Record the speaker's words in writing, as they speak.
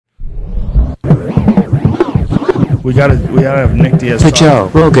We gotta have Nick Diaz. The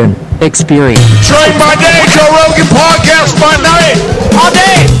Joe Rogan Experience. Train by day, Joe Rogan podcast by night. All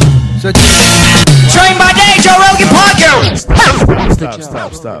day. Train by day, Joe Rogan podcast.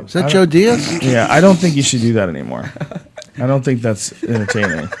 Stop. Is that Joe Diaz? Yeah, I don't think you should do that anymore. I don't think that's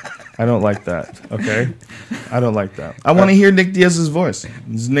entertaining. I don't like that. Okay, I don't like that. I want to hear Nick Diaz's voice.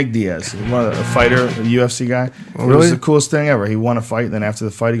 This is Nick Diaz, a fighter, a UFC guy. Oh, really? It was the coolest thing ever. He won a fight, and then after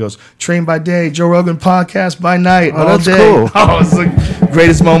the fight, he goes, "Train by day, Joe Rogan podcast by night, all that's day." Cool. Oh, it's the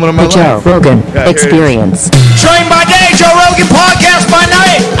greatest moment of my The life. Joe Rogan Experience. Train by day, Joe Rogan podcast by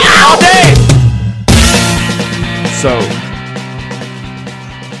night. All day. So,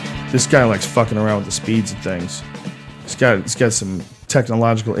 this guy likes fucking around with the speeds of things. He's got some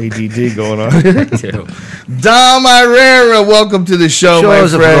technological ADD going on. Dom Irrera, welcome to the show, my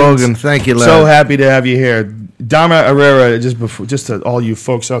friend. Rogan. Thank you, lad. So happy to have you here. Dom Irrera, just to all you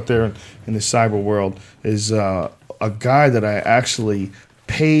folks out there in the cyber world, is a guy that I actually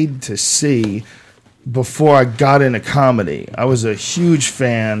paid to see before I got into comedy. I was a huge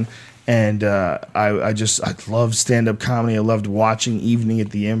fan. And I loved stand-up comedy. I loved watching Evening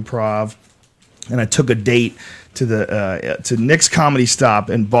at the Improv. And I took a date to Nick's Comedy Stop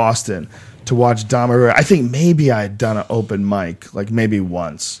in Boston to watch Dom Irrera. I think maybe I had done an open mic, like maybe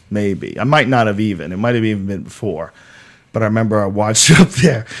once, maybe. I might not have even. It might have even been before. But I remember I watched you up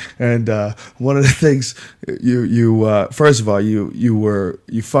there, and one of the things you first of all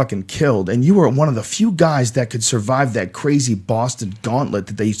you fucking killed, and you were one of the few guys that could survive that crazy Boston gauntlet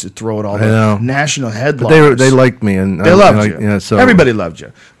that they used to throw at all the national headliners. But they liked me, and they loved you. Yeah, so everybody loved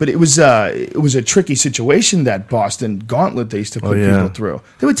you, but it was a tricky situation, that Boston gauntlet they used to put people through.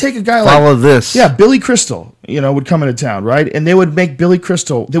 They would take a guy like Billy Crystal, would come into town, right, and they would make Billy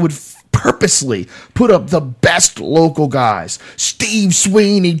Crystal. They would purposely put up the best local guys: Steve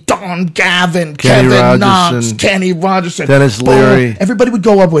Sweeney, Don Gavin, Kevin Knox, Kenny Rogerson, Dennis Leary. Everybody would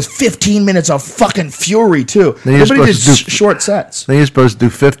go up with 15 minutes of fucking fury too. Everybody did short sets. Then you're supposed to do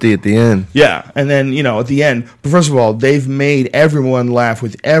 50 at the end. Yeah, and then at the end. But first of all, they've made everyone laugh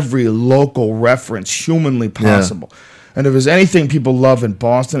with every local reference humanly possible. Yeah. And if there's anything people love in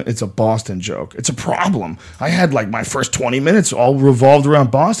Boston, it's a Boston joke. It's a problem. I had like my first 20 minutes all revolved around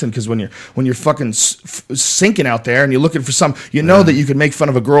Boston, because when you're fucking sinking out there and you're looking for that you can make fun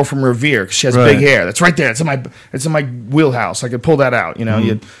of a girl from Revere because she has big hair. That's right there. It's in my wheelhouse. I could pull that out.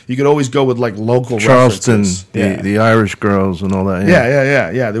 You could always go with like local Charleston, references. the Irish girls and all that.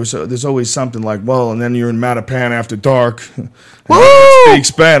 Yeah. There's always something like, well, and then you're in Mattapan after dark. Woo! Speak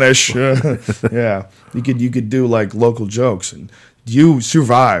Spanish. Yeah. You could do like local jokes, and you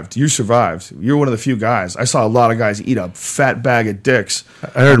survived. You're one of the few guys. I saw a lot of guys eat a fat bag of dicks.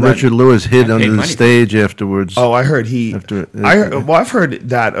 I heard Richard Lewis hid under the stage afterwards. Oh, I heard I've heard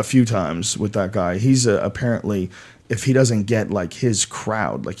that a few times with that guy. He's apparently, if he doesn't get like his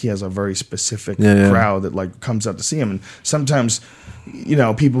crowd, like he has a very specific crowd that like comes out to see him, and sometimes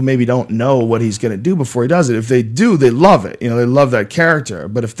people maybe don't know what he's going to do before he does it. If they do, they love it. They love that character.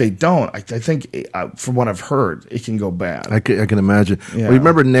 But if they don't, I think from what I've heard, it can go bad. I can imagine. Yeah. Well, you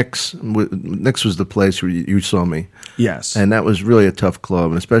remember Nick's? Nick's was the place where you saw me. Yes. And that was really a tough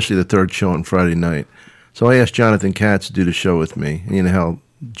club, and especially the third show on Friday night. So I asked Jonathan Katz to do the show with me. And you know how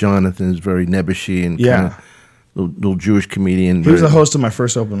Jonathan is very nebbishy and kind of little Jewish comedian. He was the host of my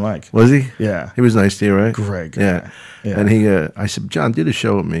first open mic. Was he? Yeah. He was nice to you, right? Great. Yeah. And I said, John, do the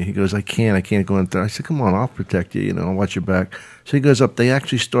show with me. He goes, I can't go in there. I said, come on, I'll protect you, I'll watch your back. So he goes up. They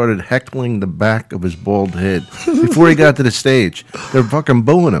actually started heckling the back of his bald head before he got to the stage. They're fucking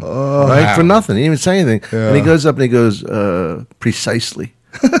booing him, right? For nothing. He didn't even say anything. Yeah. And he goes up and he goes, precisely.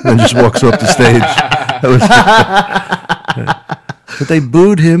 And just walks off the stage. But they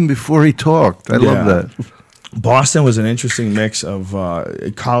booed him before he talked. I love that. Boston was an interesting mix of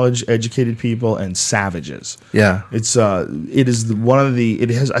college-educated people and savages. Yeah, it is I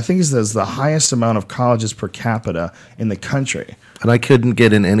think it has the highest amount of colleges per capita in the country. And I couldn't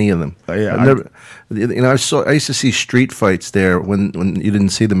get in any of them. I used to see street fights there when you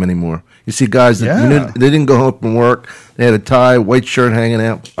didn't see them anymore. You see guys that they didn't go home from work. They had a tie, white shirt hanging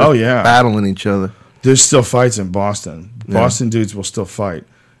out. Battling each other. There's still fights in Boston. Boston dudes will still fight.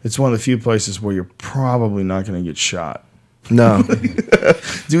 It's one of the few places where you're probably not going to get shot. No.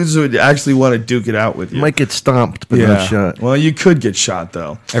 Dudes would actually want to duke it out with you. You might get stomped, but not shot. Well, you could get shot,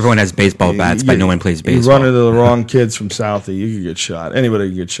 though. Everyone has baseball bats, but no one plays baseball. You run into the wrong kids from Southie, you could get shot. Anybody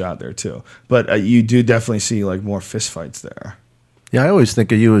could get shot there, too. But you do definitely see like more fistfights there. Yeah, I always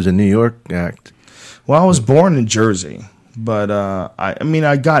think of you as a New York act. Well, I was born in Jersey. But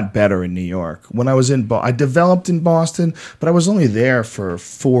I got better in New York. When I was I developed in Boston, but I was only there for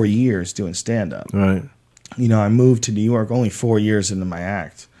 4 years doing stand-up. Right. I moved to New York only 4 years into my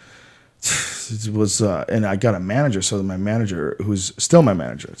act. It was, and I got a manager. So my manager, who's still my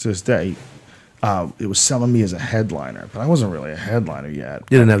manager to this day, it was selling me as a headliner, but I wasn't really a headliner yet.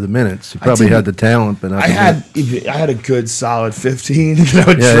 You didn't have the minutes. You probably had the talent, but not I had a good solid 15 that I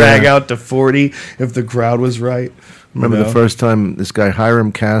would Yeah, drag yeah. out to 40 if the crowd was right. Remember the first time this guy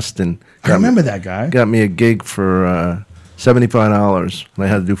Hiram Caston I remember that guy. got me a gig for $75, and I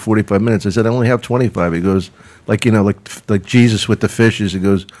had to do 45 minutes. I said I only have 25. He goes like Jesus with the fishes. He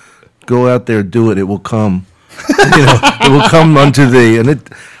goes, go out there, do it. It will come. It will come unto thee. And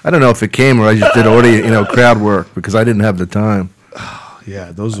I don't know if it came or I just did audio, crowd work because I didn't have the time.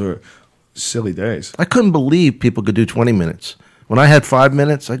 Yeah, those were silly days. I couldn't believe people could do 20 minutes. When I had 5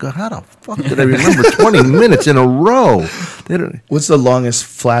 minutes, I go, how the fuck did I remember 20 minutes in a row? What's the longest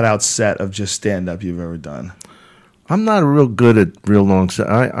flat out set of just stand up you've ever done? I'm not real good at real long set.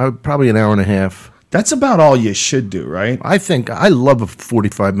 I probably an hour and a half. That's about all you should do, right? I think I love a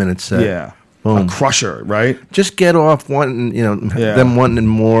 45-minute set. Yeah. Boom. A crusher, right? Just get off wanting, them wanting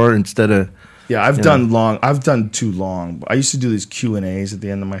more instead of. Yeah, I've done too long. I used to do these Q&As at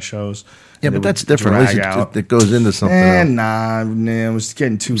the end of my shows. Yeah, but that's different. At least it goes into something else. Nah, it was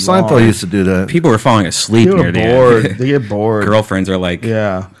getting too Seinfeld long. used to do that. People were falling asleep People near are the bored. end. They get bored. Girlfriends are like,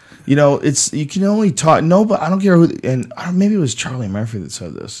 Yeah. It's you can only talk. No, but I don't care who. And maybe it was Charlie Murphy that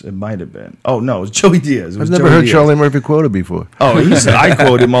said this. It might have been. Oh no, it was Joey Diaz. I've never heard Charlie Murphy quoted before. Oh, I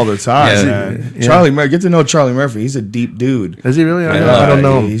quote him all the time. Yeah. Man. Yeah. Charlie Murphy. Get to know Charlie Murphy. He's a deep dude. Is he really? I don't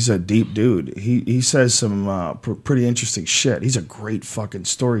know him. He's a deep dude. He says some pretty interesting shit. He's a great fucking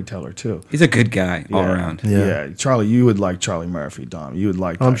storyteller too. he's a good guy all Yeah. around. Yeah. Charlie, you would like Charlie Murphy, Dom. You would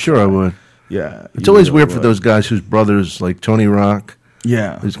like. I'm that sure guy. I would. Yeah. It's you always really weird for would. those guys whose brothers, like Tony Rock,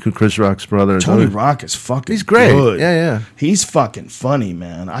 Yeah. who's Chris Rock's brother. Tony Rock is fucking He's great. good. Yeah. He's fucking funny,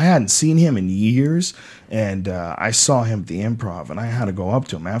 man. I hadn't seen him in years, and I saw him at the Improv, and I had to go up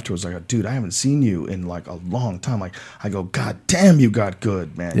to him afterwards. Like, dude, I haven't seen you in like a long time. Like, I go, God damn, you got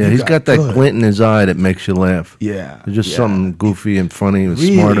good, man. Yeah, You he's got that good." glint in his eye that makes you laugh. Yeah, There's just yeah. something goofy and funny and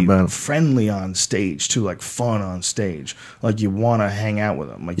Really smart about him. friendly on stage too, like fun on stage. Like you want to hang out with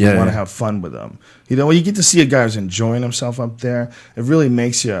him, like Yeah, you want to yeah. have fun with him. When you get to see a guy who's enjoying himself up there, it really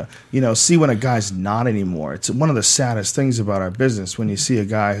makes you, see when a guy's not anymore. It's one of the saddest things about our business when you see a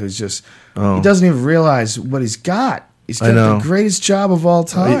guy who's just he doesn't even realize what he's got. He's got know. the greatest job of all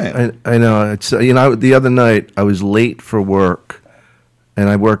time. I know. It's the other night I was late for work, and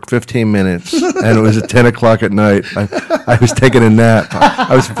I worked 15 minutes, and it was at 10 o'clock at night. I was taking a nap.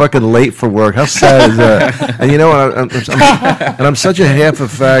 I was fucking late for work. How sad is that? And I'm such a half a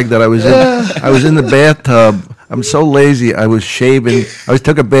fag that I was in the bathtub. I'm so lazy. I was shaving. I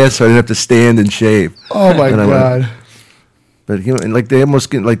took a bath so I didn't have to stand and shave. Oh my And I went- God. But like they almost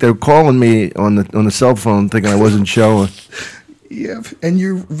they were calling me on the cell phone thinking I wasn't showing. Yeah, and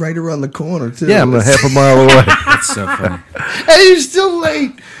you're right around the corner too. Yeah, I'm a half a mile away. That's so funny. Hey, you're still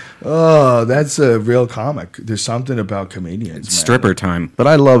late. Oh, that's a real comic. There's something about comedians. man. Stripper time. But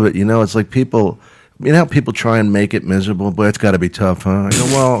I love it. It's like people. How people try and make it miserable, but it's got to be tough, huh? I go,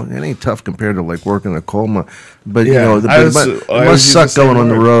 well, it ain't tough compared to like working a coal mine. But Yeah, it I must was suck used the same going on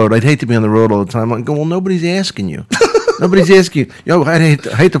the word. road. I'd hate to be on the road all the time. I go, well, nobody's asking you. Nobody's asking you. I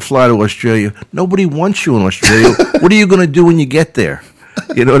hate to fly to Australia. Nobody wants you in Australia. What are you going to do when you get there?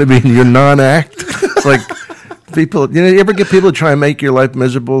 You know what I mean? You're non-act. It's like people. You ever get people to try and make your life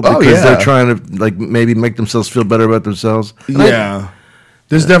miserable because they're trying to like maybe make themselves feel better about themselves? And Yeah.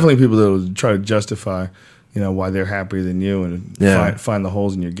 There's definitely people that will try to justify, why they're happier than you and find the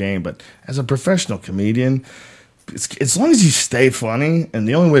holes in your game. But as a professional comedian, as long as you stay funny, and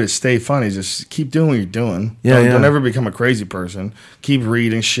the only way to stay funny is just keep doing what you're doing. Don't ever become a crazy person. Keep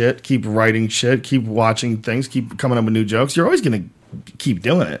reading shit, keep writing shit, keep watching things, keep coming up with new jokes. You're always going to keep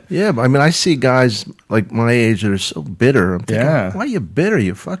doing it. Yeah, but I see guys like my age that are so bitter. I'm thinking, Yeah. why are you bitter?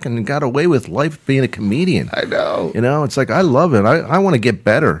 You fucking got away with life being a comedian. I know. It's like I love it. I want to get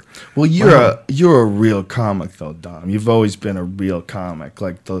better. Well, you're a real comic though, Dom. You've always been a real comic.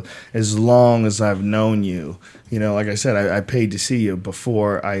 Like as long as I've known you, like I said, I paid to see you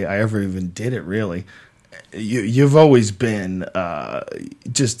before I ever even did it. Really, you've always been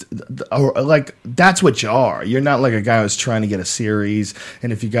like that's what you are. You're not like a guy who's trying to get a series,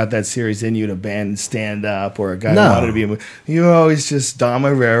 and if you got that series in you to band stand up, or a guy who wanted to be a movie. You're always just Dom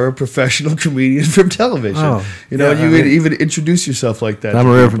Irrera, professional comedian from television. Oh, you would even introduce yourself like that. I'm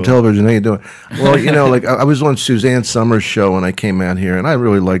to aware from people. television. How you doing? Well, like I was on Suzanne Summers' show when I came out here, and I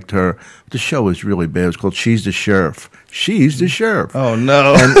really liked her. The show was really bad. It was called She's the Sheriff. She's the sheriff. Oh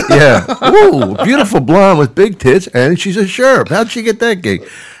no! And, yeah, ooh, beautiful blonde with big tits, and she's a sheriff. How'd she get that gig?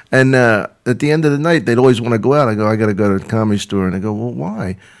 And at the end of the night, they'd always want to go out. I go, I got to go to the Comedy Store. And they go, well,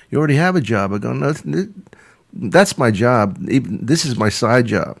 why? You already have a job. I go, no, that's my job. This is my side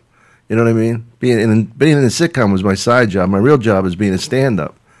job. You know what I mean? Being in a sitcom was my side job. My real job is being a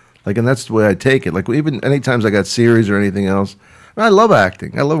stand-up. Like, and that's the way I take it. Like, even any times I got series or anything else, I love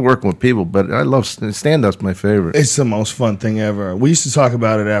acting. I love working with people, but I love stand-up's my favorite. It's the most fun thing ever. We used to talk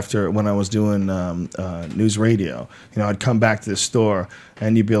about it after when I was doing news radio. You know, I'd come back to the store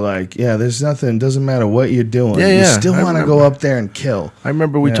and you'd be like, "Yeah, there's nothing. Doesn't matter what you're doing. You still want to go up there and kill." I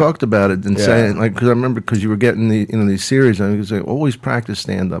remember we talked about it and saying, like, because you were getting these series, and I was like, always practice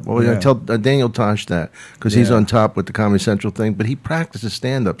stand-up. I tell Daniel Tosh that because he's on top with the Comedy Central thing, but he practices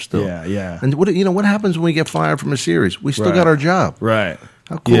stand-up still. Yeah. And what happens when we get fired from a series? We still got our job. Right.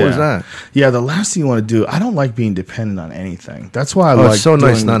 How cool is that? Yeah, the last thing you want to do, I don't like being dependent on anything. That's why I like it's so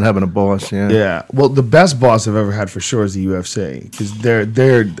nice not having a boss, Yeah. Well, the best boss I've ever had for sure is the UFC because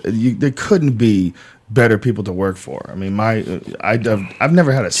there couldn't be better people to work for. I mean, I've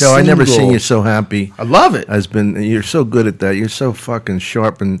never had a Joe, I've never seen you so happy. I love it. You're so good at that. You're so fucking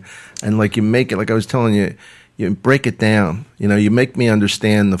sharp and like you make it, like I was telling you, you break it down. You know, you make me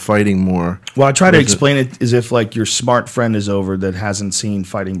understand the fighting more. Well, I try to explain it as if like your smart friend is over that hasn't seen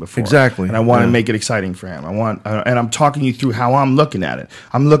fighting before. Exactly. And I want to make it exciting for him. And I'm talking you through how I'm looking at it.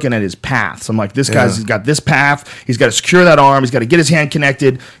 I'm looking at his paths. I'm like, this guy's got this path. He's got to secure that arm. He's got to get his hand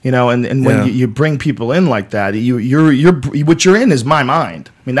connected. You know, and when you bring people in like that, you're what you're in is my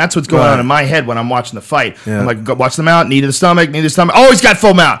mind. I mean, that's what's going on in my head when I'm watching the fight. Yeah. I'm like, watch the mount, knee to the stomach. Oh, he's got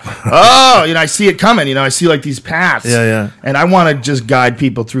full mount. Oh, I see it coming. I see like these paths. Yeah. And I want to just guide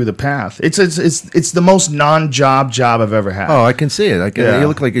people through the path. It's the most non-job job I've ever had. Oh, I can see it. You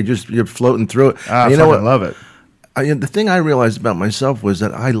look like you're floating through it. You know what? I love it. The thing I realized about myself was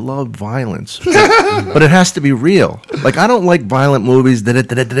that I love violence, but it has to be real. Like, I don't like violent movies, like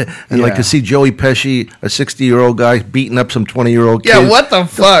to see Joey Pesci, a 60-year-old guy, beating up some 20-year-old kid. Yeah, what the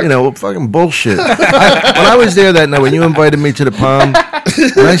fuck? Fucking bullshit. When I was there that night, when you invited me to the Palm,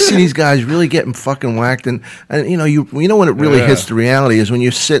 and I see these guys really getting fucking whacked, and you know when it really hits the reality is when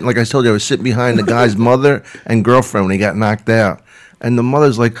you're sitting, like I told you, I was sitting behind the guy's mother and girlfriend when he got knocked out, and the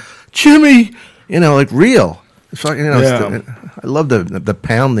mother's like, Jimmy, like real. It's like, I love the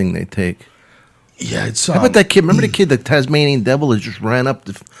pounding they take. Yeah, it's how about that kid? Remember the kid, the Tasmanian Devil, that just ran up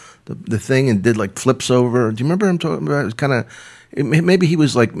the thing and did like flips over? Do you remember him talking about? It was kind of maybe he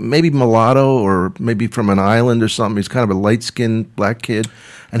was like maybe mulatto or maybe from an island or something. He's kind of a light skinned black kid,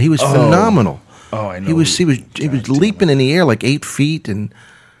 and he was phenomenal. Oh, I know. He was leaping in the air like 8 feet and.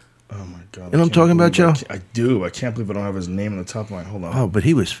 Oh my God! You know what I'm talking about, Joe? I do. I can't believe I don't have his name on the top of my. Hold on. Oh, but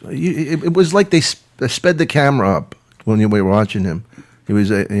he was. It was like they sped the camera up when we were watching him. He was,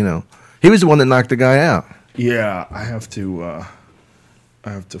 he was the one that knocked the guy out. Yeah, I have to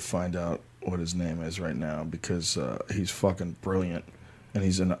find out what his name is right now because he's fucking brilliant and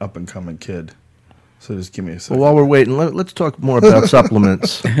he's an up and coming kid. So just give me a second. Well, while we're waiting, let's talk more about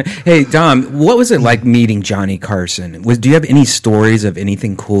supplements. Hey, Dom, what was it like meeting Johnny Carson? Do you have any stories of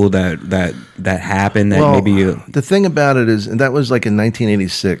anything cool that happened that maybe you... The thing about it is, and that was like in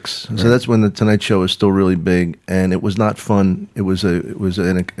 1986. Right. So that's when the Tonight Show was still really big, and it was not fun. It was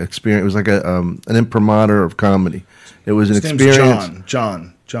an experience. It was like an imprimatur of comedy. It was an experience.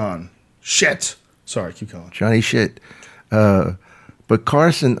 John. Shit. Sorry, keep going. Johnny Shit. But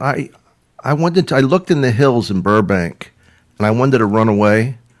Carson, I looked in the hills in Burbank, and I wanted to run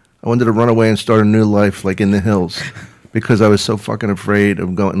away. I wanted to run away and start a new life, like in the hills, because I was so fucking afraid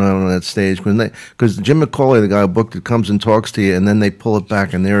of going on that stage. Because Jim McCauley, the guy who booked it, comes and talks to you, and then they pull it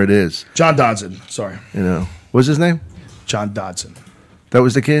back, and there it is. John Dodson. Sorry. What's his name? John Dodson. That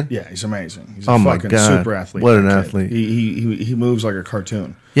was the kid? Yeah, he's amazing. He's a fucking super athlete. What an athlete. He moves like a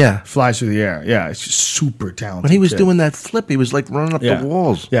cartoon. Yeah. Flies through the air. Yeah, it's just super talented. When he was doing that flip, he was like running up the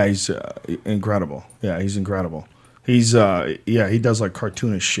walls. Yeah, he's incredible. Yeah, he's incredible. He's he does like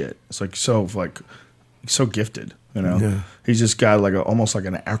cartoonish shit. It's like so gifted, Yeah. He's just got like almost like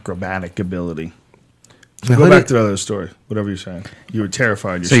an acrobatic ability. So go back to the other story. Whatever you're saying, you were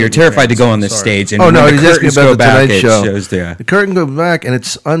terrified. So you're terrified to go on this stage. And he's asking about the Tonight Show. The curtain goes back, and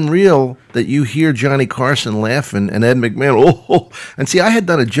it's unreal that you hear Johnny Carson laughing and Ed McMahon. And see, I had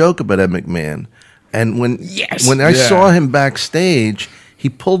done a joke about Ed McMahon, and when I saw him backstage, he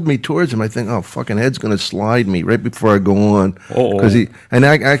pulled me towards him. I think, oh, fucking Ed's going to slide me right before I go on, because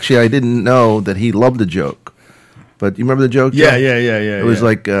I didn't know that he loved the joke. But you remember the joke? Yeah. Joe? It was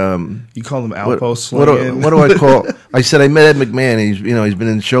like you call them outposts. what do I call? I said I met Ed McMahon. He's been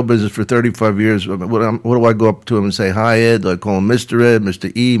in show business for 35 years. What do I go up to him and say, "Hi, Ed"? Do I call him Mr. Ed,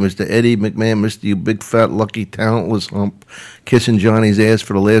 Mr. E, Mr. Eddie McMahon, Mr. You big fat lucky talentless hump, kissing Johnny's ass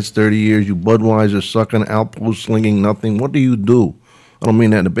for the last 30 years. You Budweiser sucking outpost slinging nothing. What do you do? I don't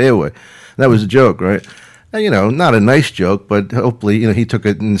mean that in a bad way. That was a joke, right? And, not a nice joke, but hopefully, he took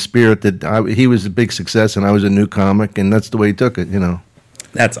it in the spirit that he was a big success and I was a new comic, and that's the way he took it,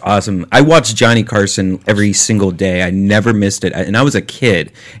 That's awesome. I watched Johnny Carson every single day. I never missed it, and I was a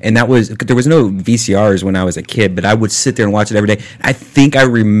kid. And there was no VCRs when I was a kid, but I would sit there and watch it every day. I think I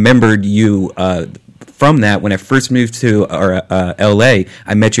remembered you from that when I first moved to L.A.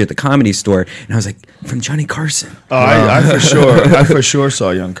 I met you at the Comedy Store, and I was like, "From Johnny Carson." Oh, I for sure saw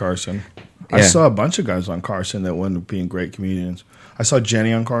young Carson. I Yeah. saw a bunch of guys on Carson that wound up being great comedians. I saw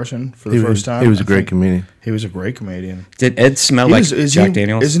Jenny on Carson for the first time. He was a I great think comedian. He was a great comedian. Did Ed smell He like was- Jack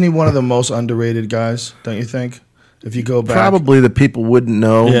Daniels? Isn't he one of the most underrated guys? Don't you think? If you go back, Probably the people wouldn't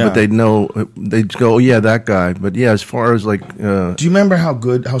know, Yeah. but they'd know. They'd go, "Oh yeah, that guy." But yeah, as far as like, Do you remember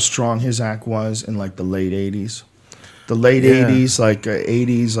how strong his act was in like the late '80s? The late Yeah. '80s, like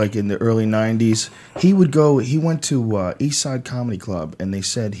 '80s, like in the early '90s. He went to East Side Comedy Club, and they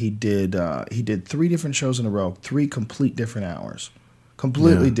said he did 3 different shows in a row, 3 complete different hours,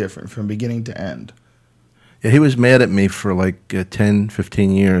 completely different from beginning to end. yeah, he was mad at me for like 10,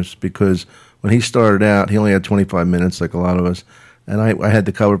 15 years because when he started out, he only had 25 minutes, like a lot of us, and I had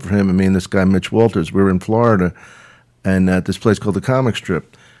to cover for him. And me and this guy Mitch Walters, we were in Florida, and at this place called the Comic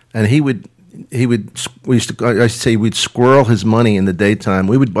Strip, and we'd squirrel his money in the daytime.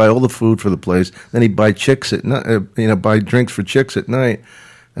 We would buy all the food for the place. Then he'd buy chicks at night, buy drinks for chicks at night.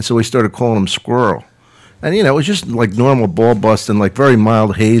 And so we started calling him Squirrel. And, it was just like normal ball busting, like very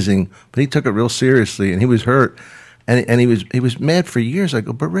mild hazing. But he took it real seriously, and he was hurt. And he was mad for years. I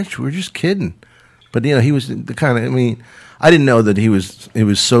go, "But Rich, we're just kidding." But, he was the kind of, I didn't know that he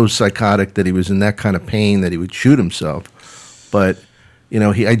was so psychotic that he was in that kind of pain that he would shoot himself. But...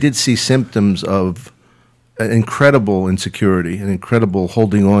 I did see symptoms of an incredible insecurity, an incredible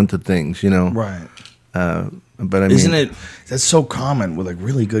holding on to things, Right. But Isn't it? That's so common with like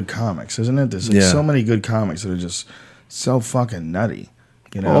really good comics, isn't it? There's like so many good comics that are just so fucking nutty.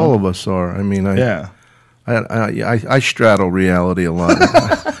 All of us are. Yeah. I straddle reality a lot.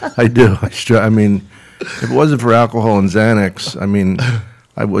 I do. If it wasn't for alcohol and Xanax,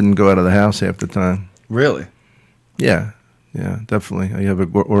 I wouldn't go out of the house half the time. Really? Yeah. Yeah, definitely. I have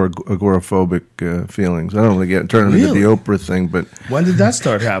agoraphobic feelings. I don't want to turn into the Oprah thing, but When did that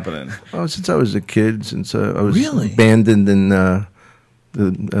start happening? since I was a kid, since I was Really? abandoned in the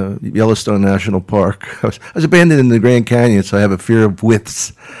Yellowstone National Park. I was abandoned in the Grand Canyon, so I have a fear of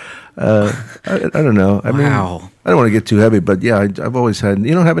widths. I don't know. Wow. I don't want to get too heavy, but yeah, I've always had.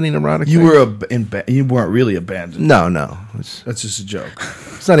 You don't have any neurotic. You things? you weren't really abandoned. No. That's just a joke.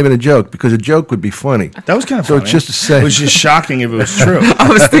 It's not even a joke because a joke would be funny. That was kind of So funny. it's just to say- It was just shocking if it was true. I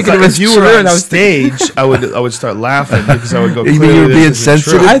was thinking it was if you true, were and on I was stage, I would start laughing because I would go. You mean "Clearly you were this being isn't true."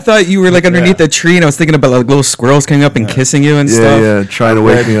 sensitive? I thought you were like underneath Yeah. a tree, and I was thinking about like little squirrels coming up and kissing you and stuff. Yeah, trying to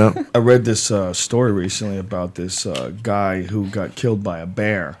wake me up. I read this story recently about this guy who got killed by a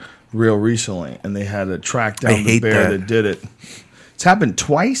bear real recently, and they had to track I down the hate bear that. that did it. It's happened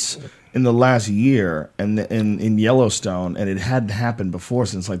twice in the last year, and in Yellowstone, and it hadn't happened before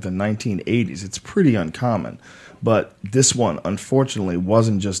since like the 1980s. It's pretty uncommon. But this one, unfortunately,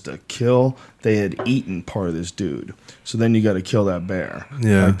 wasn't just a kill. They had eaten part of this dude. So then you got to kill that bear.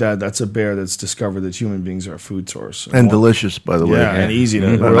 Yeah. Like that. That's a bear that's discovered that human beings are a food source. And delicious, by the way. Yeah, and easy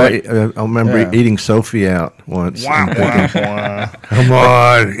to. I, we're like, I remember Yeah. eating Sophie out once. wah, wah, wah. Come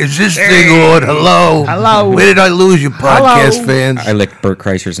on, is this thing on? Hello, Hello. Where did I lose you, podcast Hello. fans? I licked Bert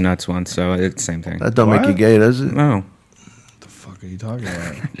Kreischer's nuts once, so it's the same thing. That don't make What? you gay, does it? No, The fuck are you talking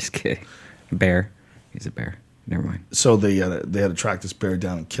about? just kidding. Bear. He's a bear. Never mind. So they had to track this bear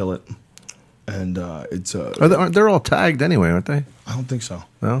down and kill it, and it's They're all tagged anyway, aren't they? I don't think so.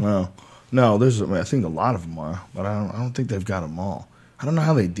 No? No. There's I think a lot of them are, but I don't think they've got them all. I don't know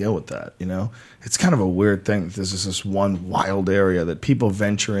how they deal with that. It's kind of a weird thing. This is this one wild area that people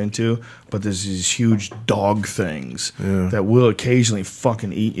venture into, but there's these huge dog things that will occasionally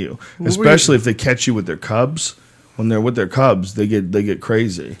fucking eat you, especially if they catch you with their cubs. When they're with their cubs, they get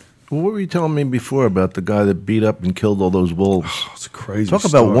crazy. Well, what were you telling me before about the guy that beat up and killed all those wolves? Oh, it's a crazy. Talk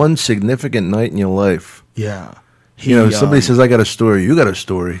story. about one significant night in your life. Yeah. Somebody says, I got a story. You got a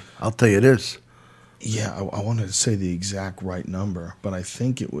story. I'll tell you this. Yeah, I wanted to say the exact right number, but I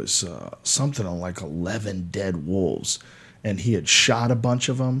think it was something on like 11 dead wolves, and he had shot a bunch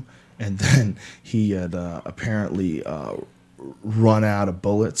of them, and then he had apparently run out of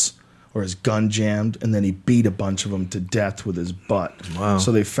bullets or his gun jammed, and then he beat a bunch of them to death with his butt. Wow.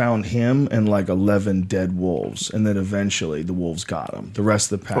 So they found him and like 11 dead wolves, and then eventually the wolves got him. The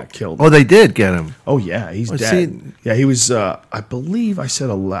rest of the pack killed him. Oh, they did get him. Oh yeah, he's I dead. see. Yeah, he was. I believe I said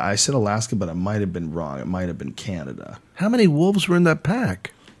Alaska, but I might have been wrong. It might have been Canada. How many wolves were in that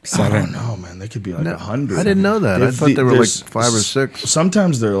pack? I don't know, man. They could be like 100. I didn't know that. I thought there were like 5 or 6.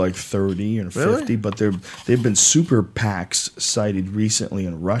 Sometimes they're like 30 and 50, Really? but they've been super packs cited recently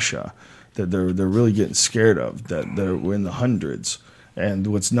in Russia that they're really getting scared of. That they're in the hundreds. And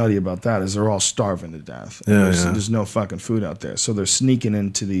what's nutty about that is they're all starving to death. Yeah, There's no fucking food out there, so they're sneaking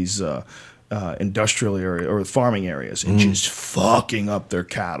into these industrial area or farming areas and just fucking up their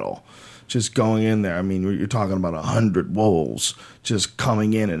cattle. Just going in there. I mean, you're talking about 100 wolves just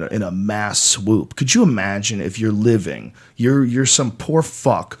coming in a mass swoop. Could you imagine if you're living, you're some poor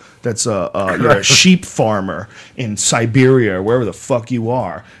fuck that's you're a sheep farmer in Siberia or wherever the fuck you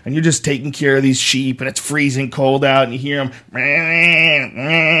are, and you're just taking care of these sheep, and it's freezing cold out, and you hear them, you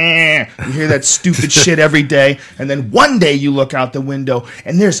hear that stupid shit every day, and then one day you look out the window,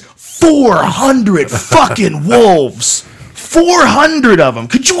 and there's 400 fucking wolves. 400 of them.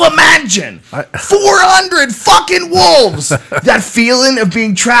 Could you imagine? 400 fucking wolves. That feeling of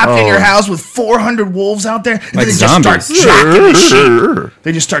being trapped in your house with 400 wolves out there. And Like then they zombies. just start jacking the sheep.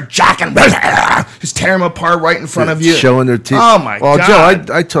 They just start jacking. Just tear them apart right in front of you. Showing their teeth. Oh, my well, God.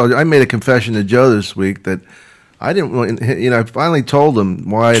 Joe, I told you, I made a confession to Joe this week that I didn't want, I finally told him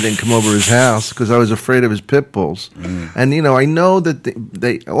why I didn't come over his house because I was afraid of his pit bulls. And, I know that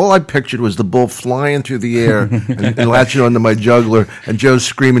they all I pictured was the bull flying through the air and latching onto my jugular and Joe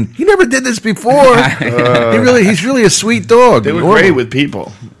screaming, "He never did this before." He's really a sweet dog. They were great with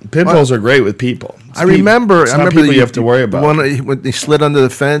people. Pit bulls are great with people. I remember people you have to worry about. When he slid under the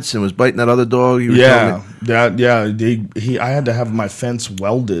fence and was biting that other dog. I had to have my fence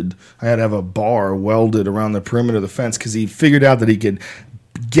welded. I had to have a bar welded around the perimeter of the fence because he figured out that he could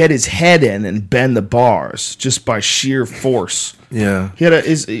get his head in and bend the bars just by sheer force. Yeah, I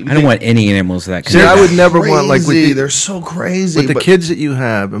don't want any animals that See, I would never want like they're so crazy. With the kids that you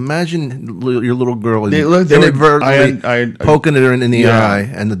have, imagine your little girl inadvertently poking her in the eye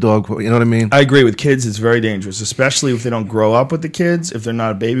and the dog. You know what I mean? I agree. With kids, it's very dangerous, especially if they don't grow up with the kids. If they're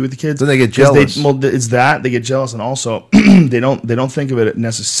not a baby with the kids, then they get jealous. It's that they get jealous, and also they don't think of it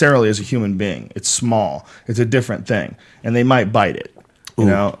necessarily as a human being. It's small. It's a different thing, and they might bite it. You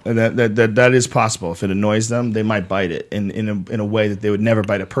know, and that is possible. If it annoys them, they might bite it in a way that they would never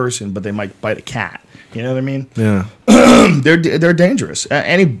bite a person, but they might bite a cat. You know what I mean? Yeah. They're dangerous.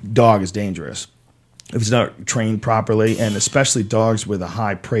 Any dog is dangerous if it's not trained properly, and especially dogs with a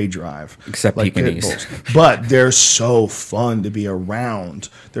high prey drive. Except like pit bulls. But they're so fun to be around.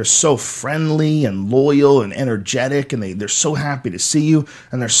 They're so friendly and loyal and energetic, and they're so happy to see you,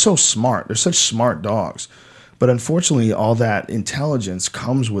 and they're so smart. They're such smart dogs. But unfortunately, all that intelligence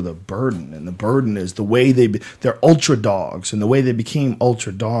comes with a burden, and the burden is the way they're ultra dogs, and the way they became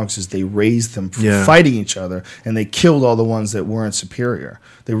ultra dogs is they raised them fighting each other, and they killed all the ones that weren't superior.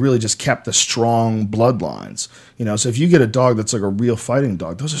 They really just kept the strong bloodlines. So if you get a dog that's like a real fighting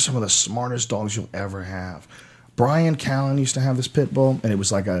dog, those are some of the smartest dogs you'll ever have. Brian Callen used to have this pit bull, and it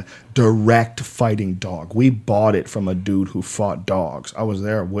was like a direct fighting dog. We bought it from a dude who fought dogs. I was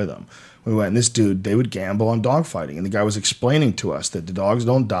there with him. We went, and this dude, they would gamble on dog fighting. And the guy was explaining to us that the dogs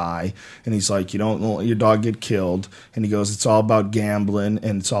don't die. And he's like, you don't let your dog get killed. And he goes, it's all about gambling,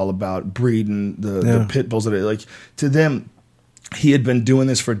 and it's all about breeding the pit bulls. That like to them, he had been doing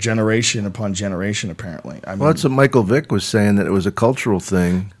this for generation upon generation, apparently. Well, that's what Michael Vick was saying, that it was a cultural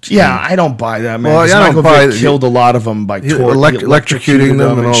thing. Yeah, I don't buy that, man. Well, I Michael Vick killed a lot of them by electrocuting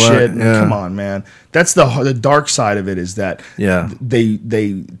them and all shit. that. Yeah. Come on, man. That's the dark side of it, is that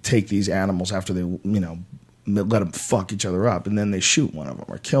they take these animals after they, let them fuck each other up, and then they shoot one of them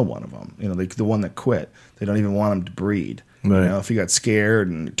or kill one of them. The one that quit. They don't even want them to breed. Right. If he got scared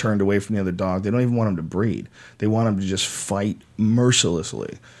and turned away from the other dog, they don't even want him to breed. They want him to just fight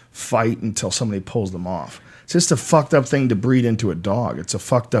mercilessly, fight until somebody pulls them off. It's just a fucked up thing to breed into a dog. It's a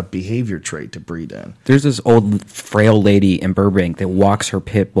fucked up behavior trait to breed in. There's this old frail lady in Burbank that walks her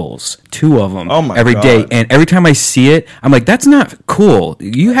pit bulls, 2 of them every God. day. And every time I see it, I'm like, that's not cool.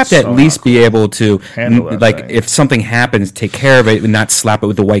 You have to at least be able to, thing. if something happens, take care of it and not slap it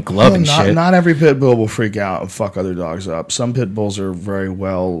with a white glove and shit. Not every pit bull will freak out and fuck other dogs up. Some pit bulls are very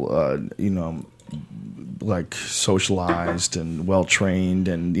well, like socialized and well trained,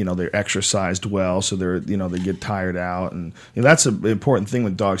 and they're exercised well, so they get tired out, and that's an important thing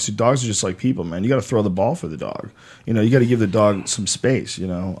with dogs. So dogs are just like people, man. You got to throw the ball for the dog. You got to give the dog some space.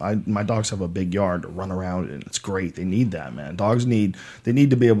 My dogs have a big yard to run around in. It's great. They need that, man. Dogs need to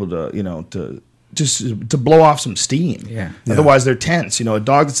be able to just to blow off some steam. Yeah. Otherwise, they're tense. A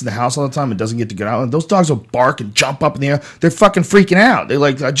dog that's in the house all the time and doesn't get to get out. And those dogs will bark and jump up in the air. They're fucking freaking out. They're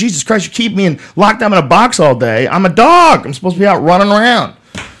like, Jesus Christ, you keep me locked down in a box all day. I'm a dog. I'm supposed to be out running around.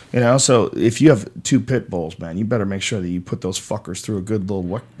 So if you have 2 pit bulls, man, you better make sure that you put those fuckers through a good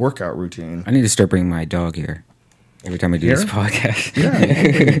little workout routine. I need to start bringing my dog here every time I do this podcast.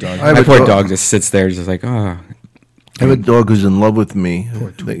 Yeah. My poor dog just sits there, just like, oh. I have a dog who's in love with me.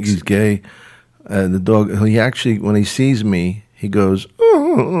 He's gay. The dog, he actually, when he sees me, he goes,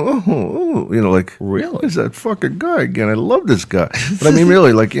 oh, like, really? Who's that fucking guy again? I love this guy. But I mean,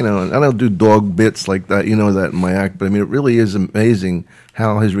 really, like, I don't do dog bits like that, that in my act. But I mean, it really is amazing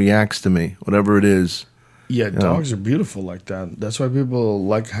how he reacts to me, whatever it is. Yeah, dogs are beautiful like that. That's why people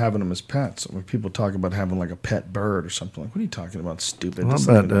like having them as pets. When people talk about having like a pet bird or something, like, what are you talking about, stupid? How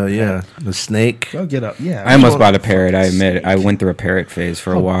about, the snake? Go get up. Yeah. I almost bought a parrot. I admit, I went through a parrot phase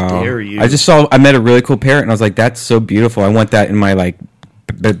for a while. How dare you? I met a really cool parrot, and I was like, that's so beautiful. I want that in my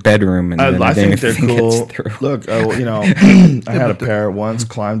bedroom. And then I think they're anything cool. gets through. Look, I had a parrot once,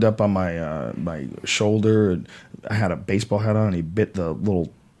 climbed up on my shoulder, and I had a baseball hat on, and he bit the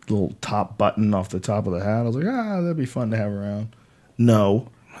little top button off the top of the hat. I was like, that'd be fun to have around. No.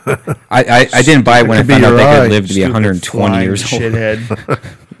 I didn't buy it when I found out they could live to be Stupid 120 years old. Shithead.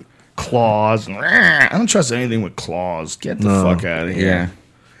 Claws. I don't trust anything with claws. Get the fuck out of here.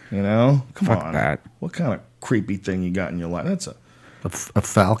 Yeah. Come Fuck on. that. What kind of creepy thing you got in your life? That's A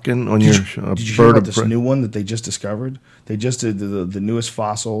falcon on your show. Did you hear about this new one that they just discovered? They just did the newest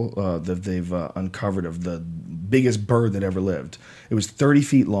fossil that they've uncovered of the biggest bird that ever lived. It was 30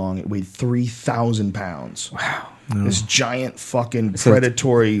 feet long. It weighed 3,000 pounds. Wow. This giant fucking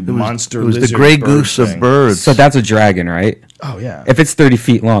predatory monster It was lizard the gray bird goose thing. of birds. So that's a dragon, right? Oh, yeah. If it's 30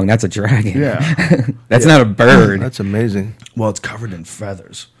 feet long, that's a dragon. Yeah. That's not a bird. That's amazing. Well, it's covered in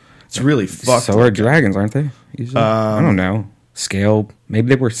feathers. It's really fucked. So are dragons, aren't they? Usually? I don't know. Scale. Maybe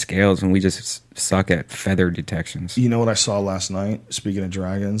they were scales and we just suck at feather detections. You know what I saw last night? Speaking of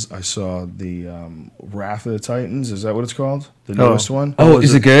dragons, I saw the Wrath of the Titans. Is that what it's called? The newest one? Oh,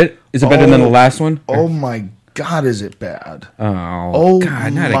 is it good? Is it better than the last one? Oh, my God, is it bad? Oh,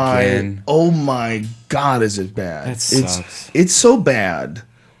 God, not again. Oh, my God, is it bad? That sucks. It's so bad.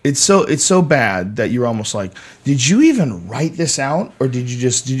 It's so bad that you're almost like, did you even write this out, or did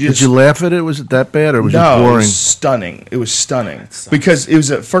you laugh at it? Was it that bad, or was it No, boring? it was stunning. It was stunning because it was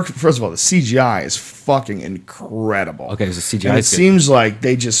first of all, the CGI is fucking incredible. Okay, so CGI. And it is good. seems like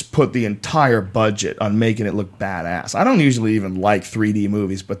they just put the entire budget on making it look badass. I don't usually even like 3D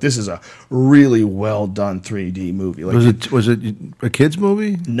movies, but this is a really well done 3D movie. Like, Was it a kids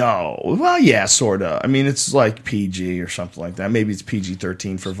movie? no, well, yeah, sorta. I mean, it's like PG or something like that. Maybe it's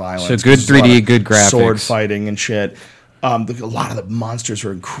PG-13 for violence. So good 'cause there's a lot 3D, of good graphics. sword fighting and shit. A lot of the monsters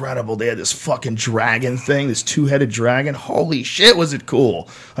were incredible. They had this fucking dragon thing, this 2-headed dragon. Holy shit, was it cool!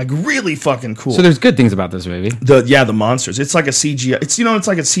 Like really fucking cool. So there's good things about this movie. The monsters. It's like a CGI. It's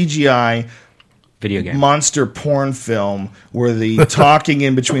like a CGI Video game. monster porn film where the talking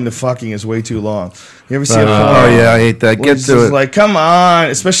in between the fucking is way too long. You ever see a porn? Oh yeah, I hate that. Where Get it's to just it. like, come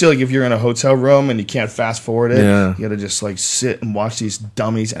on. Especially like if you're in a hotel room and you can't fast forward it. Yeah. You gotta just like sit and watch these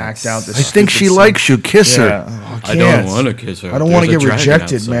dummies act out this I think stupid she scene. likes you. Kiss Yeah. her. Oh, I don't want to kiss her. I don't want to There's get a dragon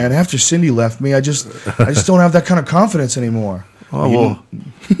rejected, outside. man. After Cindy left me, I just don't have that kind of confidence anymore. Oh well.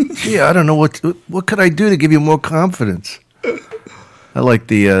 Yeah, I don't know what could I do to give you more confidence. I like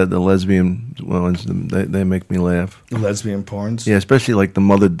the lesbian ones. They make me laugh. Lesbian porns. Yeah, especially like the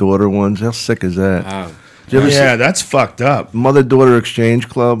mother-daughter ones. How sick is that? Wow. Did you ever Yeah, see that's fucked up. Mother-daughter exchange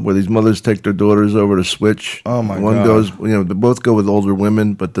club where these mothers take their daughters over to switch? Oh, my One God. goes, they both go with older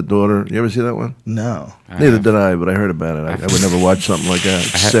women, but the daughter. You ever see that one? No. Neither did I, but I heard about it. I would never watch something like that.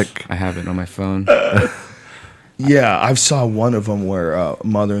 It's sick. I have it on my phone. Yeah, I saw one of them where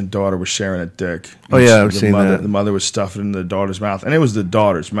mother and daughter were sharing a dick. Oh, yeah, I've seen mother, that. The mother was stuffing it in the daughter's mouth, and it was the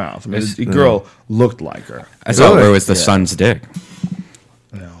daughter's mouth. I mean, the girl looked like her. I saw Really? where it was the son's dick.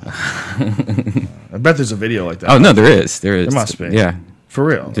 No. I bet there's a video like that. Oh no, there is. There must be. Yeah. For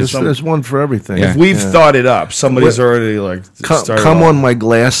real. There's one for everything. Yeah. If we've thought it up, somebody's already like started Come off. on my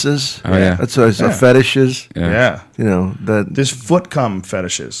glasses. Oh, yeah. That's a fetishes. Yeah. That There's foot cum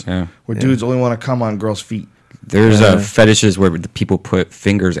fetishes. Yeah. Where dudes only want to come on girls' feet. There's fetishes where the people put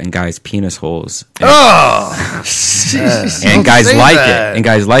fingers in guys' penis holes. And, and guys like it. And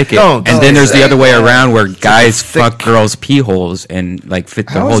guys like it. And then there's the other way around where guys fuck girls' pee holes and like fit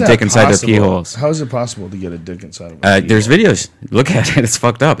the whole dick inside their pee holes. How is it possible to get a dick inside of a pee There's hole? videos. Look at it. It's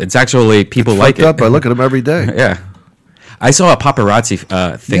fucked up. It's actually people like it. I look at them every day. Yeah. I saw a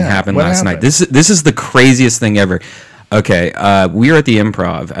paparazzi thing happen last night. This is the craziest thing ever. Okay, we were at the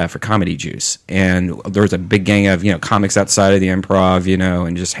Improv for Comedy Juice, and there was a big gang of comics outside of the Improv,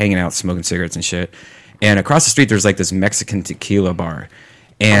 and just hanging out, smoking cigarettes and shit. And across the street, there's like this Mexican tequila bar,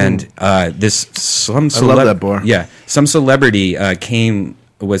 and I love that bar. Yeah, some celebrity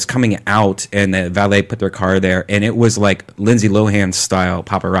was coming out, and the valet put their car there, and it was like Lindsay Lohan style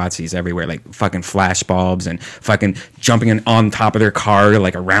paparazzis everywhere, like fucking flash bulbs and fucking jumping on top of their car,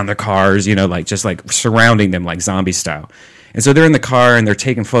 like around their cars, like just like surrounding them like zombie style. And so they're in the car and they're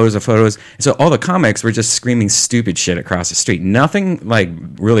taking photos of photos. And so all the comics were just screaming stupid shit across the street. Nothing like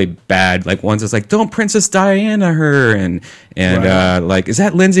really bad. Like one's just like, "Don't Princess Diana her," and Right. like, "Is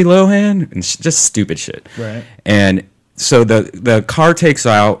that Lindsay Lohan?" And just stupid shit. Right. And so the car takes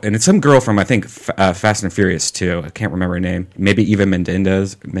out, and it's some girl from, I think, Fast and Furious 2. I can't remember her name. Maybe Eva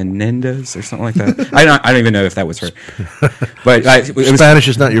Menendez or something like that. I don't even know if that was her. But Spanish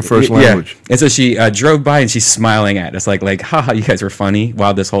is not your first language. And so she drove by, and she's smiling at us like, haha, you guys were funny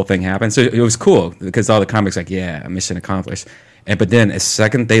while this whole thing happened. So it was cool because all the comics like, yeah, mission accomplished. But then as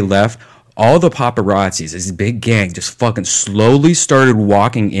second they left, all the paparazzis, this big gang, just fucking slowly started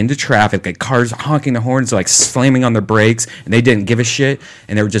walking into traffic, like cars honking their horns, like slamming on their brakes, and they didn't give a shit,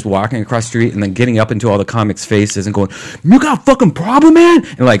 and they were just walking across the street and then getting up into all the comics' faces and going, "You got a fucking problem, man?"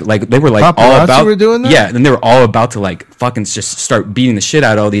 And like they were like Paparazzi all about were doing that? Yeah, and they were all about to like fucking just start beating the shit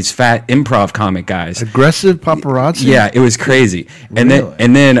out of all these fat improv comic guys. Aggressive paparazzi? Yeah, it was crazy. And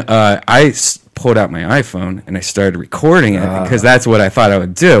then I pulled out my iPhone and I started recording it because that's what I thought I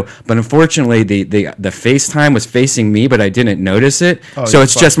would do. But unfortunately, the FaceTime was facing me, but I didn't notice it. So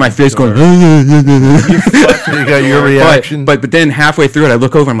it's just my face going. You got your reaction. But then halfway through it, I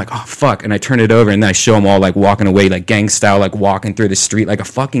look over. I'm like, oh fuck, and I turn it over, and then I show them all like walking away, like gang style, like walking through the street like a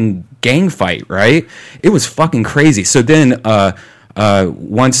fucking gang fight. Right? It was fucking crazy. So then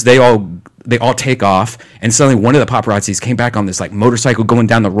once they all take off, and suddenly one of the paparazzis came back on this like motorcycle going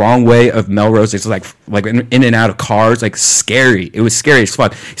down the wrong way of Melrose. It's like in and out of cars, like scary. It was scary as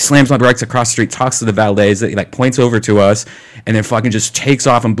fuck. He slams on the brakes across the street, talks to the valets, he like points over to us, and then fucking just takes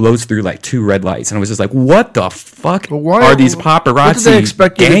off and blows through like 2 red lights. And I was just like, what the fuck are these paparazzi what did they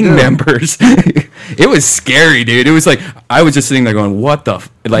expect you to gang do? members? It was scary, dude. It was like I was just sitting there going, what the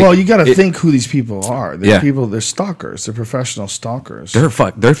like. Well, you got to think who these people are. They're stalkers. They're professional stalkers.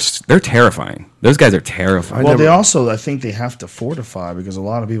 They're terrifying. Those guys are terrifying. Well, they also, I think they have to fortify because a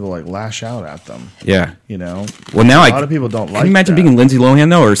lot of people like lash out at them. Yeah. A Well, now lot of people don't like. Can you imagine that. being Lindsay Lohan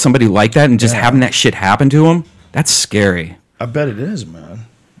though, or somebody like that, and just having that shit happen to them? That's scary. I bet it is, man.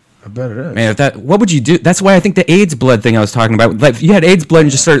 I bet it is. Man, what would you do? That's why I think the AIDS blood thing I was talking about. Like, if you had AIDS blood and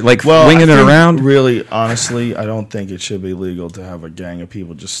just started like winging it around. Really, honestly, I don't think it should be legal to have a gang of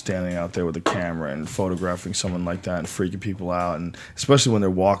people just standing out there with a camera and photographing someone like that and freaking people out, and especially when they're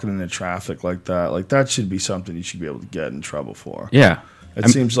walking into traffic like that. Like that should be something you should be able to get in trouble for. Yeah. It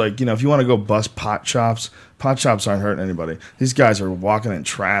seems like, if you want to go bust pot shops aren't hurting anybody. These guys are walking in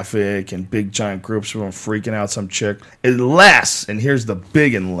traffic and big giant groups of them freaking out some chick. Unless, and here's the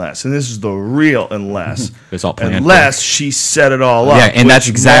big unless, and this is the real unless. It's all planned unless she set it all up. Yeah, and that's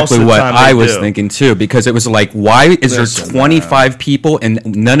exactly what I was do. thinking too, because it was like, why is there 25 people and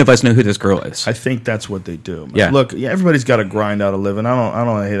none of us know who this girl is? I think that's what they do. Man. Yeah. Look, everybody's got to grind out a living. I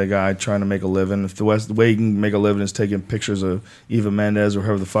don't hate a guy trying to make a living. If the way you can make a living is taking pictures of Eva Mendes or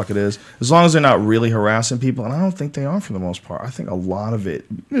whoever the fuck it is, as long as they're not really harassing people, and I don't think they are for the most part. I think a lot of it,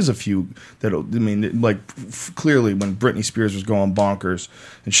 there's a few that, clearly when Britney Spears was going bonkers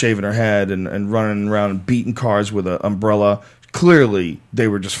and shaving her head and running around and beating cars with an umbrella, clearly they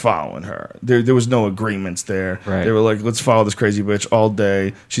were just following her. There was no agreements there. Right. They were like, let's follow this crazy bitch all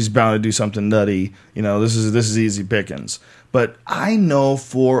day. She's bound to do something nutty. This is easy pickings. But I know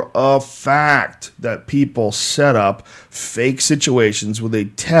for a fact that people set up fake situations where they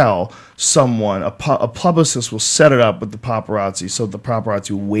tell someone, a publicist will set it up with the paparazzi so the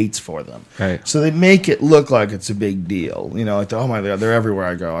paparazzi waits for them. Right. So they make it look like it's a big deal. Like, oh my God, they're everywhere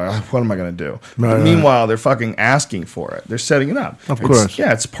I go. What am I going to do? Right. Meanwhile, they're fucking asking for it. They're setting it up. Of course.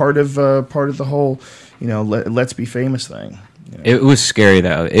 It's part of the whole, let's be famous thing. It was scary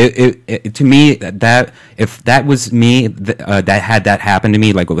though. It to me that if that was me that had that happen to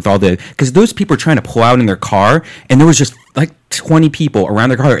me, like with all because those people are trying to pull out in their car and there was just like 20 people around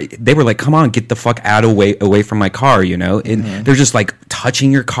their car. They were like, come on, get the fuck away from my car, you know? And they're just like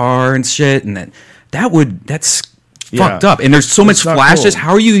touching your car and shit. And that's fucked up. And there's so much flashes. Cool.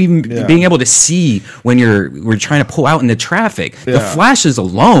 How are you even being able to see when we're trying to pull out into traffic? The flashes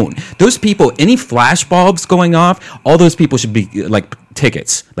alone, those people, any flash bulbs going off, all those people should be like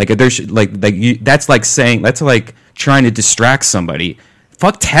tickets. Like there should that's like saying, that's like trying to distract somebody.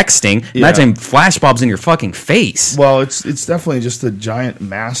 Fuck texting. Imagine flash bulbs in your fucking face. Well, it's definitely just a giant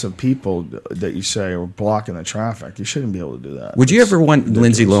mass of people that you say are blocking the traffic. You shouldn't be able to do that. Would you ever want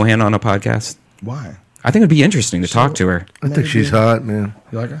Lindsay Lohan on a podcast? Why? I think it'd be interesting to talk to her. I think she's hot, man.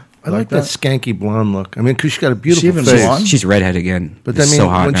 You like her? I like that skanky blonde look. I mean, because she's got a beautiful She even face. blonde? She's redhead again. But I mean, so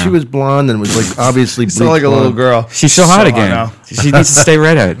hot when now. she was blonde and was like obviously Still like a bleach little blonde, girl. She's so hot again. now. She needs to stay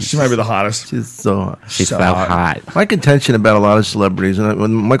redhead. She might be the hottest. she's so hot. She's so so hot. hot. My contention about a lot of celebrities, and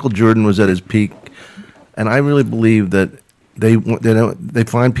when Michael Jordan was at his peak, and I really believe that they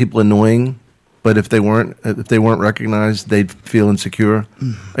find people annoying, but if they weren't recognized, they'd feel insecure.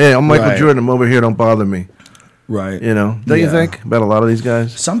 Hey, I'm Michael Right. Jordan. I'm over here. Don't bother me. Right. You know? Don't you think about a lot of these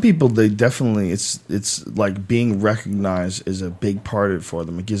guys? Some people, they definitely, it's like being recognized is a big part of it for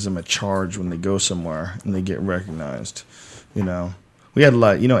them. It gives them a charge when they go somewhere and they get recognized. You know, we had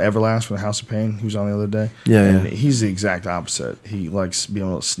Everlast from the House of Pain, who was on the other day. Yeah, and yeah. he's the exact opposite. He likes being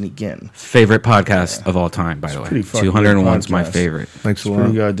able to sneak in. Favorite podcast of all time, by the way. pretty fucking 201's good my podcast. favorite. Thanks a It's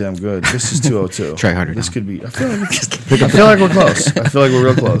pretty lot. goddamn good. This is 202. Try harder This now. could be. I feel like we're close. I feel like we're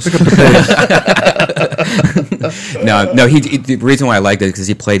real close. No. The reason why I liked it is because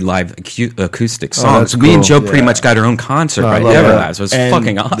he played live acoustic songs. that's Me and cool. Joe pretty much got our own concert I right love there. that. It was And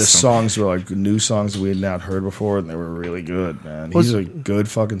fucking awesome. The songs were like new songs that we had not heard before, and they were really good, man. He's a good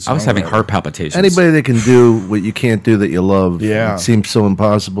fucking songwriter. I was having heart palpitations. Anybody that can do what you can't do that you love, Yeah. it seems so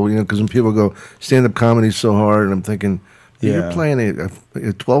impossible. You know, because when people go stand-up comedy is so hard, and I'm thinking, Yeah. you're playing a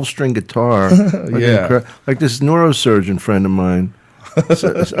 12-string guitar, like, Yeah. like this neurosurgeon friend of mine. That's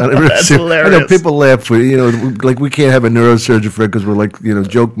I know hilarious. people laugh for like we can't have a neurosurgeon friend because we're like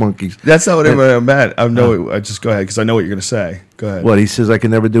joke monkeys. That's not what everybody meant. I just go ahead because I know what you're going to say. Go ahead. What he says, I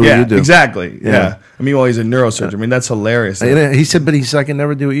can never do what Yeah, you do. exactly. Yeah. Yeah. I mean, well, he's a neurosurgeon. I mean, that's hilarious. And he said, but I can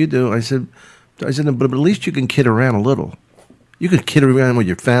never do what you do. I said, but at least you can kid around a little. You can kid around with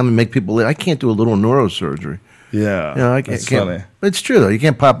your family, make people live. I can't do a little neurosurgery. Yeah. You know, I that's can't. funny. But it's true though. You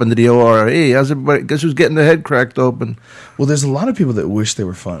can't pop into the OR. Hey, how's everybody? Guess who's getting their head cracked open? Well, there's a lot of people that wish they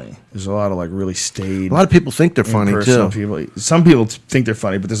were funny. There's a lot of like really staid. A lot of people think they're funny impersonal too. People. Some people think they're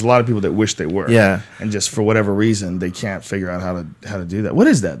funny, but there's a lot of people that wish they were. Yeah. And just for whatever reason, they can't figure out how to do that. What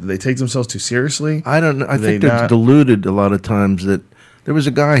is that? Do they take themselves too seriously? I don't know. I Do think they they're not? deluded a lot of times. That there was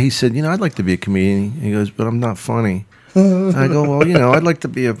a guy. He said, I'd like to be a comedian. He goes, but I'm not funny. I go, well, I'd like to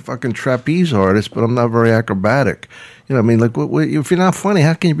be a fucking trapeze artist, but I'm not very acrobatic. I mean, like, if you're not funny,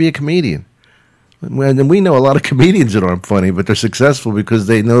 how can you be a comedian? And we know a lot of comedians that aren't funny, but they're successful because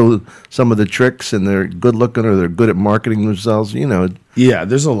they know some of the tricks and they're good looking or they're good at marketing themselves. Yeah,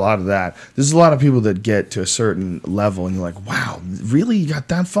 there's a lot of that. There's a lot of people that get to a certain level, and you're like, wow, really? You got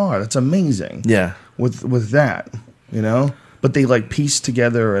that far? That's amazing. Yeah. With that, But they like piece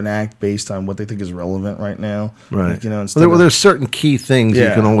together an act based on what they think is relevant right now. Right. Like, instead of, there's certain key things you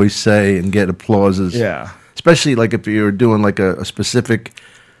Yeah. can always say and get applauses. yeah. Especially like if you're doing like a specific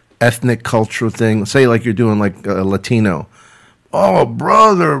ethnic cultural thing. Say like you're doing like a Latino. Oh,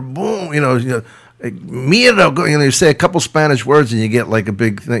 brother, boom. Like, miedo. You say a couple Spanish words and you get like a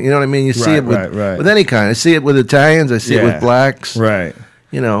big thing. You know what I mean? You see Right, it with, right. with any kind. I see it with Italians. I see it Yeah. with blacks. Right.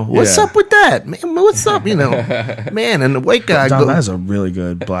 What's Yeah. up with that? Man, what's up? Man, and the white guy Don, goes. that's a really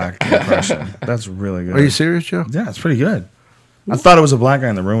good black impression. That's really good. Are you serious, Joe? Yeah, it's pretty good. I thought it was a black guy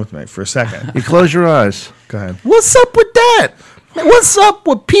in the room with me for a second. You close your eyes. Go ahead. What's up with that? Man, what's up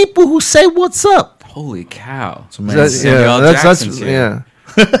with people who say what's up? Holy cow. It's amazing. Samuel L. that's Jackson's here.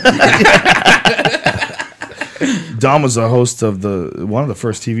 Dom was a host of one of the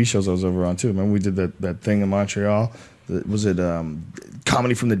first TV shows I was over on too. Remember we did that thing in Montreal? Was it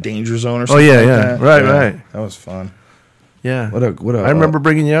Comedy from the Danger Zone or something? yeah, like yeah. that? Right. That was fun. Yeah. What a I remember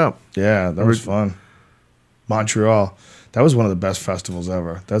bringing you up. yeah, that was fun. Montreal. That was one of the best festivals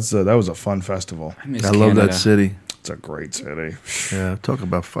ever. That was a fun festival. miss I love Canada. that city. It's a great city. Yeah, talk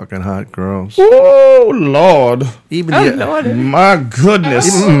about fucking hot girls. Oh Lord, Even my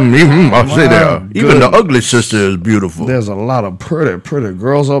goodness. I'll say that. My Even the goodness. ugly sister is beautiful. There's a lot of pretty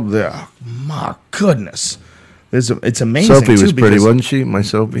girls up there. My goodness, it's amazing. Sophie too, was pretty, because- wasn't she? My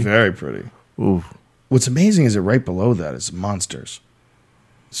Sophie. Very pretty. Ooh. What's amazing is that right below that is monsters.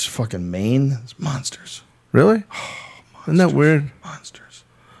 It's fucking Maine. It's monsters. Really? Isn't that weird? Monsters.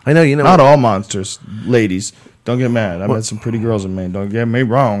 I know. Not all monsters, ladies, Don't get mad. I met some pretty girls in Maine. Don't get me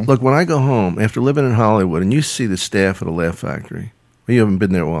wrong. Look, when I go home after living in Hollywood, and you see the staff at the Laugh Factory. You haven't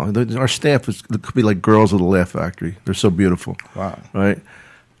been there a while. Our staff could be like girls of the Laugh Factory. They're so beautiful. Wow. Right?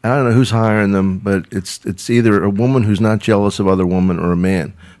 I don't know who's hiring them, but it's either a woman who's not jealous of other women or a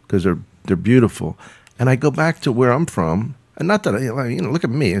man because they're beautiful. And I go back to where I'm from, and not that look at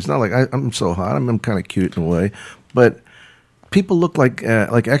me. It's not like I'm so hot. I'm kind of cute in a way, but people look like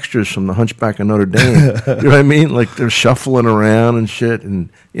extras from The Hunchback of Notre Dame. You know what I mean? Like they're shuffling around and shit, and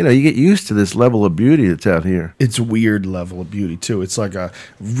you get used to this level of beauty that's out here. It's a weird level of beauty too. It's like a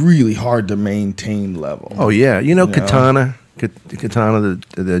really hard to maintain level. Oh yeah, Katana. Katana,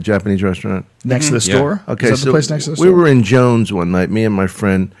 the Japanese restaurant Next to the store? Okay, Is that the place next to the we store? were in Jones one night, me and my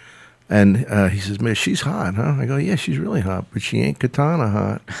friend, and he says, "Man, she's hot, huh?" I go, "Yeah, she's really hot, but she ain't Katana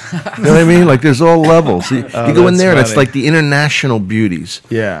hot." You know what I mean? Like there's all levels. You go in there, and it's like the international beauties.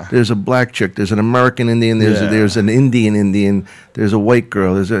 Yeah. There's a black chick. There's an American Indian. There's an Indian. There's a white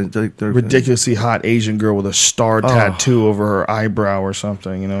girl. There's a ridiculously hot Asian girl with a star tattoo over her eyebrow or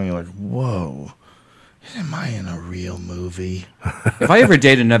something. And you're like, whoa. Am I in a real movie? If I ever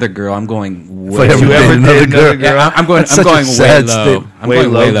date another girl, I'm going way. If you ever date another girl, yeah, I'm going. That's I'm such a going way sad low. state. I'm Way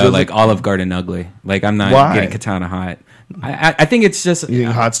going way low, low, like Olive Garden ugly. Like I'm not Why? getting Katana hot. I think it's just. You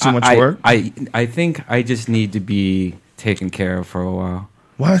think hot's too much work? I think I just need to be taken care of for a while.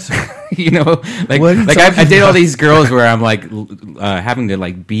 What? Like What are you I date all about? these girls where I'm like having to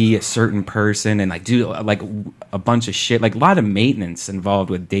like be a certain person and like do like a bunch of shit, like a lot of maintenance involved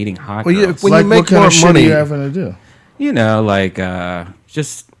with dating hot Well, girls. when Like, you make what kind more of shit money, are you having to do? Like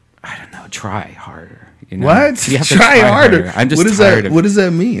just I don't know, try harder. What? You have to try harder. I'm just what is tired that? of. What does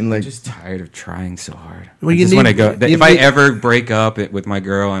that mean? Like, I'm just tired of trying so hard. Well, I you just want to need- go. you If I need- ever break up with my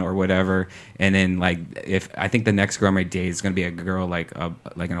girl or whatever, and then like if I think the next girl I might date is going to be a girl like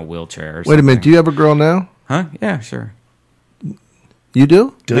in a wheelchair. Or wait a minute. something. Do you have a girl now? Huh? Yeah, sure. You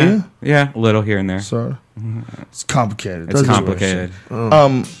do? do you? Yeah, a little here and there. So it's complicated. It's That's complicated.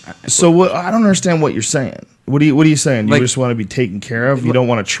 So what? I don't understand what you're saying. What are you saying? You Like- just want to be taken care of. You don't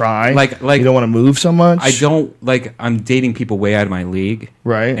want to try. Like- you don't want to move so much. I don't like. I'm dating people way out of my league,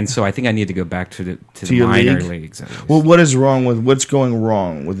 Right. And so I think I need to go back to the your minor league? leagues. At least. Well, what's going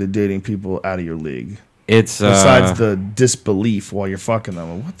wrong with the dating people out of your league? It's Besides the disbelief while you're fucking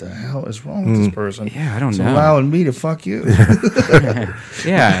them, what the hell is wrong with this person? Yeah, I don't It's know. allowing me to fuck you.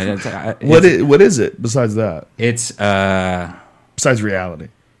 yeah. What is it besides that? It's Besides reality?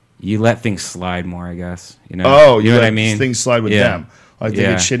 you let things slide more, I guess. You know. Oh, you know what let I mean? Things slide with Yeah. them. Like they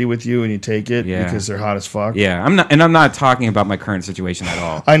Yeah. get shitty with you and you take it Yeah. because they're hot as fuck. Yeah, I'm not talking about my current situation at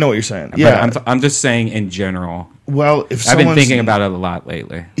all. I know what you're saying. But Yeah. I'm just saying in general. Well, if I've been someone's- thinking about it a lot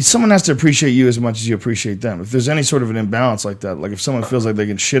lately. someone has to appreciate you as much as you appreciate them. If there's any sort of an imbalance like that, like if someone feels like they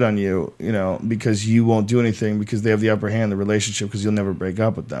can shit on you, because you won't do anything because they have the upper hand in the relationship because you'll never break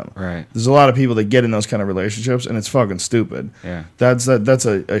up with them. Right. There's a lot of people that get in those kind of relationships and it's fucking stupid. Yeah. That's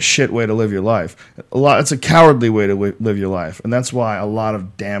a shit way to live your life. It's a cowardly way to live your life, and that's why a lot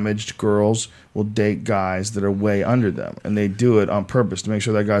of damaged girls will date guys that are way under them, and they do it on purpose to make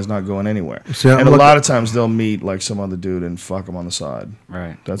sure that guy's not going anywhere. See, I'm and a looking- lot of times they'll meet like some other dude and fuck him on the side.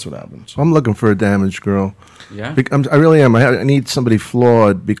 Right. That's what happens. I'm looking for a damaged girl. Yeah. I really am. I need somebody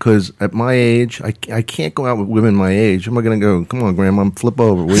flawed because at my age, I can't go out with women my age. I'm not going to go, come on, Grandma, flip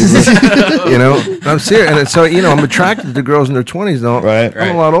over. Will you? I'm serious. And so, I'm attracted to girls in their 20s, though. Right.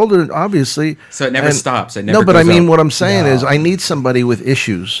 I'm a lot older, obviously. So it never And- stops. It never No, but I goes mean, up. what I'm saying is I need somebody with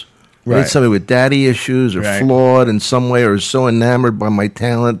issues. I Right. need somebody with daddy issues or Right. flawed in some way or so enamored by my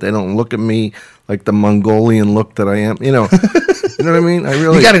talent they don't look at me like the Mongolian look that I am. You know what I mean? I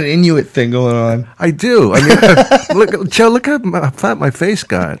really You got an Inuit thing going on. I do. I mean, look, Joe, look how fat my face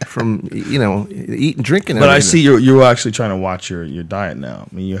got from eating, drinking. But I everything. see you're actually trying to watch your diet now.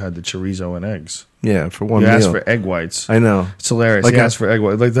 I mean, you had the chorizo and eggs. Yeah, for one You meal. asked for egg whites. I know. It's hilarious. Like He I- asked for egg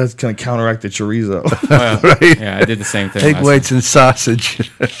whites. Like that's going to counteract the chorizo. Right? Yeah, I did the same thing. Egg last whites and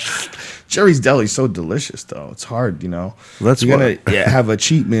sausage. Jerry's Deli's so delicious, though. It's hard, That's You're why- gonna have a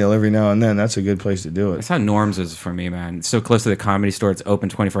cheat meal every now and then. That's a good place to do it. That's how Norm's is for me, man. It's so close to the Comedy Store. It's open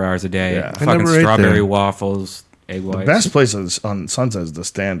 24 hours a day. Yeah. I Fucking never ate strawberry there. waffles, egg The whites. best place on Sunset is the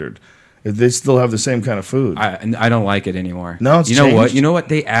Standard. If they still have the same kind of food. I don't like it anymore. No, it's you know what? changed? You know what?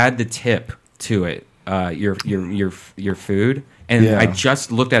 They add the tip to it. Your food. And Yeah. I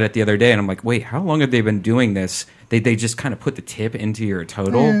just looked at it the other day, and I'm like, wait, how long have they been doing this? They just kind of put the tip into your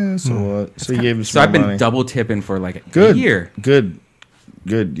total. Yeah, so what? So you gave him So some I've been money. double tipping for like Good. a year. Good.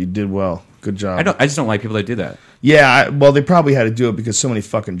 You did well. Good job. I just don't like people that do that. Yeah, well, they probably had to do it because so many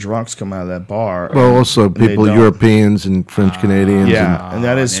fucking drunks come out of that bar. Well, also and they people, don't. Europeans and French Canadians. Yeah, and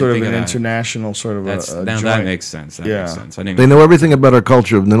that is I sort of didn't an think of that. international sort of a Now joint. that makes sense. That Yeah. makes sense. I didn't They even- know everything about our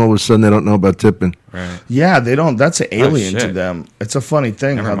culture, and then all of a sudden they don't know about tipping. Right. Yeah, they don't. That's an alien to shit. them. It's a funny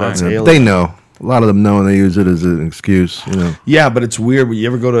thing Never how mind. that's Yeah, alien. They know. A lot of them know, and they use it as an excuse. Yeah, but it's weird. When you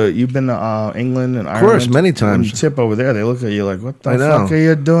ever go to, you've been to England and Ireland? course, many When times. you tip over there, they look at you like, what the I know. fuck are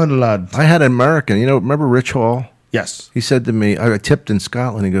you doing, lad? I had an American. Remember Rich Hall? Yes. He said to me, I tipped in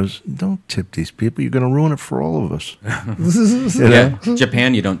Scotland. He goes, "Don't tip these people. You're going to ruin it for all of us." You know? Yeah,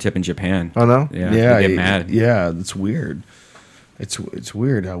 Japan. You don't tip in Japan. Oh no. Yeah, Yeah, they get mad. Yeah, it's weird. It's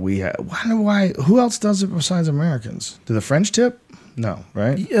weird how we have. Why? Who else does it besides Americans? Do the French tip? No,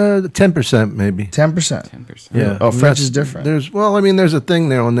 right? 10% maybe. 10%. 10%. Yeah. Oh, And French that's- is different. There's a thing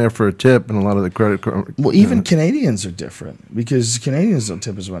there on there for a tip, and a lot of the credit card. Well, even Canadians are different because Canadians don't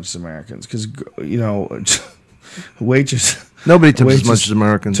tip as much as Americans because waitress Nobody tips as waitress much as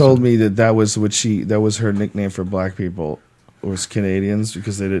Americans. told me that was her nickname for black people was Canadians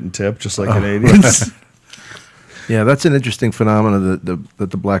because they didn't tip just like Canadians. Yeah, that's an interesting phenomenon that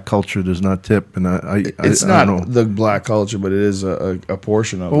the black culture does not tip, and It's I not don't know. the black culture, but it is a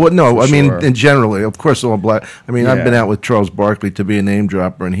portion of Well, it. no, for I mean, sure. in generally, of course, all black. I mean, I've Yeah. been out with Charles Barkley to be a name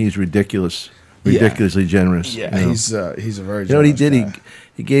dropper, and he's ridiculously generous. yeah, you know. he's a very. You know what he did? generous guy.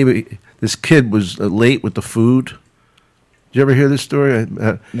 He gave it. This kid was late with the food. Did you ever hear this story?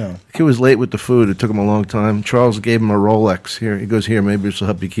 No. The kid was late with the food. It took him a long time. Charles gave him a Rolex. Here, he goes, here, maybe this will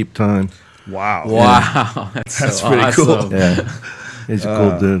help you keep time. Wow. Wow, that's That's so pretty awesome. cool. Yeah, he's a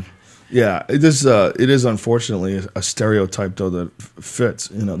cool dude. Yeah, it is unfortunately a stereotype though that fits.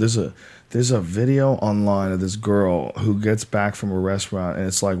 There's a video online of this girl who gets back from a restaurant and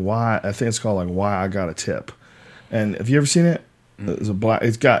it's like why I think it's called like why I got a tip. And have you ever seen it?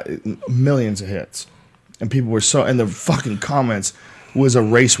 It's got millions of hits. And people were and the fucking comments was a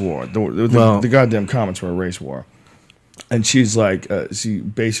race war. The goddamn comments were a race war. And she's like, she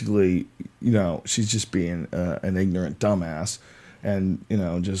basically, she's just being an ignorant dumbass, and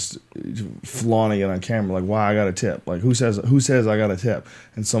just flaunting it on camera, like, "Why I got a tip? Like, who says I got a tip?"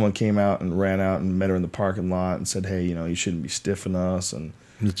 And someone came out and ran out and met her in the parking lot and said, "Hey, you shouldn't be stiffing us." And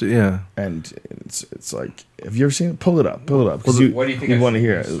it's like, have you ever seen it? Pull it up, because what do you think I want to should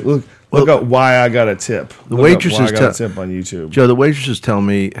hear it. do? Look up "Why I Got a Tip." The Look up waitresses "Why I Got a Tip" on YouTube. Joe, the waitresses tell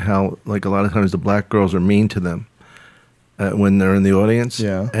me how, like, a lot of times the black girls are mean to them when they're in the audience.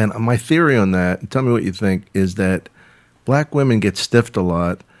 Yeah. And my theory on that, tell me what you think, is that black women get stiffed a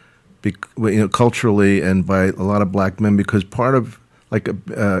lot, culturally, and by a lot of black men, because part of like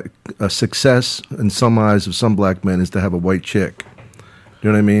a success in some eyes of some black men is to have a white chick. You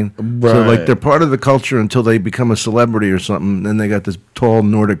know what I mean? Right. So like they're part of the culture until they become a celebrity or something. Then they got this tall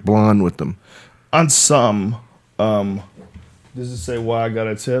Nordic blonde with them. On some, does it say "Why I Got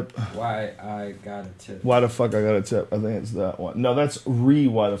a Tip"? Why I got a tip? Why the fuck I got a tip? I think it's that one. No, that's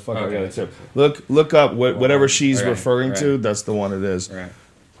why the fuck I Okay. got a tip. Look up whatever she's All right, referring to. right. That's the one it is. Right.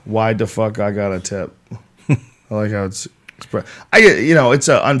 Why the fuck I got a tip? I like how it's expressed. It's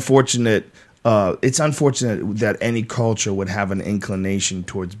unfortunate. It's unfortunate that any culture would have an inclination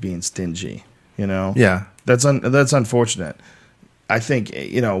towards being stingy. Yeah. That's unfortunate. I think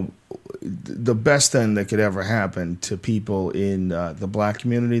the best thing that could ever happen to people in the black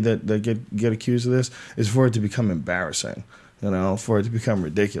community that get accused of this is for it to become embarrassing, for it to become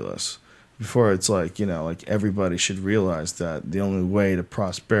ridiculous. Before it's like everybody should realize that the only way to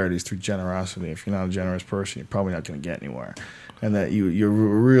prosperity is through generosity. If you're not a generous person, you're probably not going to get anywhere, and that you're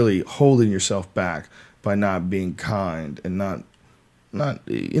really holding yourself back by not being kind and not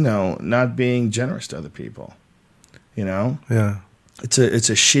being generous to other people. Yeah. It's a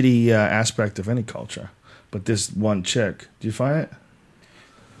shitty aspect of any culture. But this one chick, do you find it?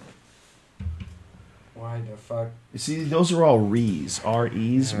 Why the fuck? You see, those are all R's.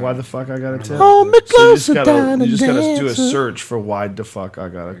 R-E's. Why the fuck I got a tip? Oh, me So you just closer down gotta and do a dancer. search for why the fuck I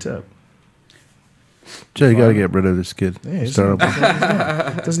got a tip. Joe, you got to get rid of this kid. Yeah, It's terrible.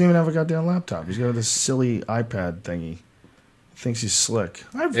 Doesn't even have a goddamn laptop. He's got this silly iPad thingy. Thinks he's slick.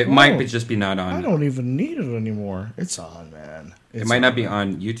 It might just be not I on. don't even need it anymore. It's on, man. It might not be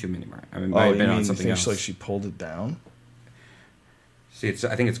on YouTube anymore. I mean, it might Oh, have you been mean on you something think else. like she pulled it down? See,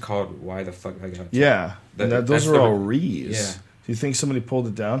 I think it's called "Why the Fuck I Got a Tip." Yeah, That- those that's are the- all Re's. Yeah. Do you think somebody pulled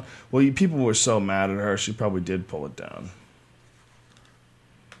it down? Well, people were so mad at her, she probably did pull it down.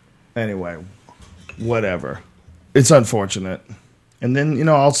 Anyway, whatever. It's unfortunate. And then,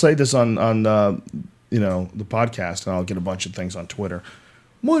 I'll say this on the podcast, and I'll get a bunch of things on Twitter.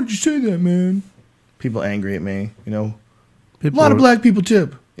 Why did you say that, man? People angry at me, A lot of black people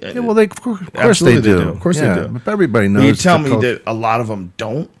tip. Yeah, well, of course Absolutely they do. Of course Yeah, they do. But everybody knows. But you tell the me culture. that a lot of them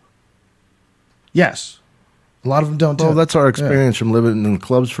don't? Yes. A lot of them don't. Well, too. that's our experience from living in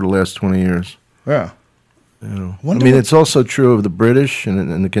clubs for the last 20 years. Yeah. You know, I Wonder mean, what- it's also true of the British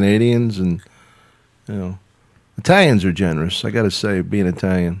and the Canadians, and you know, Italians are generous. I got to say, being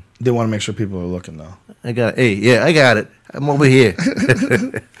Italian, They want to make sure people are looking, though. I got it. I'm over here.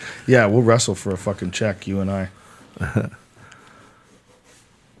 Yeah, we'll wrestle for a fucking check, you and I.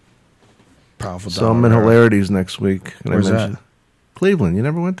 Powerful. So Dom I'm in Irrera. Hilarities next week. Can Where's I mention? that? Cleveland. You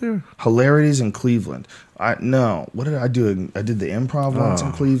never went there? Hilarities in Cleveland. No. What did I do? I did the improv once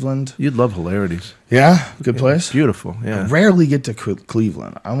in Cleveland. You'd love Hilarities. Yeah, good place. Beautiful. I Yeah. rarely get to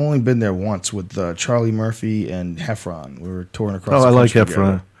Cleveland. I've only been there once with Charlie Murphy and Heffron. We were touring across. Oh, the I like country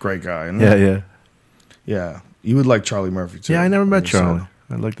together. Heffron. Great guy. isn't Yeah, he? yeah. Yeah. You would like Charlie Murphy too. Yeah, I never met Like you said. Charlie.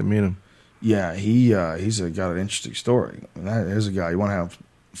 I'd like to meet him. Yeah, he's got an interesting story. I mean, here's a guy. You want to have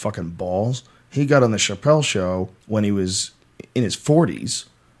fucking balls? He got on the Chappelle Show when he was in his 40s.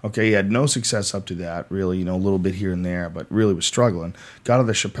 Okay, he had no success up to that, really, a little bit here and there, but really was struggling. Got on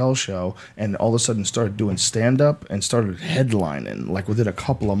the Chappelle Show and all of a sudden started doing stand-up and started headlining, like within a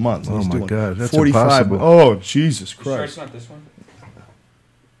couple of months. Oh, He's my doing God, that's impossible. Oh, Jesus Christ. not this one?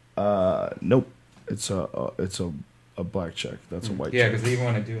 Nope. It's a black check. That's a white Yeah, check. because they even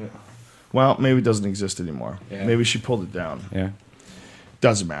want to do it. Well, maybe it doesn't exist anymore. Yeah. Maybe she pulled it down. Yeah.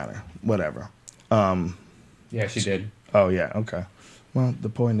 Doesn't matter. Whatever. Yeah, she did. Oh, yeah. Okay. Well, the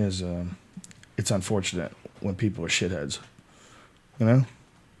point is, it's unfortunate when people are shitheads. You know?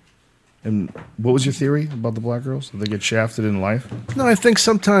 And what was your theory about the black girls? Did they get shafted in life? No, I think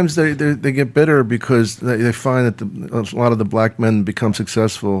sometimes they get bitter because they find that a lot of the black men become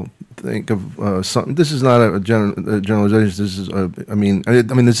successful. Think of something. This is not a generalization. This is I mean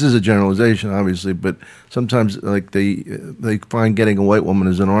this is a generalization, obviously, but sometimes like they find getting a white woman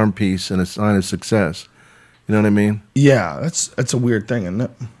as an arm piece and a sign of success. You know what I mean? Yeah, that's a weird thing, isn't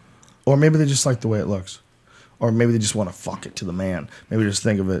it? Or maybe they just like the way it looks. Or maybe they just want to fuck it to the man. Maybe just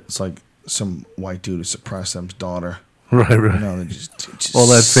think of it, it's like some white dude who suppressed them's daughter. Right. You know, they just All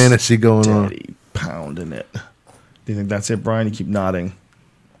that fantasy going on. steady pounding it. Do you think that's it, Brian? You keep nodding.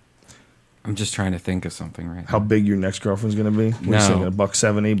 I'm just trying to think of something right How now. big your next girlfriend's gonna be? What are you No. saying,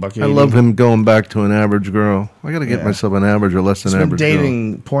 $170, $180? I love him going back to an average girl. I got to get Yeah. myself an average or less than He's been average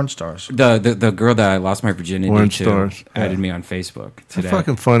dating porn stars. The girl that I lost my virginity Porn to stars. added me on Facebook How today.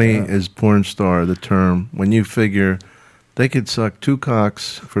 fucking funny is porn star, the term, when you figure they could suck two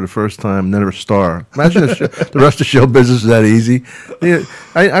cocks for the first time, never star. Imagine if the rest of show business is that easy. Yeah,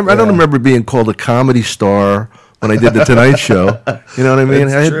 I don't remember being called a comedy star when I did the Tonight Show. You know what I mean?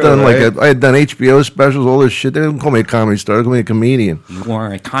 It's I had true, done right? I had done HBO specials, all this shit. They didn't call me a comedy star. They called me a comedian. You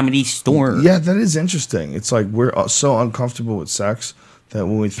are a comedy store. Yeah, that is interesting. It's like we're so uncomfortable with sex that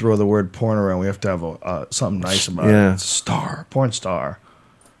when we throw the word porn around, we have to have something nice about Yeah. it. Star, porn star.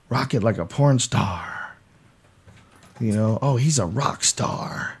 Rock it like a porn star. You know? Oh, he's a rock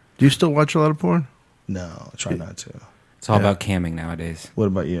star. Do you still watch a lot of porn? No, I try not to. It's all about camming nowadays. What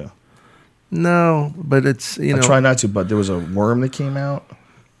about you? No, but it's, you know. I try not to, but there was a worm that came out,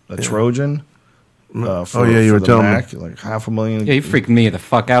 a Trojan. Oh, yeah, you were the telling me. Mac, like $500,000. Yeah, you freaked me the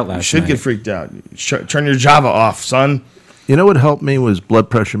fuck out last You should night. get freaked out. Turn your Java off, son. You know what helped me was blood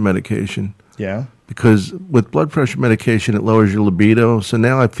pressure medication. Yeah. Because with blood pressure medication, it lowers your libido. So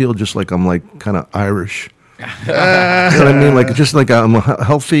now I feel just like I'm like kind of Irish. You know what I mean? Like just like I'm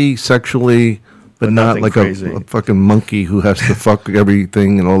healthy sexually, but not nothing like crazy. a fucking monkey who has to fuck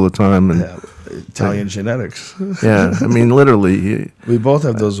everything and all the time. And Yeah, Italian genetics. yeah, I mean literally. We both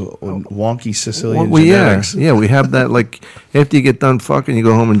have those wonky Sicilian Well, yeah, genetics. yeah, we have that. Like after you get done fucking, you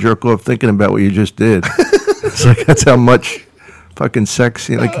go home and jerk off thinking about what you just did. It's like that's how much fucking sex.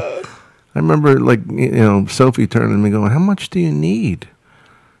 You know, like I remember, like Sophie turning to me going, "How much do you need?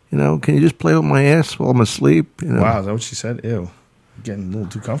 You know, can you just play with my ass while I'm asleep?" You know? Wow, is that what she said? Ew. Getting a little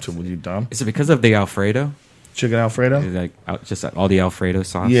too comfortable with you, Dom. Is it because of the Alfredo? Chicken Alfredo? Is it like just all the Alfredo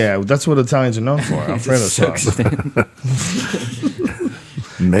sauce? Yeah, that's what Italians are known for. Alfredo Just soaks sauce. it in.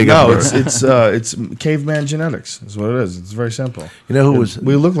 Mega No, bird. it's caveman genetics. Is what it is. It's very simple. You know who was?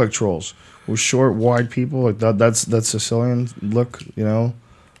 We look like trolls. We're short, wide people. Like that's Sicilian look.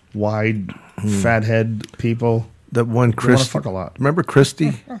 Wide, fat head people. That one They want Christy. to fuck a lot. Remember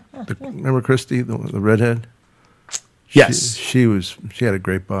Christy? Remember Christy, the redhead? Yes. She had a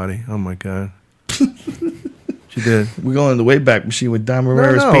great body. Oh my god. She did. We're going in the Wayback Machine with Dom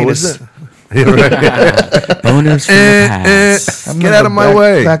Irrera's penis. was it? Yeah, right. Boners from the past. I Get remember out of my back-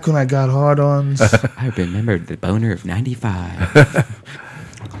 way. Back when I got hard-ons. I remember the boner of 95.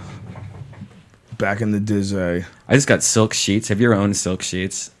 back in the day. I just got silk sheets. Have you ever owned silk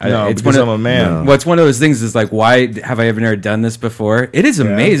sheets? No, it's because one of, I'm a man. Well, it's one of those things. Is like, why have I ever never done this before? It is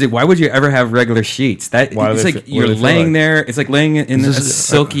amazing. Why would you ever have regular sheets? That Why it's do like they you're what do they feel laying like? there. It's like laying in a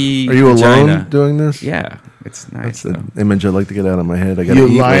silky. Are you vagina. alone doing this? Yeah, it's nice. That's an image I'd like to get out of my head. I got You're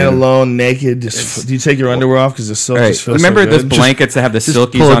lying alone, naked. Just, do you take your underwear off because the silk All right. just feels Remember so those good? blankets that have the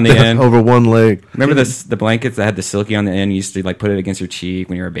silkies pull on it the down end? over one leg. Remember the blankets that had the silky on the end? You used to like put it against your cheek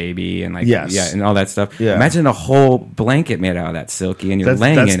when you were a baby and like Yes. and all that stuff. Yeah. Imagine a whole blanket made out of that silky and you're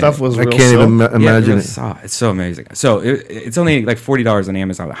laying that in stuff it. was I real can't even silk. imagine it. It's so amazing. So it's only like $40 on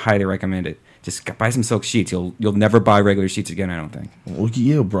Amazon. I highly recommend it. Just buy some silk sheets. You'll never buy regular sheets again, I don't think. Look at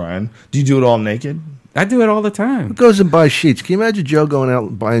you, Brian. Do you do it all naked? I do it all the time. Who goes and buys sheets? Can you imagine Joe going out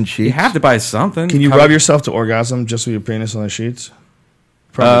and buying sheets? You have to buy something. Can you rub yourself to orgasm just with your penis on the sheets?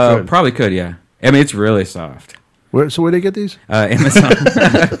 Probably could, yeah. I mean, it's really soft. So where do they get these? Amazon.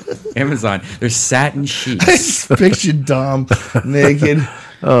 Amazon. There's satin sheets. Picture Dom naked.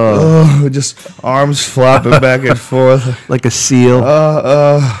 Just arms flopping back and forth. Like a seal.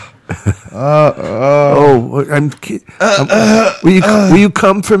 Will you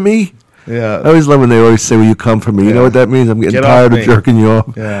come for me? Yeah. I always love when they always say, "Will you come for me?" You know what that means? I'm getting Get off tired of me. jerking you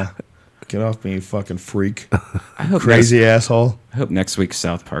off. Yeah. Get off me, you fucking freak. I hope Crazy asshole. I hope next week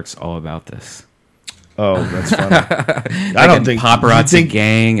South Park's all about this. Oh, that's funny. I Like don't a think paparazzi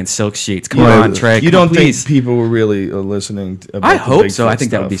gang and silk sheets. Come Yeah, on, Trey. You come don't please. think people were really listening? About I the hope so. Bigfoot I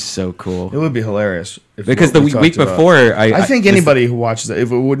think that would be stuff? so cool. It would be hilarious if Because what the we week talked about- before, I think anybody who watches that,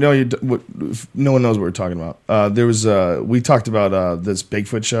 if it would know, if no one knows what we're talking about. There was we talked about this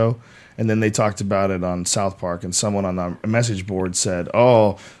Bigfoot show, and then they talked about it on South Park, and someone on our message board said,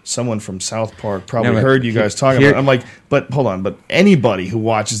 "Oh, someone from South Park probably No, but heard you guys talking here- about it." I'm like, but hold on, but anybody who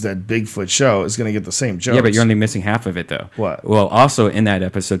watches that Bigfoot show is going to get the same jokes. Yeah, but you're only missing half of it, though. What? Well, also in that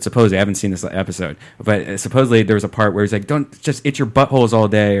episode, supposedly, I haven't seen this episode, but supposedly there was a part where he's like, "Don't just itch your buttholes all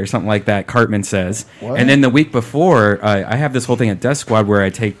day," or something like that. Cartman says. What? And then the week before, I have this whole thing at Death Squad where I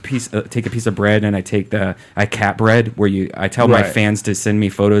take a piece of bread and I take I cat bread, where I tell my Right. fans to send me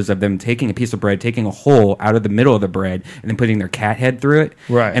photos of them taking a piece of bread, taking a hole out of the middle of the bread, and then putting their cat head through it.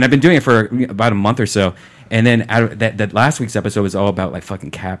 Right. And I've been doing it for about a month or so. And then that last week's episode was all about like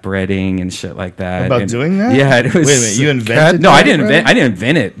fucking cat breading and shit like that. About And- doing that? Yeah, it was. Wait a minute, you invented No, I cat didn't bread? invent. I didn't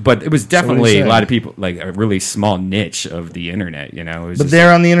invent it, but it was definitely a saying? lot of people like a really small niche of the internet. You know, it was But just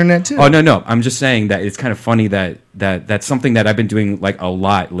they're on the internet too. Oh no! I'm just saying that it's kind of funny that's something that I've been doing like a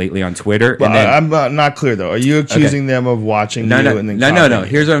lot lately on Twitter. But and then, I'm not clear though. Are you accusing them of watching no, you no, and then no. copying you?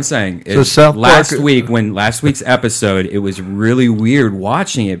 Here's what I'm saying. So Is South last Park- week, when last week's episode, it was really weird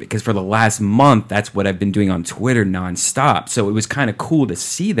watching it because for the last month, that's what I've been doing on Twitter nonstop. So it was kind of cool to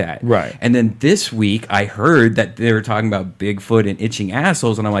see that. Right. And then this week, I heard that they were talking about Bigfoot and itching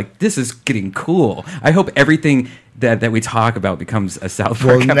assholes, and I'm like, this is getting cool. I hope everything that we talk about becomes a South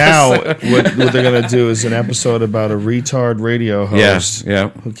Park Well, now episode. what they're gonna do is an episode about a retard radio host Yeah.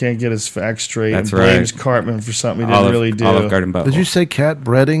 who can't get his facts straight That's and blames right. Cartman for something he didn't really do. Olive Garden butthole. Did you say cat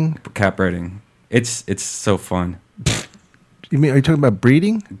breading? cat breading? It's so fun. You mean, are you talking about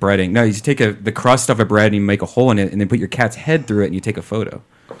breeding? Breading. No, you take the crust of a bread and you make a hole in it, and then put your cat's head through it, and you take a photo.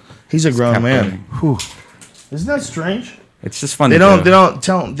 He's a grown Cat man. breading. Whew. Isn't that strange? It's just fun. They to don't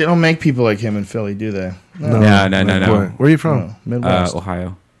do. they don't make people like him in Philly, do they? No. Where are you from? No, Midwest.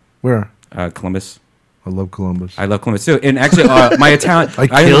 Ohio, Where? Columbus. I love Columbus. I love Columbus too. And actually, my Italian. I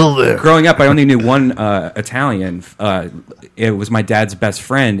killed there. Growing up, I only knew one Italian. It was my dad's best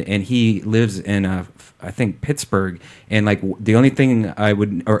friend, and he lives in I think Pittsburgh. And like the only time I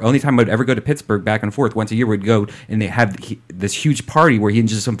would ever go to Pittsburgh back and forth once a year, we'd go and they have this huge party where he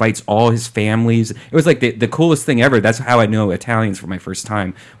just invites all his families. It was like the coolest thing ever. That's how I know Italians for my first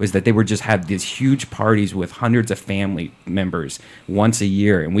time, was that they would just have these huge parties with hundreds of family members once a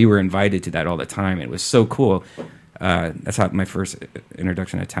year, and we were invited to that all the time. It was so cool. That's how my first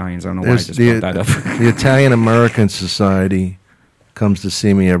introduction to Italians. I don't know why I There's just brought that up. The Italian American Society comes to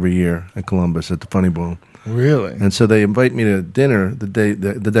see me every year at Columbus at the Funny Bone. Really? And so they invite me to dinner the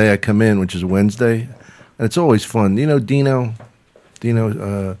day I come in, which is Wednesday, and it's always fun. You know Dino,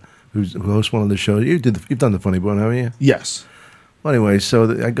 who hosts one of the shows. You've done the Funny Bone, haven't you? Yes. Well, anyway,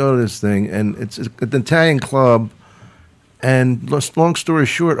 so I go to this thing, and it's an Italian club, and long story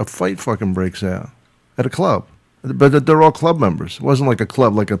short, a fight fucking breaks out at a club. But they're all club members. It wasn't like a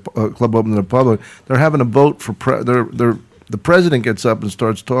club club open to the public. They're having a vote for the president gets up and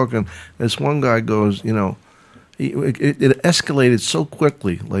starts talking. This one guy goes, it escalated so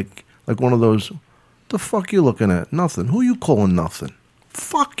quickly, like one of those, the fuck you looking at? Nothing. Who you calling nothing?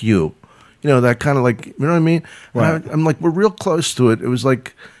 Fuck you. That kind of like, you know what I mean? Right. And I'm like, we're real close to it. It was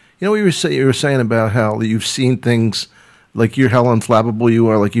like, You know, you were saying about how you've seen things, like how unflappable you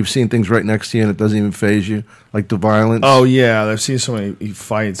are. Like you've seen things right next to you and it doesn't even faze you, like the violence. Oh yeah, I've seen so many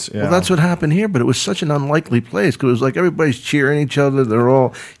fights. Yeah. Well, that's what happened here, but it was such an unlikely place because it was like everybody's cheering each other.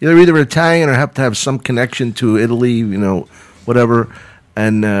 They're either Italian or have to have some connection to Italy, you know, whatever.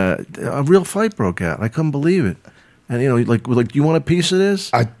 And a real fight broke out. I couldn't believe it. And, you know, like, you want a piece of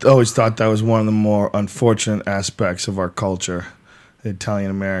this? I always thought that was one of the more unfortunate aspects of our culture. The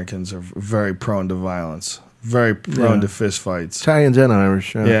Italian Americans are very prone to violence, very prone to fist fights. Italians and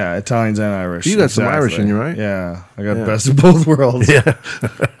Irish. Yeah, Italians and Irish. You got some Irish in you, right? Yeah, I got best of both worlds. Yeah.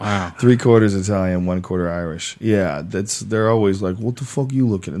 Wow. 3/4 Italian, 1/4 Irish. Yeah, they're always like, what the fuck you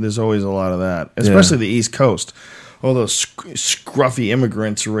looking at? There's always a lot of that, especially the East Coast. All those scruffy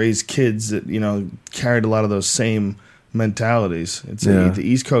immigrants raised kids that, you know, carried a lot of those same mentalities. The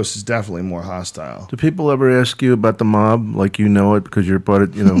East Coast is definitely more hostile. Do people ever ask you about the mob, like you know it because you're part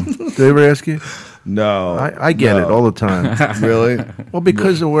of, you know? Do they ever ask you? No. I get it all the time. Really? Well,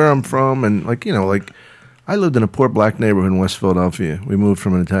 because of where I'm from and, like, you know, like, I lived in a poor black neighborhood in West Philadelphia. We moved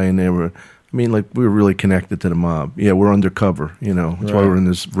from an Italian neighborhood. I mean, like, we were really connected to the mob. Yeah, we're undercover, you know. That's why we're in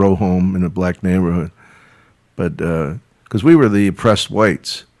this row home in a black neighborhood. But because we were the oppressed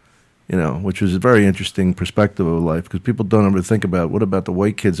whites, you know, which was a very interesting perspective of life because people don't ever think about what about the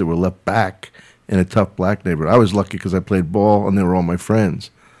white kids that were left back in a tough black neighborhood. I was lucky because I played ball and they were all my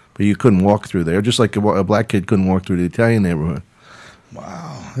friends. But you couldn't walk through there, just like a black kid couldn't walk through the Italian neighborhood.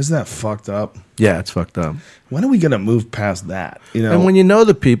 Wow. Isn't that fucked up? Yeah, it's fucked up. When are we going to move past that? You know? And when you know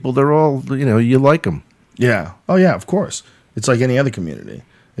the people, they're all, you know, you like them. Yeah. Oh, yeah, of course. It's like any other community.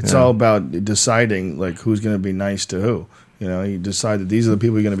 It's all about deciding, like, who's going to be nice to who. You know, you decide that these are the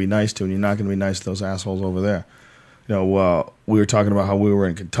people you're going to be nice to, and you're not going to be nice to those assholes over there. You know, we were talking about how we were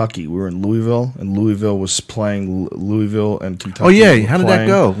in Kentucky. We were in Louisville, and Louisville was playing Louisville and Kentucky. Oh, yeah. How did that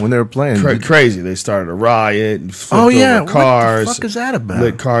go when they were playing? Crazy. They started a riot and flipped over cars. What the fuck is that about?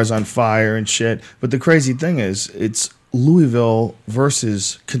 Lit cars on fire and shit. But the crazy thing is, it's Louisville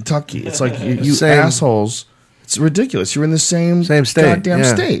versus Kentucky. It's like you assholes. It's ridiculous. You're in the same state. Goddamn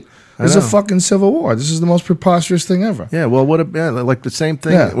state. There's a fucking civil war. This is the most preposterous thing ever. Yeah, well, like the same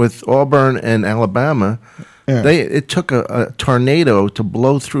thing with Auburn and Alabama. Yeah. It took a tornado to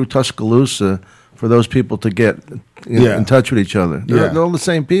blow through Tuscaloosa for those people to get in touch with each other. They're all the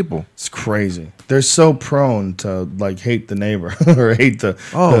same people. It's crazy. They're so prone to like hate the neighbor or hate the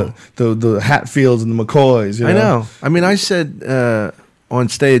Hatfields and the McCoys. You know? I know. I mean, I said on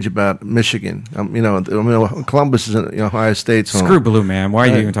stage about Michigan. You know, Columbus is Ohio State's home. Screw Blue, man. Why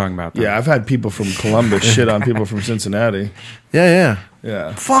are you even talking about that? Yeah, I've had people from Columbus shit on people from Cincinnati. Yeah.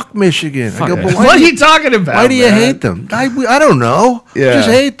 Fuck Michigan. I go, but what are you talking about? Why do you hate them? I don't know. Yeah. Just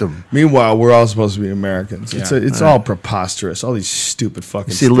hate them. Meanwhile, we're all supposed to be Americans. It's all preposterous. All these stupid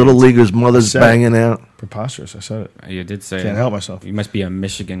fucking. See little leaguers' mothers banging out. Preposterous. I said it. You did say. Can't help myself. You must be a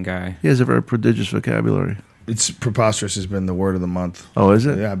Michigan guy. He has a very prodigious vocabulary. It's preposterous has been the word of the month. Oh, is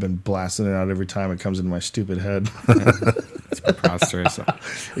it? Yeah, I've been blasting it out every time it comes into my stupid head. It's preposterous.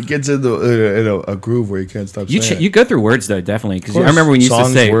 It gets into a groove where you can't stop saying it. You go through words, though, definitely. Because I remember when you used to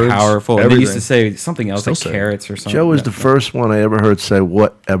say words, powerful, and then you used to say something else, like carrots or something. Joe was the first one I ever heard say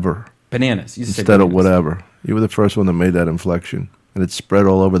whatever. Bananas. You instead of whatever. You were the first one that made that inflection. And it spread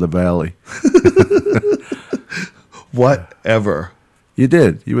all over the valley. Whatever. You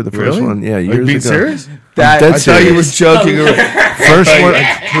did. You were the first one. Yeah, years ago. Are you being serious? I thought you were joking.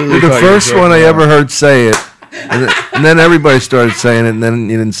 The first one I ever heard say it, and then everybody started saying it, and then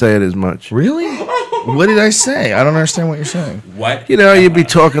you didn't say it as much. Really? What did I say? I don't understand what you're saying. What? You know, you'd be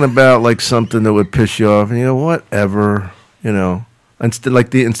talking about like something that would piss you off, and you go, whatever. You know,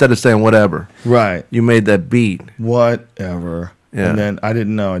 instead of saying whatever, right? You made that beat. Whatever. Yeah. And then I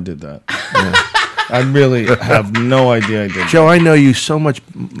didn't know I did that. Yeah. I really have no idea I did. Joe, I know you so much.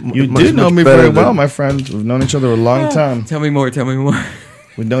 You do know me very well, my friend. We've known each other a long time. Tell me more.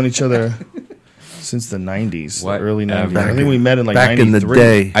 We've known each other since the 90s, early 90s. I think we met in like back 93. in the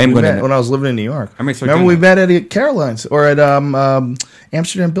day. When I was living in New York. Remember we met at Caroline's or at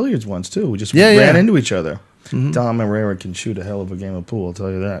Amsterdam Billiards once, too. We just ran into each other. Mm-hmm. Dom Irrera can shoot a hell of a game of pool, I'll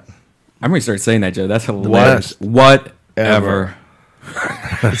tell you that. I'm going to start saying that, Joe. That's hilarious. Whatever.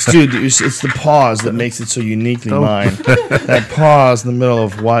 It's the pause that makes it so uniquely mine. That pause in the middle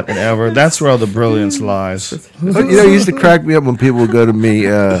of whatever. That's where all the brilliance lies. You know, it used to crack me up when people would go to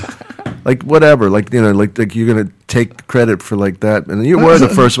me, like whatever, like you know, like you're gonna take credit for like that. And you were the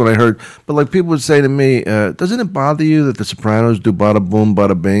first one I heard, but like people would say to me, "Doesn't it bother you that the Sopranos do bada boom,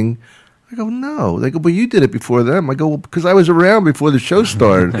 bada bing?" I go, no. They go, well, you did it before them. I go, well, because I was around before the show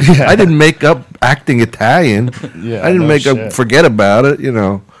started. I didn't make up acting Italian. I didn't make up forget about it, you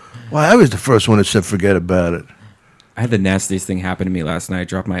know. Well, I was the first one that said forget about it. I had the nastiest thing happen to me last night. I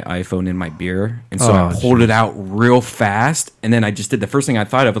dropped my iPhone in my beer, and so Oh, I pulled it out real fast, and then I just did the first thing I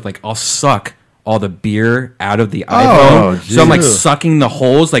thought of was like, I'll suck all the beer out of the iPhone. So I'm like geez. sucking the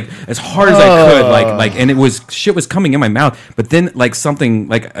holes like as hard as I could, like, and it was shit was coming in my mouth. But then like something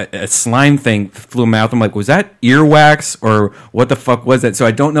like a slime thing flew in my mouth. I'm like, was that earwax or what the fuck was that? So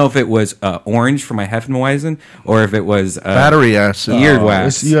I don't know if it was orange for my Hefeweizen or if it was Battery acid.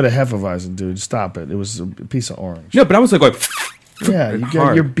 earwax. You had a Hefeweizen, dude. Stop it. It was a piece of orange. No, but I was like, Yeah, you got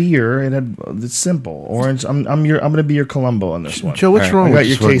hard. your beer. It's simple. Orange. I'm gonna be your Columbo on this one. Joe, what's All right, wrong I with got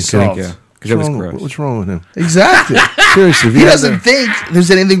your this fucking case kid? solved. Yeah, because it was gross. What's wrong with him? Exactly. Seriously, if He you had doesn't think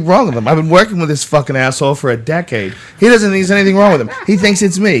there's anything wrong with him. I've been working with this fucking asshole for a decade. He doesn't think there's anything wrong with him. He thinks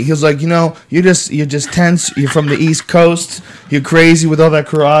it's me. He's like, you're just tense. You're from the East Coast. You're crazy with all that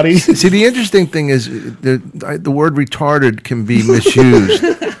karate. See, the interesting thing is the word retarded can be misused,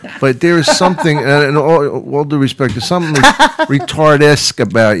 but there is something, and in all due respect, there's something retard-esque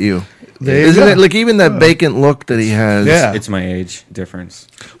about you. There you Isn't go. it? Like even that vacant look that he has. Yeah. It's my age difference.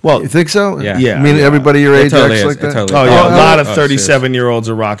 Well, You think so? Yeah. Yeah. I mean, everybody your It age totally acts is. like It that? totally oh is. yeah, a lot of Oh, 37-year-olds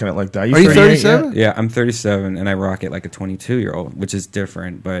are rocking it like that. Are you 38 yet? 37? Yeah, I'm 37 and I rock it like a 22-year-old, which is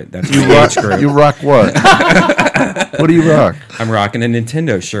different, but that's You my rock, age group. you rock what? What do you rock? I'm rocking a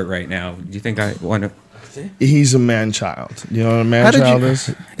Nintendo shirt right now. Do you think I want to? He's a man-child. You know what a How did man-child you-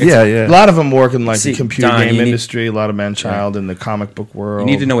 is? Yeah, A yeah. lot of them work in like See, the computer Don, game you need- industry. A lot of man-child in the comic book world.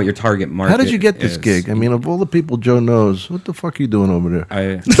 You need to know what your target market. How did you get this is. gig? I mean, of all the people Joe knows, what the fuck are you doing over there?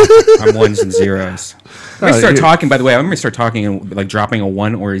 I'm ones and zeros. I'm gonna Oh, start you- talking. By the way, I'm gonna start talking and like dropping a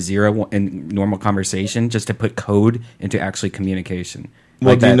 1 or a 0 in normal conversation just to put code into actually communication. Well,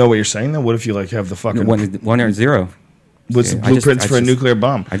 Like do you that. know what you're saying then? What if you like have the fucking one or 0? what's the I just- blueprints I for a just- nuclear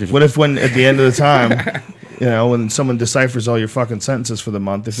bomb? I just- What if when at the end of the time, when someone deciphers all your fucking sentences for the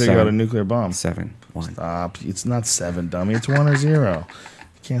month, they figure out a 7. nuclear bomb? 7 1. Stop. It's not 7, dummy. It's 1 or 0. You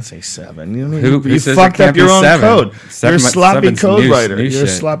can't say 7. You, Who you says it fucked can't up be your own 7? code. You're a Seven- sloppy seven's code new- writer. new You're a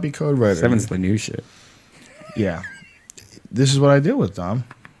shit. sloppy code writer. 7's the new shit. Yeah. This is what I deal with, Dom.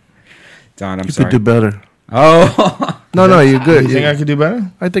 Don, I'm You sorry. could do better. Oh, No, you're good. You think I could do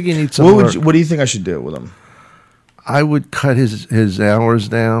better? I think you need some What work. What do you think I should do with him? I would cut his hours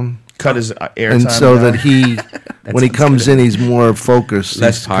down, Cut his airtime and so down? that he, when he sounds comes good. in, he's more focused.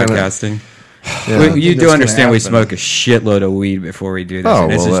 less He's kinda- podcasting. yeah. You think do that's understand gonna we happen. smoke a shitload of weed before we do this. Oh,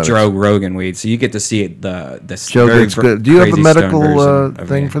 and this well, is that Joe Rogan weed, so you get to see the Joe very gets good. Do you have a crazy stone medical version of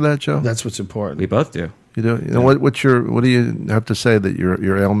thing me. for that, Joe? That's what's important. We both do. You do. You know what? What do you have to say that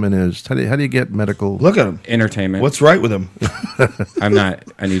your ailment is? How do you get medical? Look at him. Entertainment. What's right with him? I'm not.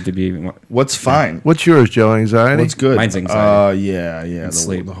 I need to be. What's fine? What's yours, Joe? Anxiety. What's good? Mine's anxiety. Yeah. The,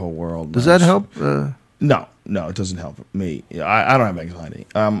 sleep. the whole world. Does knows. that help? No, it doesn't help me. I don't have anxiety.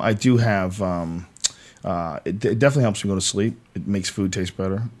 I do have. It definitely helps me go to sleep. It makes food taste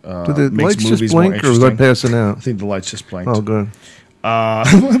better. Do the makes lights movies just more blink, or was I interesting. passing out? I think the lights just blinked. Oh, good.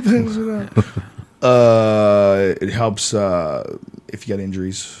 It helps if you got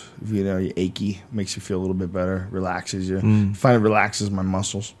injuries. If you're achy, makes you feel a little bit better. Relaxes you. I find it relaxes my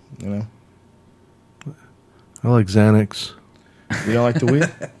muscles. I like Xanax. You don't like the weed?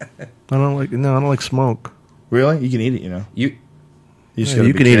 I don't like smoke. Really? You can eat it. You. You, just Yeah, gotta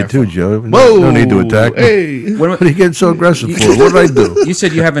you be can eat it careful. too, Joe. Whoa! No need to attack me. Hey. What are you getting so aggressive for? What did I do? You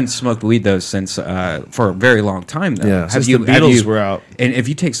said you haven't smoked weed though since for a very long time though. Yeah. Since the Beatles were out. And if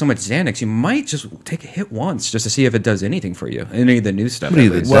you take so much Xanax, you might just take a hit once just to see if it does anything for you. Any of the new stuff. What are you,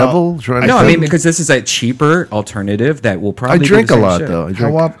 at the least. devil? Trying to No, I kill mean me? because this is a cheaper alternative that will probably. I do drink the a same lot shit. though. I How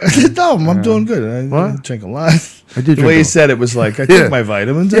drink. up? No, I'm doing good. I What? drink a lot. I do The drink way a you lot. said it was like I Yeah. take my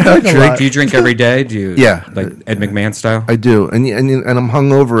vitamins. Yeah, I I drink a drink. lot. Do you drink every day? Do you? Yeah. Like Ed McMahon style. I do, and I'm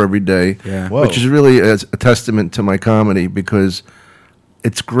hungover every day, Yeah. Whoa. which is really a testament to my comedy because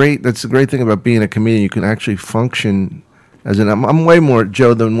it's great. That's the great thing about being a comedian. You can actually function as an. I'm way more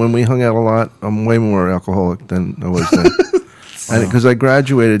Joe than when we hung out a lot. I'm way more alcoholic than I was then, because I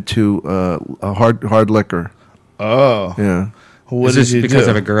graduated to a hard liquor. Oh, Yeah, what Is did this you because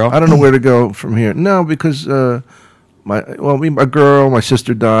do? of a girl? I don't know where to go from here. No, because a girl, my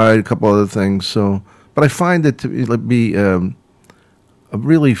sister died, a couple other things. So, but I find it to be a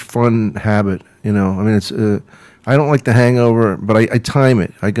really fun habit. I mean, it's. I don't like the hangover, but I time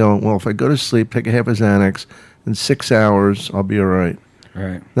it. I go, well, if I go to sleep, take a half a Xanax, in 6 hours, I'll be all right.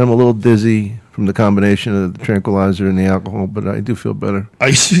 Right. Then I'm a little dizzy from the combination of the tranquilizer and the alcohol, but I do feel better. Are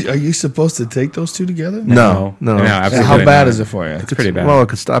you supposed to take those two together? No. absolutely How bad not. is it for you? It's pretty bad. Well, it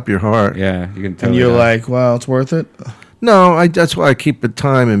could stop your heart. Yeah, you can. And Totally you're do. like, well, it's worth it. No, that's why I keep the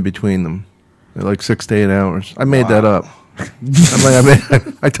time in between them, like 6 to 8 hours. I made that up.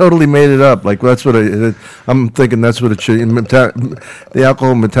 I totally made it up. Like that's what I'm thinking. That's what it should. The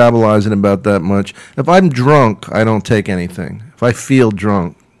alcohol metabolizing about that much. If I'm drunk, I don't take anything. If I feel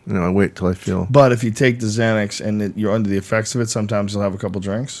drunk, I wait till I feel. But if you take the Xanax and you're under the effects of it, sometimes you'll have a couple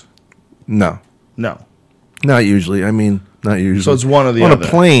drinks. No, not usually. Not usually. So it's one or the other. other. On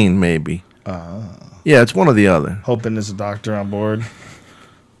a plane, maybe. Yeah, it's one or the other. Hoping there's a doctor on board.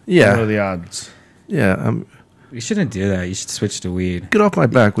 Yeah. What are the odds? Yeah. You shouldn't do that. You should switch to weed. Get off my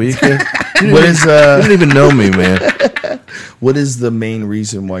back, will you, kid? You don't even know me, man. What is the main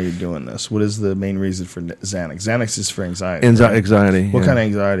reason why you're doing this? What is the main reason for Xanax? Xanax is for anxiety. Right? Anxiety. What kind of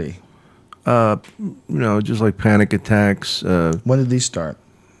anxiety? Just like panic attacks. When did these start?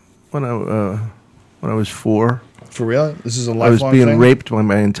 When I was 4. For real? This is a lifelong I was being thing? raped by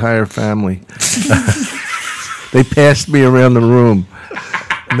my entire family. They passed me around the room,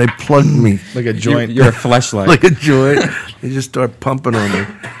 and they plugged me like a joint. You're a fleshlight. like a joint. They just start pumping on me.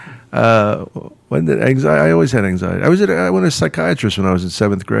 When did anxiety? I always had anxiety. I went to a psychiatrist when I was in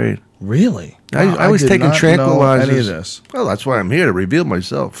 7th grade. Really? I was did taking not tranquilizers. know any of this. Well, that's why I'm here to reveal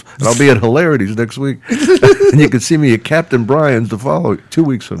myself. And I'll be at Hilarities next week, and you can see me at Captain Brian's the following 2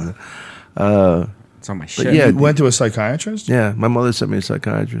 weeks from now. It's on my shit. yeah, You went to a psychiatrist? Yeah, my mother sent me a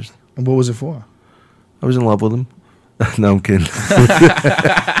psychiatrist. And what was it for? I was in love with him. No, I'm kidding.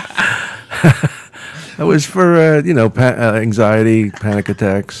 It was for anxiety, panic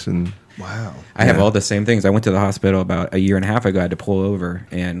attacks, and Wow. I have all the same things. I went to the hospital about a year and a half ago. I had to pull over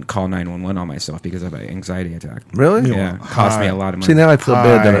and call 911 on myself because of an anxiety attack. Really? Yeah, cost me a lot of money. See, now I feel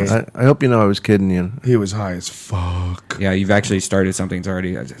bad. Hi. I hope you know I was kidding you. He was high as fuck. Yeah, you've actually started something. It's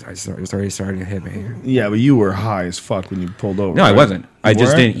already starting to hit me. Yeah, but you were high as fuck when you pulled over. No, I right? wasn't. I You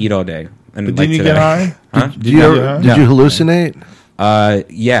just weren't? didn't eat all day. And But like didn't you today. get high? Huh? Did you hallucinate?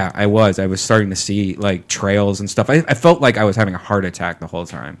 Yeah, I was. I was starting to see like trails and stuff. I felt like I was having a heart attack the whole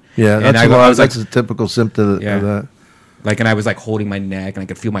time. Yeah, and that's a typical symptom of that. Like, and I was like holding my neck, and I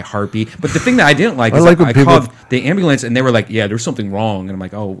could feel my heartbeat. But the thing that I didn't like I is like when I people- called the ambulance, and they were like, "Yeah, there's something wrong." And I'm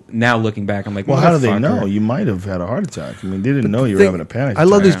like, "Oh." Now looking back, I'm like, Well, how do they "Motherfucker." know? You might have had a heart attack. I mean, they didn't know you were having a panic I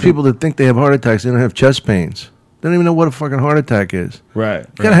love attack. these people that think they have heart attacks. They don't have chest pains. They don't even know what a fucking heart attack is. Right.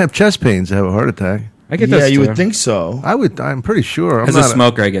 You gotta have chest pains to have a heart attack. I get Yeah, those. you too. would think so. I'm pretty sure. As a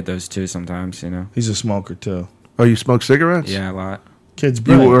smoker, I get those too sometimes. You know. He's a smoker, too. Oh, you smoke cigarettes? Yeah, a lot. Kids, You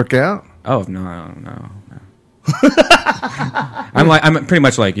brilliant. work out? Oh no. I'm pretty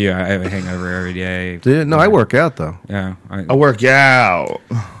much like you. I have a hangover every day. Do you? No, I work out though. Yeah. I work out.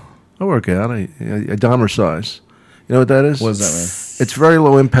 I work out. I Dom size. You know what that is? What does that mean? It's very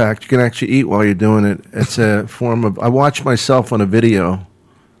low impact. You can actually eat while you're doing it. It's a form of. I watched myself on a video,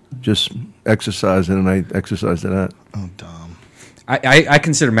 just exercising, and I exercised it out. Oh, Dom. I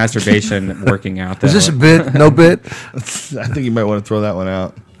consider masturbation working out. Is this a bit? No bit? I think you might want to throw that one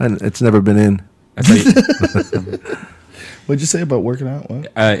out. And it's never been in. What'd you say about working out?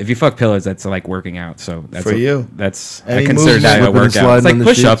 What? If you fuck pillows, that's like working out. So that's For you. That's Any I consider moves? that a Slipping and workout. sliding It's like on the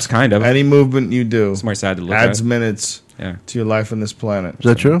push-ups, sheets? kind of. Any movement you do It's more sad to look adds at. minutes Yeah. to your life on this planet. Is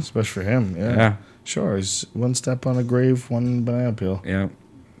that true? Especially for him. Yeah. Yeah. Sure. He's one step on a grave, one banana peel. Yeah.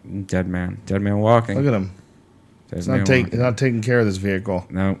 Dead man walking. Look at him. Dead He's man he's not taking care of this vehicle.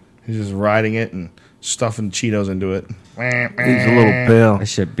 No, He's just riding it and stuffing Cheetos into it. He's a little pale. that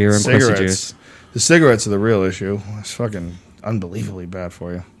shit, beer and pussy Cigarettes. juice. The cigarettes are the real issue. It's fucking unbelievably bad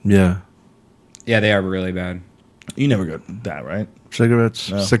for you. Yeah. Yeah, they are really bad. You never got that, right? Cigarettes,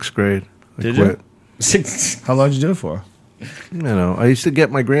 No. 6th grade. I Did you? quit. How long did you do it for? You know, I used to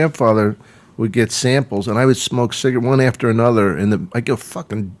get my grandfather would get samples, and I would smoke cigarette one after another, and I go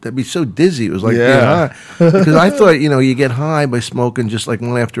fucking. That'd be so dizzy. It was like Yeah. being high because I thought you get high by smoking just like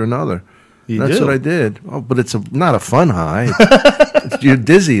one after another. You That's do. what I did. Oh, but it's not a fun high. You're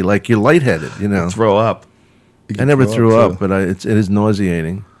dizzy, like you're lightheaded. You know. Throw up. You I can never threw up, too. but it is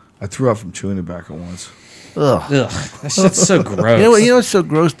nauseating. I threw up from chewing tobacco once. Ugh. Ugh, that shit's so gross. You know what's so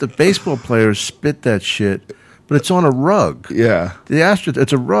gross? The baseball players spit that shit, but it's on a rug. Yeah.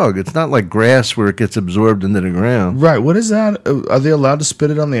 It's a rug. It's not like grass where it gets absorbed into the ground. Right. What is that? Are they allowed to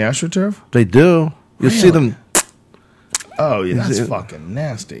spit it on the AstroTurf? They do. You'll see Really? them. Oh, yeah. That's it- fucking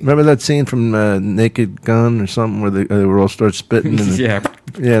nasty. Remember that scene from Naked Gun or something where they were all start spitting? And Yeah.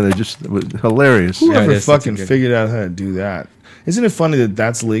 Yeah, they just it was hilarious. Whoever it is. fucking That's a good- figured out how to do that. Isn't it funny that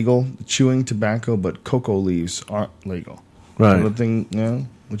that's legal, chewing tobacco, but cocoa leaves aren't legal? Right. So the thing,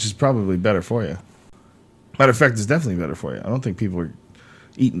 which is probably better for you. Matter of fact, it's definitely better for you. I don't think people are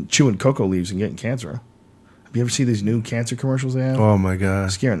chewing cocoa leaves and getting cancer. Have you ever seen these new cancer commercials they have? Oh my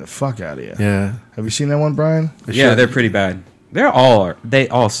god. Scaring the fuck out of you. Yeah. Have you seen that one, Brian? Yeah, they're pretty bad. They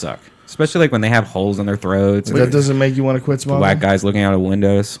all suck. Especially like when they have holes in their throats. But that doesn't make you want to quit smoking? Black guys looking out of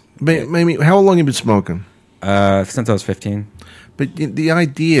windows. Maybe how long have you been smoking? Since I was 15. But the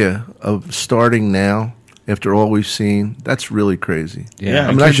idea of starting now, after all we've seen, that's really crazy. Yeah.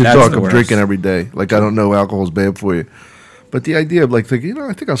 I mean, I should That's talk. the I'm worst. drinking every day. Like, I don't know alcohol's bad for you. But the idea of, like, thinking,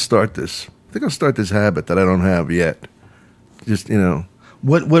 I think I'll start this. I think I'll start this habit that I don't have yet. Just,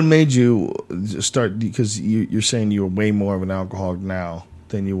 What made you start? Because you're saying you were way more of an alcoholic now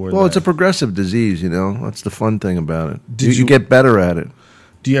than you were. Well, it's a then. progressive disease, That's the fun thing about it. Did You you- get better at it.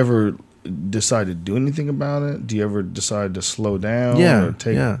 Do you ever decide to do anything about it? Do you ever decide to slow down? Yeah, Or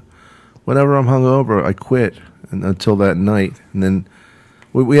take, yeah. Whenever I'm hungover, I quit until that night, and then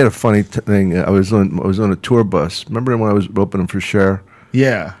we had a funny thing. I was on a tour bus. Remember when I was opening for Cher?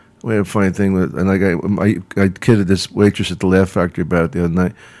 Yeah. We had a funny thing with, and I kidded this waitress at the Laugh Factory about it the other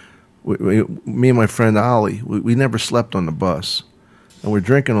night. Me and my friend Ollie, we never slept on the bus, and we're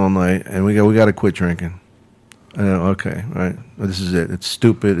drinking all night, and we got to quit drinking. I know, okay, right. Well, this is it. It's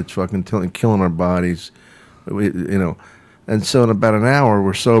stupid. It's fucking killing our bodies. And so in about an hour,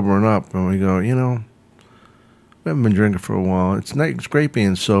 we're sobering up, and we go, we haven't been drinking for a while. It's great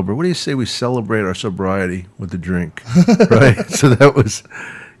being sober. What do you say we celebrate our sobriety with a drink, right? So that was,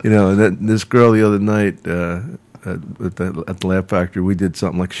 this girl the other night at the Laugh Factory, we did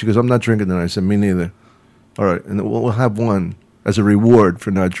something like, she goes, I'm not drinking tonight. I said, me neither. All right, and we'll have one as a reward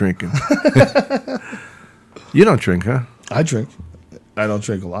for not drinking. You don't drink, huh? I drink. I don't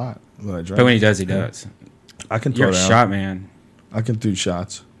drink a lot, but I drink. But when he does, he does. I can throw You're a down. shot man. I can do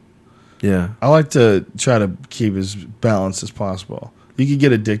shots. Yeah. I like to try to keep as balanced as possible. You can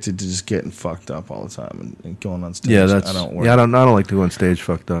get addicted to just getting fucked up all the time and going on stage. Yeah, that's. I don't work. Yeah, I don't like to go on stage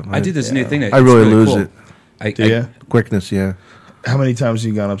fucked up. I did this new thing. That I it's really lose cool. it. Do you? Quickness, yeah. How many times have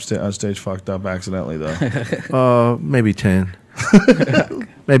you gone on stage fucked up accidentally though? Maybe 10.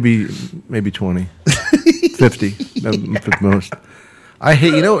 maybe 20. 50 at most. I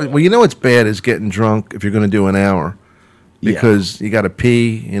hate, what's bad is getting drunk if you're going to do an hour. Because you got to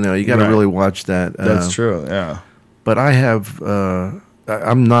pee, you got to Right. really watch that. That's true, yeah. But I have,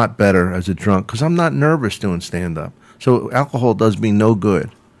 I'm not better as a drunk because I'm not nervous doing stand-up. So alcohol does me no good.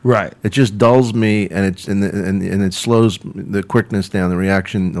 Right. It just dulls me, and it slows the quickness down, the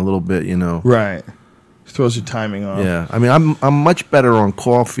reaction a little bit, Right. Throws your timing off. Yeah, I mean, I'm much better on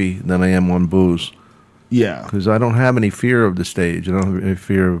coffee than I am on booze Yeah. because I don't have any fear of the stage. I don't have any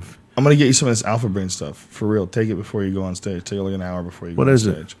fear of. I'm going to get you some of this Alpha Brain stuff. For real. Take it before you go on stage. Take it like an hour before you go What on is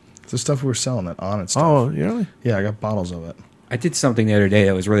it? stage. It's the stuff we were selling at On It stuff. Oh, really? Yeah, I got bottles of it. I did something the other day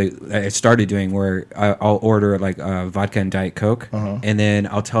that was really I started doing where I'll order like vodka and Diet Coke, and then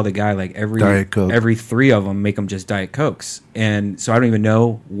I'll tell the guy like Diet Coke. every 3 of them make them just Diet Cokes, and so I don't even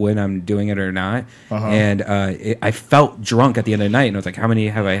know when I'm doing it or not. And I felt drunk at the end of the night, and I was like, "How many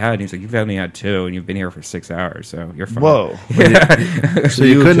have I had?" And he's like, "You've only had 2, and you've been here for 6 hours, so you're fine." Whoa. So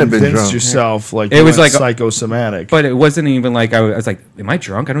you couldn't have been convinced drunk. yourself like It you was went like- psychosomatic. But it wasn't even like I was like, "Am I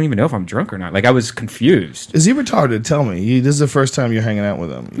drunk? I don't even know if I'm drunk or not." Like I was confused. Is he retarded? Tell me. This is the first time you're hanging out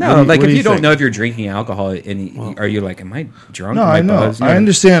with him. No, What do like what if do you don't think? know if you're drinking alcohol, and are you like, "Am I drunk? No, Am I know. buzzed?" I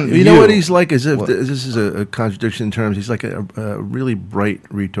understand. You know what he's like? As if this is a contradiction in terms. He's like a really bright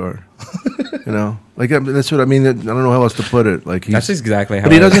retard. Like that's what I mean. I don't know how else to put it. Like That's exactly how.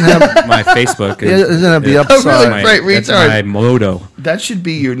 But he doesn't have. my Facebook. He doesn't have the upside. My, Right, that's retard. my motto. That should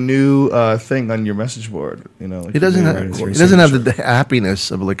be your new thing on your message board. Like He doesn't your have. new He doesn't have the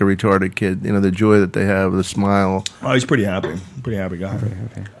happiness of like a retarded kid. The joy that they have, the smile. Oh, he's pretty happy. Pretty happy guy.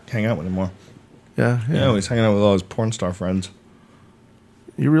 Hang out with him more. Yeah. Yeah, he's hanging out with all his porn star friends.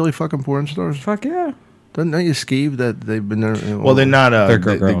 You really fucking porn stars? Fuck yeah. Don't you skeeve that they've been there? Well, they're not. They're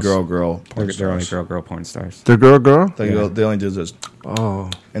the girls. girl. porn They're only stars. girl porn stars. They're girl. They only do this Oh.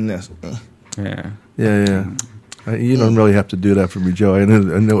 and this. Yeah. Yeah. You don't really have to do that for me, Joe. I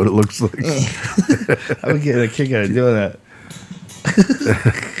know what it looks like. I would get a kick out of doing that.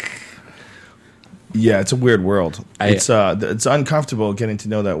 Yeah, it's a weird world. It's uncomfortable getting to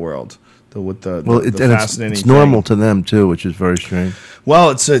know that world. It's fascinating. it's normal to them too, which is very strange. Well,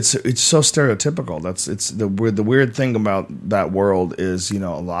 it's so stereotypical. It's the weird thing about that world is a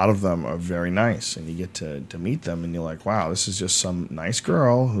lot of them are very nice, and you get to meet them, and you're like, wow, this is just some nice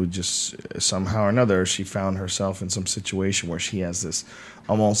girl who just somehow or another she found herself in some situation where she has this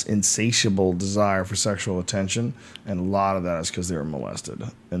almost insatiable desire for sexual attention, and a lot of that is because they were molested.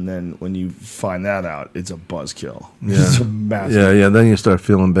 And then when you find that out, it's a buzzkill. It's a massive. Yeah. Then you start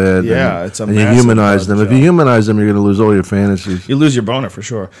feeling bad. Yeah, Yeah, it's a and you massive humanize them. job. If you humanize them, you're going to lose all your fantasies. You lose your boner for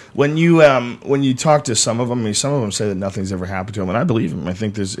sure. When you talk to some of them, I mean, some of them say that nothing's ever happened to them, and I believe them. I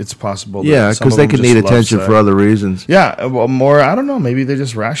think it's possible. That Yeah, some of because they them can just need love attention sex. for other reasons. Yeah, well, more. I don't know. Maybe they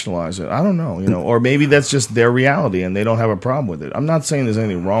just rationalize it. I don't know. Or maybe that's just their reality, and they don't have a problem with it. I'm not saying there's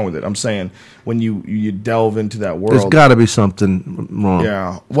anything wrong with it. I'm saying when you delve into that world, There's got to be something wrong.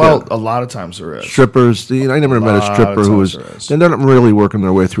 yeah. Well, a lot of times there is. Strippers. I never met a lot stripper of who was. times there is. They're not really working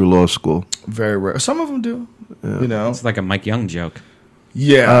their way through law school. Very rare. Some of them do. It's like a Mike Young joke.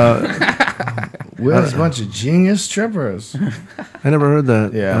 Yeah. We're a bunch of genius strippers. I never heard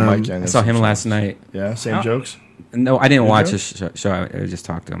that. Yeah, Mike Young. I saw him last night. Yeah, same jokes. No, I didn't watch jokes? his show. I just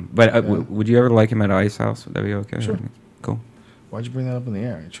talked to him. But would you ever like him at Ice House? Would that be okay? Sure. Cool. Why'd you bring that up in the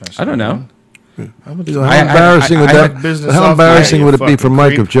air? You trying to I don't know. How much- How embarrassing would I that? had business How off the air, embarrassing you would it be fucking for Mike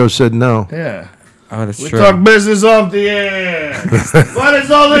creep. if Joe said no? Yeah. Oh, that's We true. talk business off the air. What is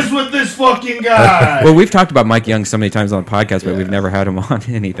all this with this fucking guy? Well, we've talked about Mike Young so many times on the podcast, but we've never had him on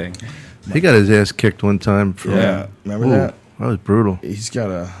anything. He got his ass kicked one time. For, Yeah. Remember Ooh, that? That was brutal. He's got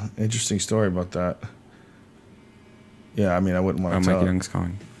a interesting story about that. Yeah, I mean, I wouldn't Oh, want to Mike tell. Young's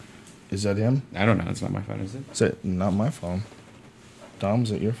calling. Is that him? I don't know. It's not my phone, is it? Is it not my phone? Dom,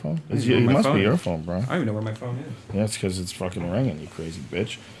 is it your phone? It's It my must phone be your is. phone, bro. I don't even know where my phone is. Yeah, it's because it's fucking ringing, you crazy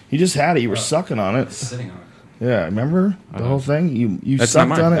bitch. You just had it. You were sucking on it. Sitting on it. Yeah, remember the whole thing? You That's not sucked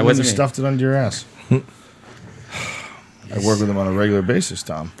mine. on it That and then you wasn't me. stuffed it under your ass. I work with him on a regular basis,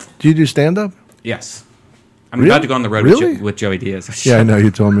 Tom. Do you do stand up? Yes. I'm Really? about to go on the road Really? with Joey Diaz. Yeah, I know.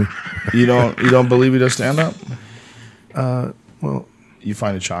 You told me. You don't believe he does stand up? Well, You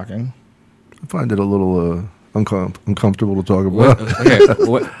find it shocking? I find it a little uncomfortable to talk What, about.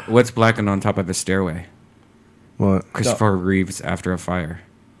 okay, what's blackened on top of the stairway? What? Christopher Reeves after a fire.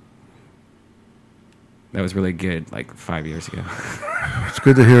 That was really good, like 5 years ago. It's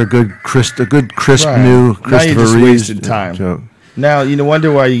good to hear a good crisp Right. new Now you Christopher just Reeves wasted time. joke. Now, you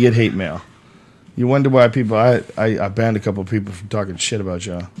wonder why you get hate mail. You wonder why people... I banned a couple of people from talking shit about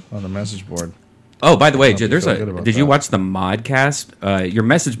you on the message board. Oh, by the way, Hope you there's feel a. good about Did you that. watch the Modcast? Your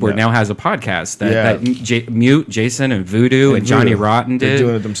message board Yeah. now has a podcast Yeah. that Mute, Jason, and Voodoo and Johnny Voodoo. Rotten They're did.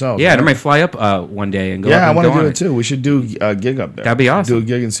 doing it themselves, Yeah, right? they might fly up one day and go. Yeah, up I and want to go do on it too. We should do a gig up there. That'd be awesome. Do a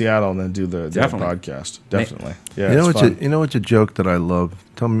gig in Seattle and then do the Definitely. podcast. Definitely. Yeah, You know it's what's fun. you know what's a joke that I love?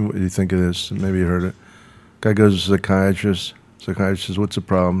 Tell me what you think it is. Maybe you heard it. Guy goes to a psychiatrist. Psychiatrist says, "What's the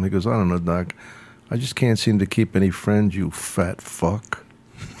problem?" He goes, "I don't know, doc. I just can't seem to keep any friends. You fat fuck."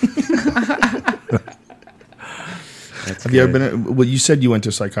 Have you ever been? Well, you said you went to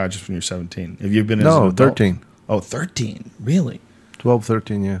a psychiatrist when you were 17. Have you been as an No, adult? 13. Oh, 13. Really? 12,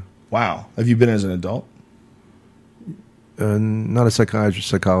 13, yeah. Wow. Have you been as an adult? Not a psychiatrist,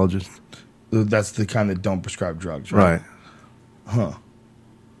 psychologist. That's the kind that don't prescribe drugs, right? Right. You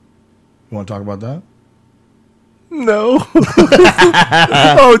want to talk about that? No.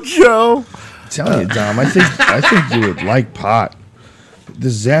 Oh, Joe. I'm telling you, Dom, I think you would like pot. The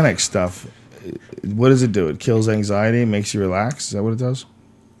Xanax stuff, what does it do? It kills anxiety, makes you relax. Is that what it does?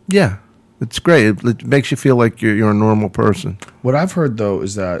 Yeah. It's great. It makes you feel like you're a normal person. What I've heard, though,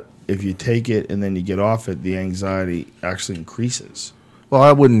 is that if you take it and then you get off it, the anxiety actually increases. Well,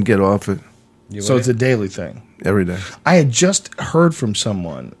 I wouldn't get off it So it's a daily thing. every day. I had just heard from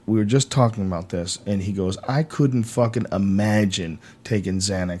someone. We were just talking about this, and he goes, I couldn't fucking imagine taking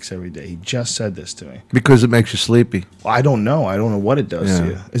Xanax every day. He just said this to me. Because it makes you sleepy. Well, I don't know. I don't know what it does to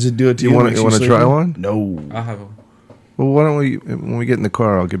Yeah. you. Does it do it to You you? wanna- Makes you wanna sleepy? try one? No. I'll have a. Well, why don't we, when we get in the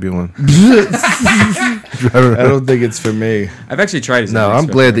car, I'll give you one. I don't think it's for me. I've actually tried it. No, I'm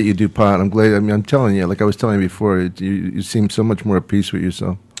glad that you do pot. I'm glad. I mean, I'm telling you, like I was telling you before, you seem so much more at peace with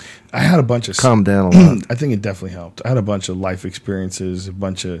yourself. I had a bunch of Calm down a lot. I think it definitely helped. I had a bunch of life experiences, a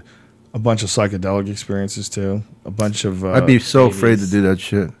bunch of psychedelic experiences too. A bunch of. I'd be so afraid to do that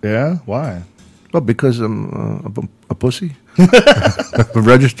shit. Yeah. Why? Well, because I'm a pussy. I'm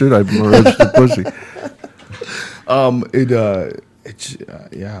registered. I'm a registered pussy.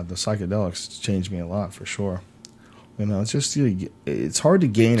 Yeah, the psychedelics changed me a lot for sure. It's just it's hard to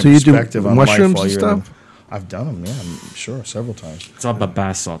gain So a you do perspective on mushrooms life while and you're. stuff? I've done them, yeah, I'm sure, several times. It's all about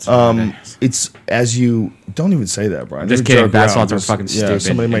bath salts. It's as you don't even say that, Brian. Just Never kidding. joke Bath around, salts are just- fucking Yeah, stupid.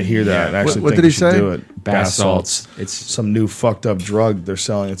 somebody might hear that Yeah. and actually What think did he you should say? do it. Bath salts. It's some new fucked up drug they're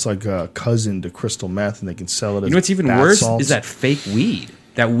selling. It's like a cousin to crystal meth, and they can sell it. You know what's even worse is that fake weed.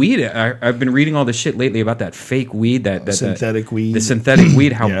 That weed, I've been reading all this shit lately about that fake weed, that synthetic weed. the synthetic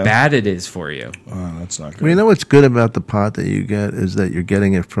weed, how Yeah. bad it is for you. Oh, that's not good. Well, you know what's good about the pot that you get is that you're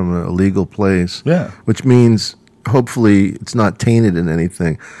getting it from a legal place. Yeah. Which means hopefully it's not tainted in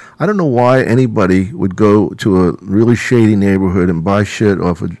anything. I don't know why anybody would go to a really shady neighborhood and buy shit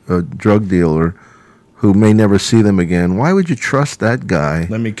off a drug dealer who may never see them again. Why would you trust that guy?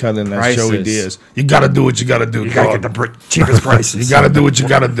 Let me cut in that Prices. Joey Diaz. You got to do what you got to do. You gotta get the cheapest prices. You got to do what you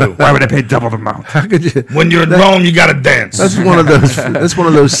got to do. Why would I pay double the amount? How could you? When you're in Rome, you got to dance. That's one of those. That's one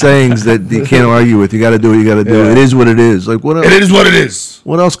of those sayings that you can't argue with. You got to do what you got to do. Yeah. It is what it is. Like what else? It is what it is.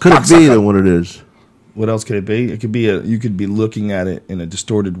 What else could it be than what it is? What else could it be? It could be you could be looking at it in a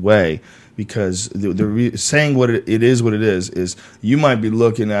distorted way, because saying what it is what it is you might be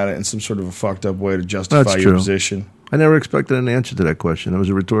looking at it in some sort of a fucked up way to justify That's your true. position. I never expected an answer to that question. It was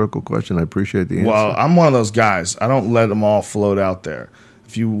a rhetorical question. I appreciate the answer. Well, I'm one of those guys. I don't let them all float out there.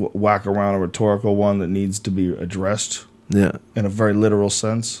 If you whack around a rhetorical one that needs to be addressed yeah. in a very literal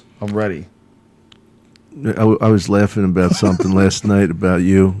sense, I'm ready. I was laughing about something last night about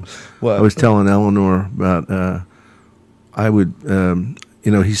you. What? I was telling Eleanor about I would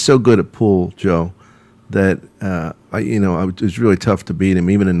he's so good at pool, Joe, that it was really tough to beat him,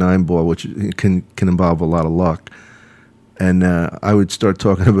 even a 9-ball, which can involve a lot of luck. And I would start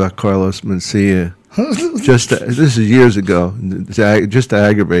talking about Carlos Mencia. This is years ago, just to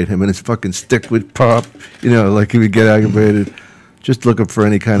aggravate him, and his fucking stick would pop, like he would get aggravated, just looking for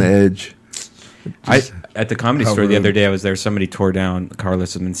any kind of edge. At the Comedy Store the other day, I was there. Somebody tore down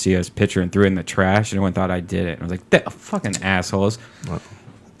Carlos Mencia's picture and threw it in the trash, and everyone thought I did it. And I was like, "That fucking assholes!"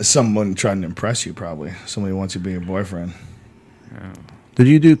 Someone trying to impress you, probably. Somebody wants you to be your boyfriend. Did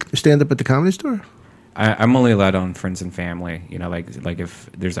you do stand up at the Comedy Store? I'm only allowed on friends and family. Like if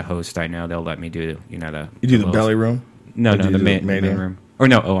there's a host I know, they'll let me do. The You do the belly room? No, Or do you the do main room? room. Or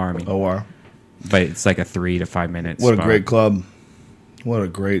no, OR. I mean. OR. But it's like a 3 to 5 minutes. What a great club. What a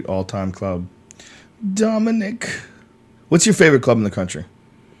great all-time club. Dominic. What's your favorite club in the country?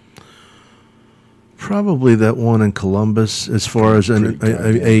 Probably that one in Columbus, as far as a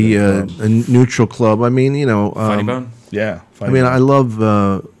neutral club. I mean, Funny Bone? Yeah. I love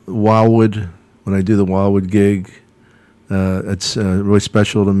Wildwood when I do the Wildwood gig. It's really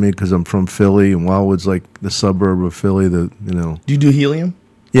special to me because I'm from Philly, and Wildwood's like the suburb of Philly. Do you do Helium?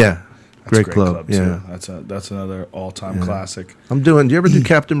 Yeah, That's great a club. too. Yeah, That's another all-time classic. Do you ever do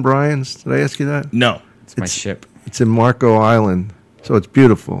Captain Brian's? Did I ask you that? No. It's my ship. It's in Marco Island, so it's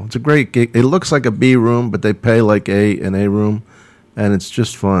beautiful. It's a great gig. It looks like a B room, but they pay like an A room, and it's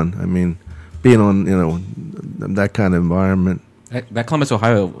just fun. I mean, being on that kind of environment. That Columbus,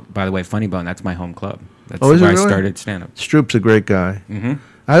 Ohio, by the way, Funny Bone, that's my home club. That's Oh, is it where I really? started stand-up. Stroop's a great guy. Mm-hmm.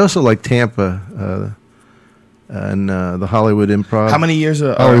 I also like Tampa and the Hollywood Improv. How many years?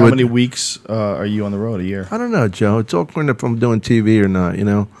 Or how Hollywood. many weeks are you on the road a year? I don't know, Joe. It's all according to if I'm doing TV or not.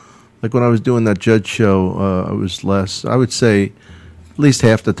 Like when I was doing that Judge show, I was less. I would say at least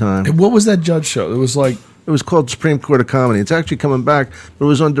half the time. What was that Judge show? It was like It was called Supreme Court of Comedy. It's actually coming back, but it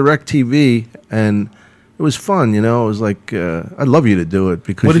was on DirecTV, and it was fun. It was like I'd love you to do it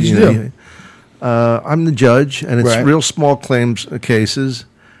because What did you do? I'm the judge, and it's Right. real small claims cases,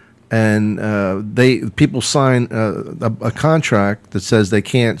 and people sign a contract that says they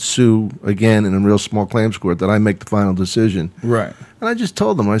can't sue again in a real small claims court. That I make the final decision. right. And I just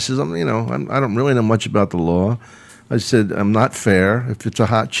told them, I says, I don't really know much about the law. I said, I'm not fair. If it's a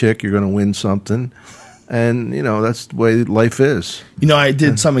hot chick, you're going to win something. And, that's the way life is. I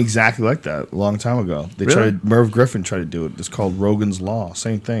did something exactly like that a long time ago. Really? Merv Griffin tried to do it. It's called Rogan's Law.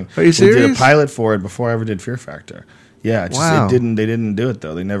 Same thing. Are you We did serious? a pilot for it before I ever did Fear Factor. Yeah, Wow. they didn't do it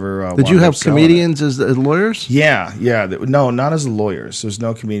though. They never. Did you wound have up selling it. comedians as lawyers? Yeah. No, not as lawyers. There's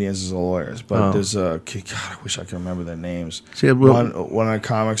no comedians as lawyers, but Oh. there's God, I wish I could remember their names. See, well- one of the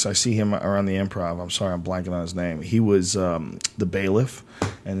comics, I see him around the Improv. I'm sorry, I'm blanking on his name. He was the bailiff,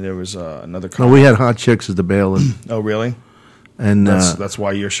 and there was another No, comic. we had hot chicks as the bailiff. Oh, really? And That's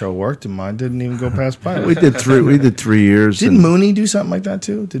why your show worked, and mine didn't even go past pilot. we did 3 years. Didn't and- Mooney do something like that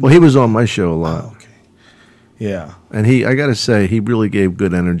too? Well, he was on my show a lot. Oh, okay. Yeah. And I got to say, he really gave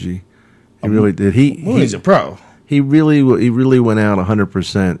good energy. He really did. Mooney's a pro. He really went out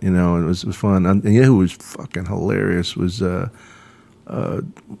 100%, and it was fun. And who was fucking hilarious was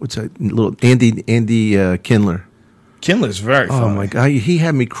what's that little Andy Kindler. Kindler's very funny. Oh my god, he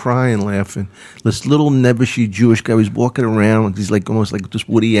had me crying laughing. This little nebbishy Jewish guy was walking around with these almost like this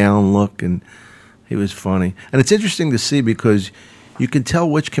Woody Allen look, and he was funny. And it's interesting to see because you can tell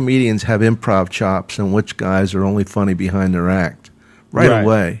which comedians have improv chops and which guys are only funny behind their act right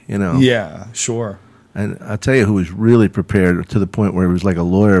away. Yeah, sure. And I'll tell you who was really prepared to the point where he was like a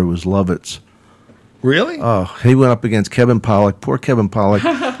lawyer was Lovitz. Really? Oh, he went up against Kevin Pollak. Poor Kevin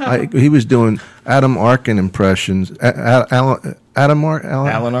Pollak. He was doing Adam Arkin impressions. Alan Arkin?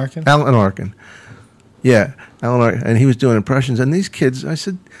 Alan Arkin? Alan Arkin. Yeah. And he was doing impressions. And these kids, I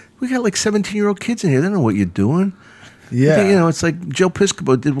said, we got like 17-year-old kids in here. They don't know what you're doing. Yeah. You know, it's like Joe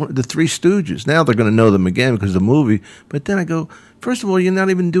Piscopo did the Three Stooges. Now they're going to know them again because of the movie. But then I go, first of all, you're not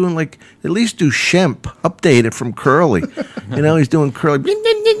even doing like, at least do Shemp. Update it from Curly. You know, he's doing Curly.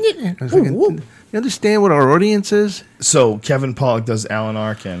 I was like, you understand what our audience is? So Kevin Pollak does Alan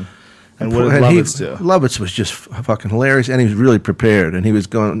Arkin. And what did Lovitz do? Lovitz was just fucking hilarious, and he was really prepared. And he was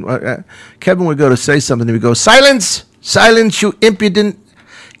going, Kevin would go to say something, and he would go, silence, silence, you impudent,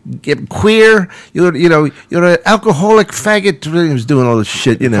 queer, you're an alcoholic faggot. He was doing all this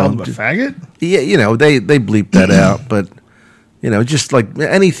shit, you know. Called him a faggot? Yeah, you know, they bleeped that out, but, you know, just like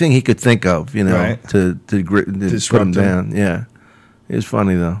anything he could think of, you know, right. to put him down. Yeah. It was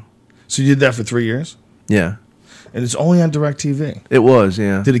funny, though. So you did that for 3 years? Yeah. And it's only on DirecTV. It was,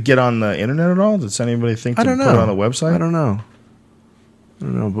 yeah. Did it get on the internet at all? Did anybody think to I don't know. put it on the website? I don't know.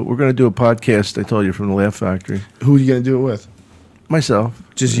 But we're going to do a podcast, I told you, from the Laugh Factory. Who are you going to do it with? Myself.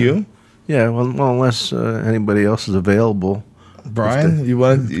 Just you? Yeah, well unless anybody else is available. Brian? You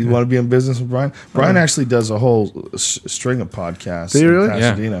want to be in business with Brian? Brian actually does a whole string of podcasts. Do you really? In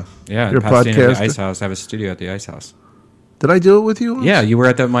Pasadena. Yeah, You're a Pasadena at the podcaster? Ice House. I have a studio at the Ice House. Did I do it with you once? Yeah, you were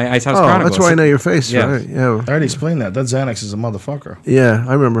at my Ice House Oh, Chronicles. that's why I know your face, Yeah. right? Yeah. I already explained that. That Xanax is a motherfucker. Yeah,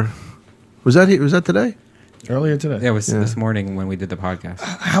 I remember. Was that today? Earlier today. Yeah, it was this morning when we did the podcast.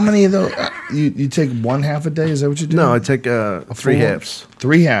 How many of those? You take one half a day? Is that what you do? No, I take 3 halves.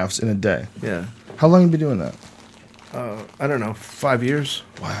 3 halves in a day. Yeah. How long have you been doing that? I don't know, 5 years.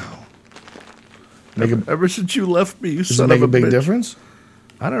 Wow. Ever since you left me, you Does it son make of a a big bitch. difference?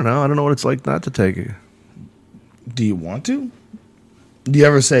 I don't know. I don't know what it's like not to take it. Do you want to? Do you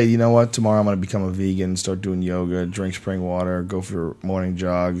ever say, you know what, tomorrow I'm going to become a vegan, start doing yoga, drink spring water, go for morning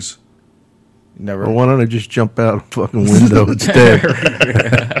jogs? Never. Well, why don't I just jump out a fucking window instead?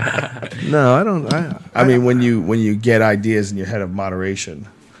 No, I don't. I mean, when you get ideas in your head of moderation,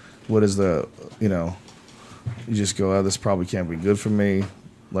 what is the, you just go, oh, this probably can't be good for me.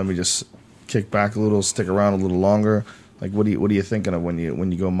 Let me just kick back a little, stick around a little longer. Like, what are you thinking of when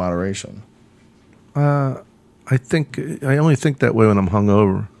you go moderation? I only think that way when I'm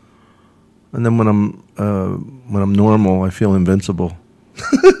hungover, and then when I'm normal, I feel invincible.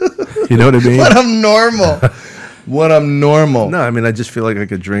 You know what I mean? When I'm normal. No, I mean I just feel like I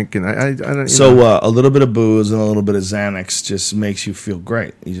could drink, and I don't. So a little bit of booze and a little bit of Xanax just makes you feel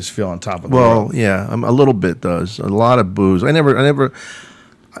great. You just feel on top of the world. Yeah, a little bit does. A lot of booze.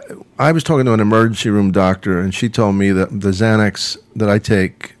 I was talking to an emergency room doctor, and she told me that the Xanax that I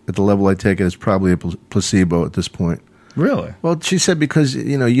take at the level I take it is probably a placebo at this point. Really? Well, she said because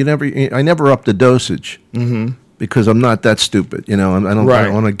I never up the dosage because I'm not that stupid. I don't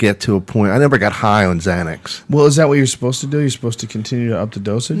want to get to a point. I never got high on Xanax. Well, is that what you're supposed to do? You're supposed to continue to up the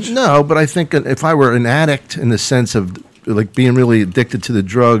dosage? No, but I think if I were an addict in the sense of like being really addicted to the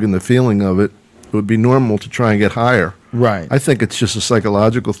drug and the feeling of it, it would be normal to try and get higher. Right. I think it's just a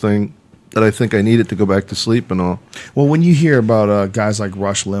psychological thing that I think I needed to go back to sleep and all. Well, when you hear about guys like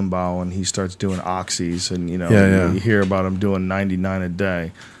Rush Limbaugh and he starts doing oxys and, you hear about him doing 99 a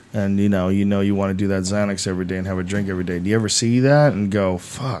day and, you want to do that Xanax every day and have a drink every day. Do you ever see that and go,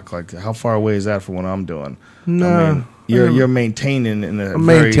 fuck, like how far away is that from what I'm doing? No. I mean, you're maintaining in a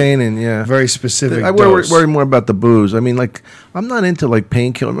yeah. very specific I dose. worry more about the booze. I mean, like, I'm not into, like,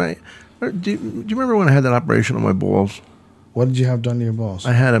 painkiller. Do you remember when I had that operation on my balls? What did you have done to your balls?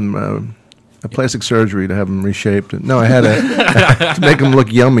 I had them a plastic surgery to have them reshaped. No, I had to make them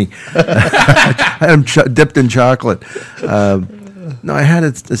look yummy. I had them dipped in chocolate. No, I had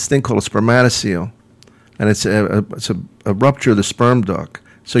this thing called a spermatocele, and it's a rupture of the sperm duct.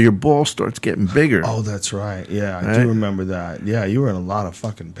 So your ball starts getting bigger. Oh, that's right. Yeah, I do remember that. Yeah, you were in a lot of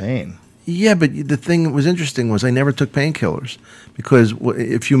fucking pain. Yeah, but the thing that was interesting was I never took painkillers because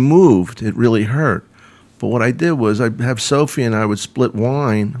if you moved, it really hurt. But what I did was I'd have Sophie and I would split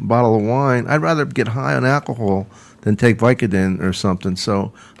a bottle of wine. I'd rather get high on alcohol than take Vicodin or something.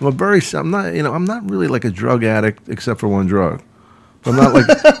 So I'm not really like a drug addict except for one drug. I'm not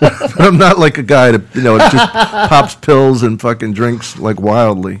like a guy that just pops pills and fucking drinks like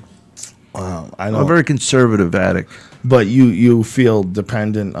wildly. Wow, I'm a very conservative addict. But you feel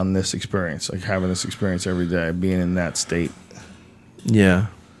dependent on this experience, like having this experience every day, being in that state. Yeah.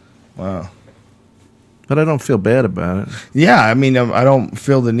 Wow. But I don't feel bad about it. Yeah, I mean, I don't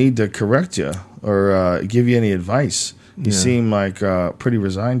feel the need to correct you or give you any advice. You seem like pretty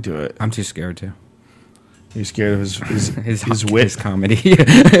resigned to it. I'm too scared to. You're scared of his wit. his comedy.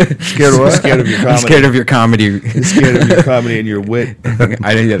 Scared of what? Scared of your comedy. I'm scared of your comedy. You're scared of your comedy and your wit.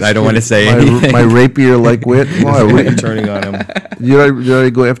 I don't want to say anything. My rapier like wit. Why? You're turning on him. Did I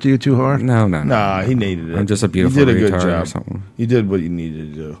go after you too hard? No. Nah, he needed it. I'm just a beautiful You did a good retard job. or something. You did what you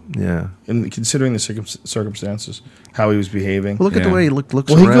needed to do. Yeah. And considering the circumstances, how he was behaving. Well, look at the Yeah. way he looks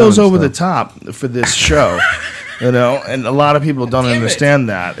Well, he around goes and over the stuff. top for this show, and a lot of people don't understand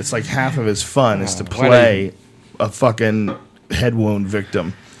that. It's like half of his fun is to play a fucking head wound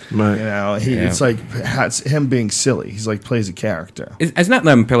victim. Right. It's like it's him being silly. He's like plays a character. It's not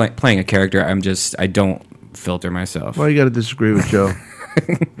that I'm playing a character. I don't filter myself. Why you got to disagree with Joe?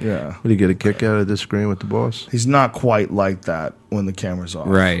 Yeah, What do you get a kick out of disagreeing with the boss? he's not quite like that when the camera's off.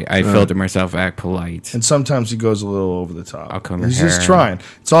 Right. I filter myself, act polite. And sometimes he goes a little over the top. I'll comb He's your just hair. trying.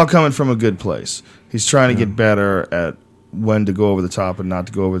 It's all coming from a good place. He's trying to get better at when to go over the top and not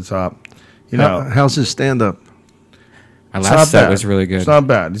to go over the top. How's his stand-up? My It's not last set bad. was really good. It's not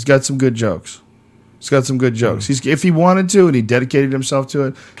bad. He's got some good jokes. If he wanted to and he dedicated himself to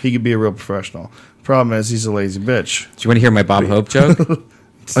it, he could be a real professional. Problem is, he's a lazy bitch. Do you want to hear my Bob Hope joke?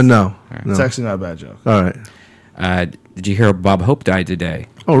 No. It's actually not a bad joke. All right. Did you hear Bob Hope died today?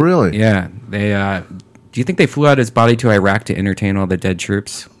 Oh, really? Yeah. They. Do you think they flew out his body to Iraq to entertain all the dead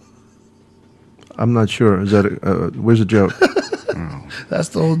troops? I'm not sure. Is that where's the joke? That's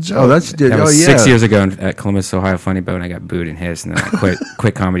the whole joke. Oh, that's That was yeah. 6 years ago at Columbus, Ohio Funny Bone. I got booed and hissed, and then I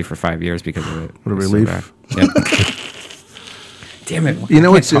quit comedy for 5 years because of it. What a It was so relief. bad. Yep. Damn it! You know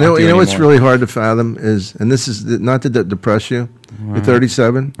I what's can't you talk to know what's anymore. really hard to fathom is, and this is not to depress you. You're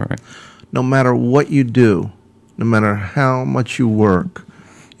 37. All right. No matter what you do, no matter how much you work,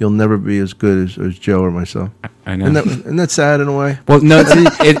 you'll never be as good as Joe or myself. I know. Isn't that sad in a way? Well, no,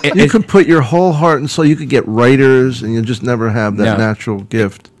 You could put your whole heart and soul. You could get writers, and you'll just never have that No. natural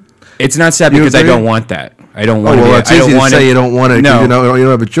gift. it's not sad You because I agree? don't want that. I don't Oh want well, to. it's I easy don't to want say you don't want it. 'Cause No. you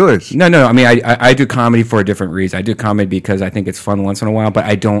don't have a choice. No. I mean, I do comedy for a different reason. I do comedy because I think it's fun once in a while, but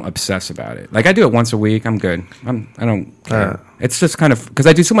I don't obsess about it. Like I do it once a week. I'm good. I don't care. It's just kind of because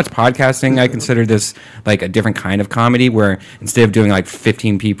I do so much podcasting. I consider this like a different kind of comedy where instead of doing like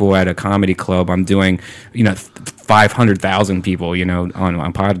 15 people at a comedy club, I'm doing 500,000 people on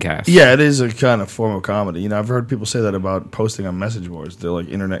podcasts. Yeah, it is a kind of form of comedy. I've heard people say that about posting on message boards. They're like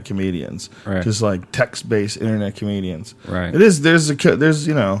internet comedians, Right. just like text-based internet comedians. Right. It is. There's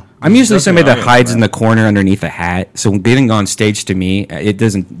I'm usually there's somebody definitely that an hides audience in for the corner underneath a hat. So getting on stage to me, it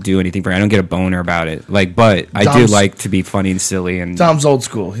doesn't do anything for me. I don't get a boner about it. But I do Dom's- like to be funny and silly. And Tom's old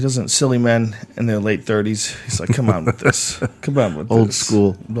school. He doesn't silly men in their late 30s. He's like, come on with this. Come on with Old this.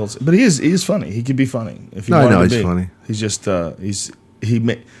 school. But he is funny. He could be funny if he No, I wanted know to he's be. funny. He's just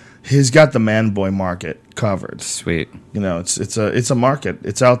he's got the man boy market covered. sweet. It's a market.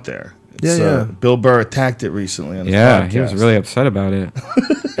 It's out there. It's, Yeah. Bill Burr attacked it recently on his Yeah, podcast. he was really upset about it.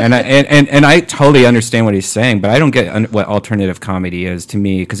 and I totally understand what he's saying, but I don't get what alternative comedy is to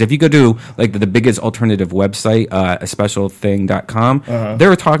me. Because if you go to like the biggest alternative website, a specialthing.com, they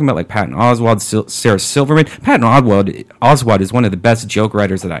were talking about like Patton Oswalt, Sarah Silverman. Patton Oswalt is one of the best joke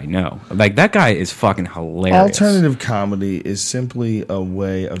writers that I know. Like that guy is fucking hilarious. Alternative comedy is simply a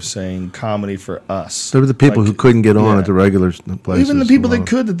way of saying comedy for us. There were the people who couldn't get on yeah. at the regular places. Even the people that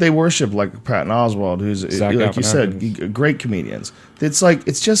could, that they worship, like Patton Oswalt, who's Zach like you said, Galifianakis. great comedians.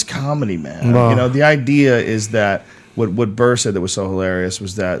 It's just comedy, man. Wow. The idea is that what Burr said that was so hilarious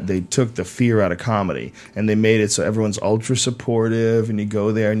was that they took the fear out of comedy and they made it so everyone's ultra supportive, and you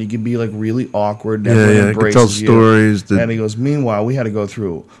go there and you can be like really awkward. And everyone you can embraces tell you. stories that- And he goes, meanwhile, we had to go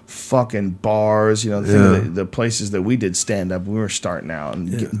through fucking bars. The places that we did stand up, we were starting out and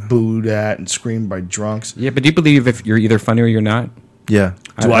getting booed at and screamed by drunks. Yeah, but do you believe if you're either funny or you're not? Yeah.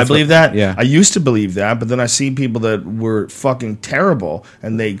 Do I That's believe what- that? yeah. I used to believe that, but then I see people that were fucking terrible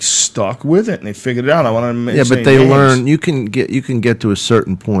and they stuck with it and they figured it out. I want to mention Yeah, but they learn. You can get to a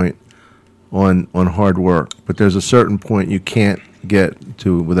certain point on hard work, but there's a certain point you can't get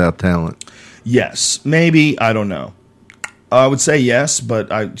to without talent. Yes, maybe, I don't know. I would say yes, but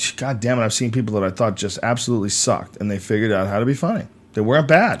God damn it, I've seen people that I thought just absolutely sucked and they figured out how to be funny. They weren't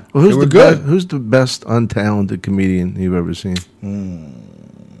bad. Well, they were good. Who's the best untalented comedian you've ever seen?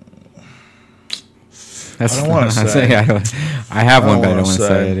 That's I don't wanna what I'm say. saying. I have one, but I don't wanna want to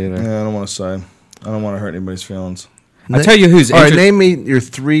say it either. Yeah, I don't want to say. I don't want to hurt anybody's feelings. I'll tell you who's All right, inter- name me your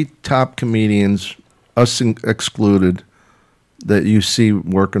three top comedians, us excluded, that you see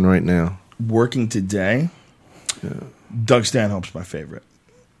working right now. Working today, Doug Stanhope's my favorite.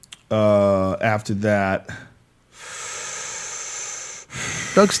 After that,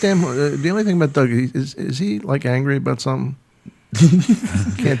 Doug Stanhope. The only thing about Doug is he like angry about something?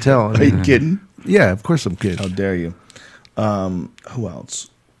 Can't tell. Are you kidding? Yeah, of course I'm kidding. How dare you? Who else?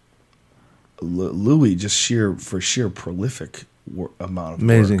 Louis, just sheer prolific amount of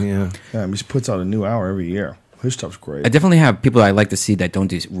Amazing, work. yeah. He puts out a new hour every year. His stuff's great. I definitely have people that I like to see that don't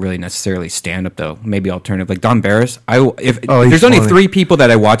do really necessarily stand up though. Maybe alternative, like Dom Irrera. There's only funny. 3 people that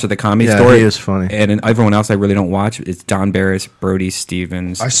I watch at the Comedy Store. He is funny. And everyone else I really don't watch. It's Dom Irrera, Brody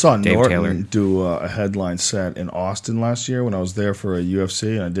Stevens. I saw Dave Norton Taylor. do a headline set in Austin last year when I was there for a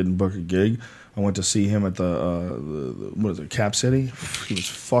UFC and I didn't book a gig. I went to see him at the Cap City. He was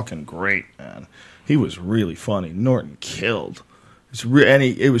fucking great, man. He was really funny. Norton killed.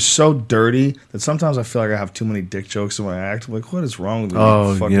 It was so dirty that sometimes I feel like I have too many dick jokes in my act. I'm like, what is wrong with me,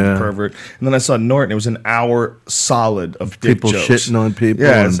 you fucking pervert? And then I saw Norton. It was an hour solid of dick people jokes. shitting on people.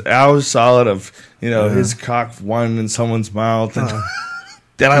 Yeah, it's hours solid of his cock one in someone's mouth, and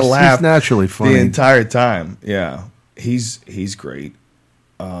then I laughed. He's naturally funny the entire time. Yeah, he's great.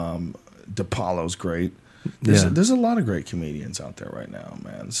 DePaulo's great. There's a lot of great comedians out there right now,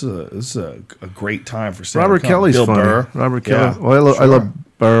 man. This is a great time for stand-up Robert Kelly's Bill funny. Burr. Robert Kelly. Yeah, Well, I love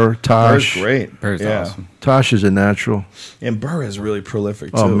Burr. Tosh. Burr's great. Burr's awesome. Tosh is a natural. And Burr is really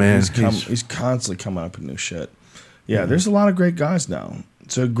prolific too. Oh, man, he's constantly coming up with new shit. Yeah, there's a lot of great guys now.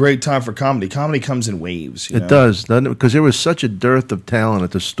 It's a great time for comedy. Comedy comes in waves. It does, doesn't it? Because there was such a dearth of talent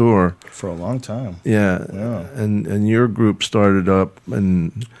at the store for a long time. Yeah. And your group started up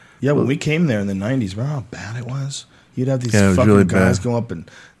and. Yeah, when we came there in the 90s, remember how bad it was? You'd have these was fucking really guys bad. go up, and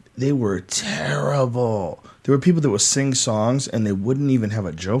they were terrible. There were people that would sing songs, and they wouldn't even have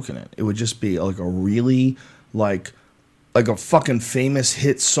a joke in it. It would just be like a really, like a fucking famous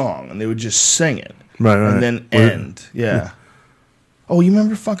hit song, and they would just sing it. Right. And then end. Yeah. Oh, you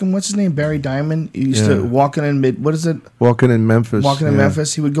remember fucking, what's his name? Barry Diamond? He used to, Walking in Memphis. Walking in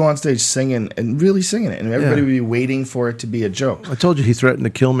Memphis, he would go on stage singing and really singing it, and everybody would be waiting for it to be a joke. I told you he threatened to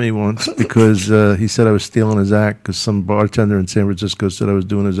kill me once because he said I was stealing his act because some bartender in San Francisco said I was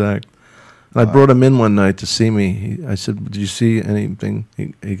doing his act. And I brought him in one night to see me. I said, "Did you see anything?"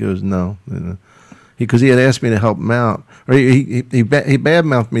 He goes, "No." Because he had asked me to help him out. Or he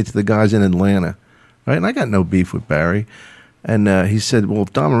badmouthed me to the guys in Atlanta, right? And I got no beef with Barry. And he said, "Well,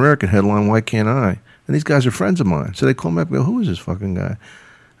 if Dom Irrera can headline, why can't I?" And these guys are friends of mine. So they call me up and go, "Who is this fucking guy?"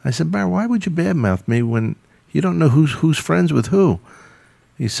 I said, "Barry, why would you badmouth me when you don't know who's friends with who?"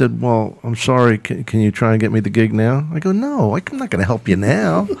 He said, "Well, I'm sorry. Can you try and get me the gig now?" I go, "No, I'm not going to help you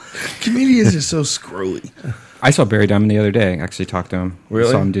now." Comedians are so screwy. I saw Barry Diamond the other day. I actually talked to him.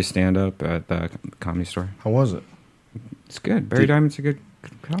 Really? Saw him do stand-up at the Comedy Store. How was it? It's good. Barry Diamond's a good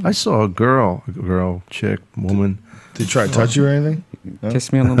comic. I saw a girl, chick, woman. Did he try to touch you or anything? No?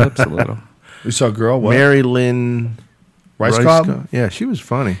 Kiss me on the lips a little. We saw a girl, what? Mary Lynn Rice Cobb? Yeah, she was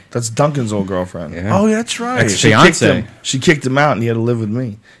funny. That's Duncan's old girlfriend. Yeah. Oh, that's right. Ex-fiance. She kicked him out, and he had to live with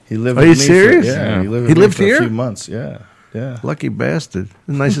me. He lived Are with you me serious? He lived, He with lived me for here? a few months. Yeah. Lucky bastard.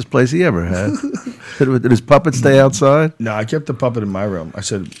 The nicest place he ever had. Did his puppet stay outside? No, I kept the puppet in my room. I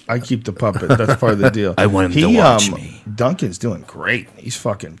said, I keep the puppet. That's part of the deal. I want him to watch me. Duncan's doing great. He's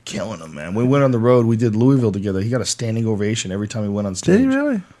fucking killing them, man. We went on the road. We did Louisville together. He got a standing ovation every time he went on stage. Did he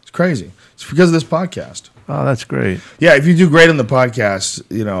really? It's crazy. It's because of this podcast. Oh, that's great. Yeah, if you do great on the podcast,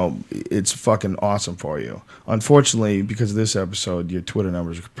 it's fucking awesome for you. Unfortunately, because of this episode, your Twitter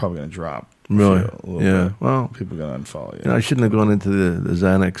numbers are probably going to drop. Really? A little Yeah. bit. Well, People are going to unfollow you. I shouldn't have gone into the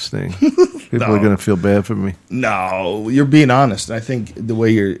Xanax thing. People are going to feel bad for me. No, you're being honest. I think the way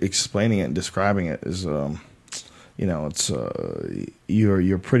you're explaining it and describing it is, it's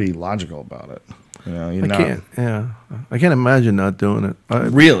you're pretty logical about it. You're not. I can't imagine not doing it.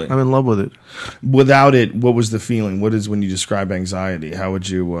 Really? I'm in love with it. Without it, what was the feeling? What is when you describe anxiety? How would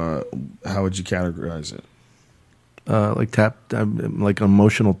you categorize it? Like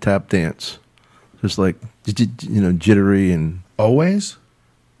emotional tap dance, just like jittery and. Always?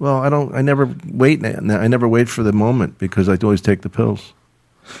 Well, I never wait. I never wait for the moment because I always take the pills.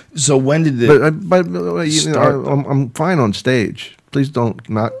 So when did it? But I'm fine on stage. Please don't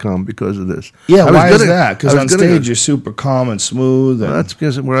not come because of this. Yeah, why is that? Because on stage you're super calm and smooth. Well, that's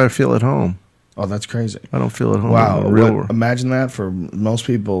because where I feel at home. Oh, that's crazy. I don't feel at home. Wow. Imagine that for most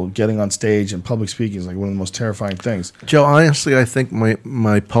people. Getting on stage and public speaking is like one of the most terrifying things. Joe, honestly, I think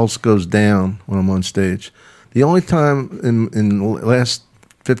my pulse goes down when I'm on stage. The only time in the last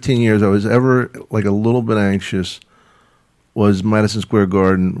 15 years I was ever like a little bit anxious was Madison Square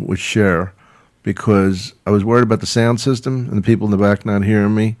Garden with Cher, because I was worried about the sound system and the people in the back not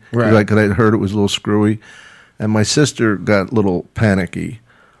hearing me. Right. Because I heard it was a little screwy. And my sister got a little panicky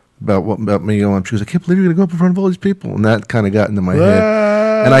about me going. She goes, "I can't believe you're going to go up in front of all these people." And that kind of got into my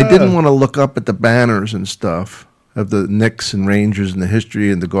head. And I didn't want to look up at the banners and stuff the Knicks and Rangers and the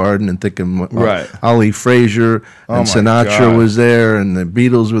history and the Garden, and thinking Right. Ali Frazier Oh and my Sinatra God. was there and the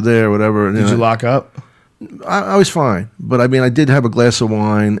Beatles were there, whatever. Did you lock up? I was fine, but I mean, I did have a glass of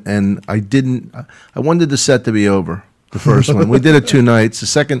wine, and I wanted the set to be over. The first one, we did it 2 nights. The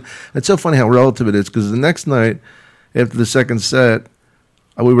second, it's so funny how relative it is, because the next night after the second set,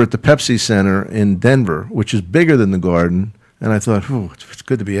 we were at the Pepsi Center in Denver, which is bigger than the Garden, and I thought, it's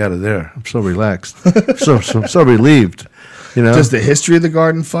good to be out of there. I'm so relaxed, so relieved. You know, Does the history of the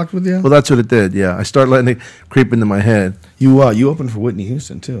Garden fucked with you? well, that's what it did. Yeah, I started letting it creep into my head. You opened for Whitney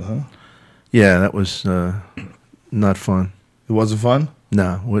Houston too, huh? Yeah, that was not fun. It wasn't fun.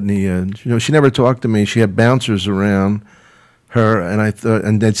 No, Whitney. She never talked to me. She had bouncers around her, and I thought,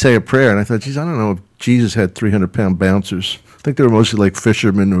 and they'd say a prayer, and I thought, geez, I don't know if Jesus had 300-pound bouncers. I think they were mostly like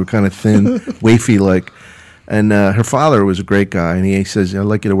fishermen who were kind of thin, wafy like. And her father was a great guy, and he says, I'd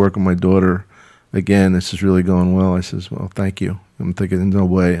like you to work with my daughter again. This is really going well. I says, well, thank you. I'm thinking, no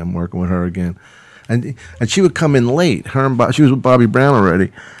way I'm working with her again. And she would come in late. She was with Bobby Brown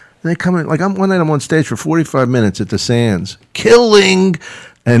already. And they come in, like one night I'm on stage for 45 minutes at the Sands, killing.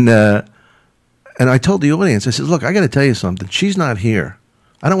 And I told the audience, I said, look, I got to tell you something. She's not here.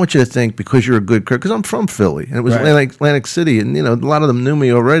 I don't want you to think because you're a good critic, because I'm from Philly, and it was Right. Atlantic City, and a lot of them knew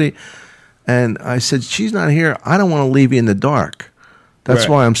me already. And I said, she's not here. I don't want to leave you in the dark. That's Right.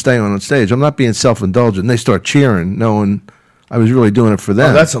 why I'm staying on stage. I'm not being self-indulgent. And they start cheering, knowing I was really doing it for them.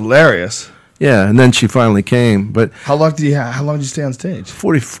 Oh, that's hilarious. Yeah, and then she finally came. But How long did you stay on stage?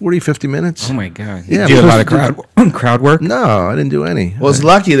 40, 50 minutes. Oh my god! Yeah, Do you do a lot of because- crowd work? No, I didn't do any. Well, it's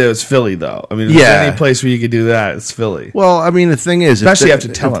lucky that it's Philly, though. I mean, if Yeah. there's any place where you could do that, it's Philly. Well, I mean, the thing is, Especially after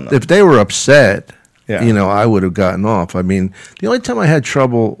telling them. if they were upset, Yeah. I would have gotten off. I mean, the only time I had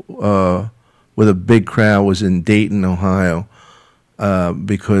trouble with a big crowd was in Dayton, Ohio,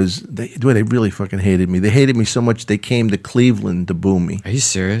 because they really fucking hated me. They hated me so much they came to Cleveland to boo me. Are you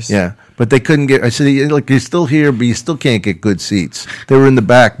serious? Yeah, but they couldn't get. I said, "Look, you're still here, but you still can't get good seats." They were in the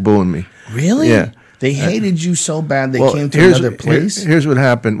back booing me. Really? Yeah. They hated you so bad they Well, came to here's- another place? Here's what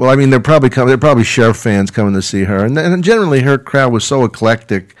happened. Well, I mean, they're probably Sheriff fans coming to see her, and generally her crowd was so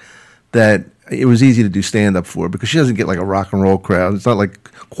eclectic that it was easy to do stand up for, because she doesn't get like a rock and roll crowd. It's not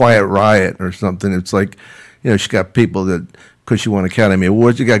like Quiet Riot or something. It's like, she got people that, because she won Academy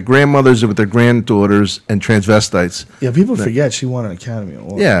Awards. You got grandmothers with their granddaughters and transvestites. Yeah, people forget she won an Academy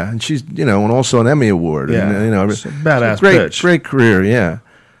Award. Yeah, and she's and also an Emmy Award. Yeah, and, she's a badass great, bitch. Great career. Yeah,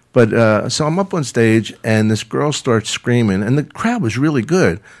 but so I'm up on stage, and this girl starts screaming, and the crowd was really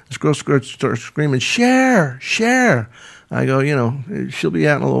good. This girl starts screaming, "Cher, Cher!" I go, she'll be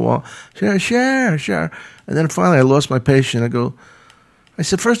out in a little while. Cher, Cher, Cher. And then finally, I lost my patience. I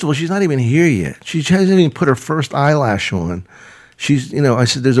said, first of all, she's not even here yet. She hasn't even put her first eyelash on. She's, I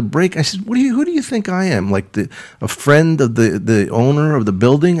said, there's a break. I said, who do you think I am? Like a friend of the owner of the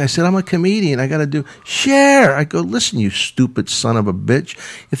building? I said, I'm a comedian. I got to do Cher. I go, listen, you stupid son of a bitch.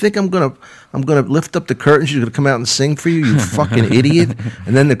 You think I'm gonna lift up the curtain? She's gonna come out and sing for you? You fucking idiot.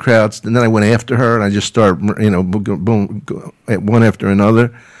 And then and then I went after her, and I just started, boom, one after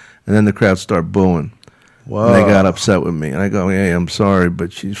another, and then the crowd started booing. Whoa. And they got upset with me, and I go, hey, I'm sorry,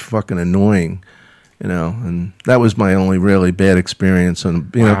 but she's fucking annoying. And that was my only really bad experience.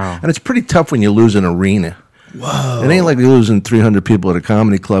 And and it's pretty tough when you lose an arena. Whoa! It ain't like you're losing 300 people at a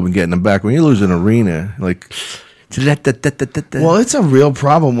comedy club and getting them back. When you lose an arena, like, well, it's a real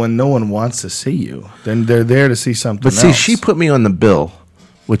problem when no one wants to see you. Then they're there to see something. But see, else. she put me on the bill,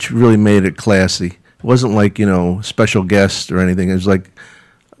 which really made it classy. It wasn't like special guest or anything. It was like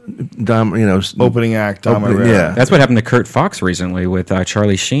Dom, opening act, Dom opening- Irrera. yeah. That's what happened to Kurt Fox recently with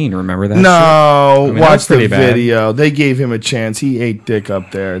Charlie Sheen. Remember that? No, mean, that watch was the pretty bad. video. They gave him a chance. He ate dick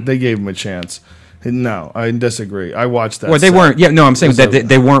up there. They gave him a chance. No, I disagree. I watched that. Well, they set. weren't. Yeah, no, I'm saying It that was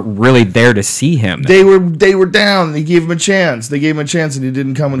they weren't really there to see him. They were down. They gave him a chance. They gave him a chance, and he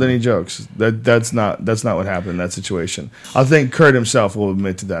didn't come with any jokes. That's not what happened in that situation. I think Kurt himself will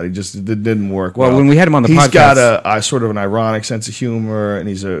admit to that. It didn't work. Well, when we had him on the he's podcast- got a sort of an ironic sense of humor, and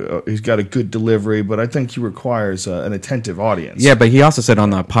he's got a good delivery. But I think he requires an attentive audience. Yeah, but he also said on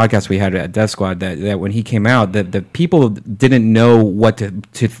the podcast we had at Death Squad that when he came out, that the people didn't know what to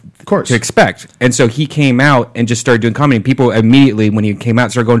expect, and so he came out and just started doing comedy. People immediately, when he came out,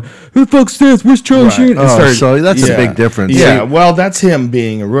 started going, "Who the fuck's this? Where's Charlie Sheen?" And started, so that's a big difference. Yeah, well, that's him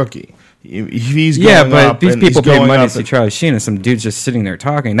being a rookie. He's going yeah, but up these and people he's paid going money up to see and- Charlie Sheen, and some dude's just sitting there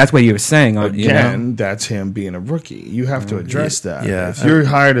talking. That's what he was saying. Again, that's him being a rookie. You have to address that. yeah. If you're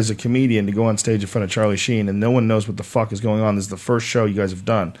hired as a comedian to go on stage in front of Charlie Sheen and no one knows what the fuck is going on, this is the first show you guys have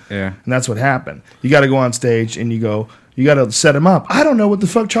done. Yeah. And that's what happened. You got to go on stage and you go, You got to set him up. I don't know what the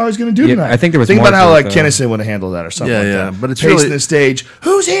fuck Charlie's going to do Yeah, tonight. I think there was Think more about how to like it, though. Kennison would have handled that or something. Yeah, like yeah, that. but it's Pacing really- the stage.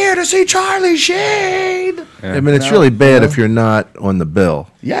 Who's here to see Charlie Sheen? I mean, it's really bad if you're not on the bill.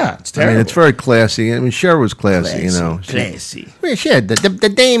 Yeah, it's I terrible. mean, it's very classy. I mean, Cher was classy, you know. classy. Well, Cher,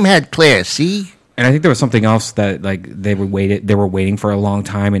 the dame had class, see? And I think there was something else that like they were waiting for a long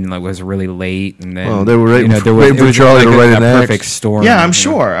time and like was really late and then Oh, they were waiting there waiting for Charlie to like write a an act. perfect storm. Yeah, I'm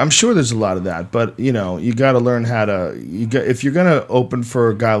sure. I'm sure there's a lot of that, but you know, you got to learn how to. If you're gonna open for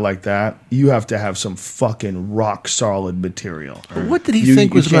a guy like that, you have to have some fucking rock solid material. What did he You-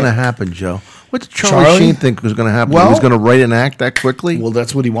 think you was going to can't- happen, Joe? What did Charlie Charlie? Sheen think was going to happen? Well- he was going to write an act that quickly? Well,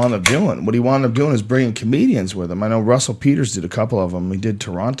 that's what he wound up doing. What he wound up doing is bringing comedians with him. I know Russell Peters did a couple of them. He did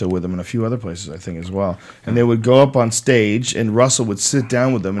Toronto with him and a few other places, I think, as well. And they would go up on stage, and Russell would sit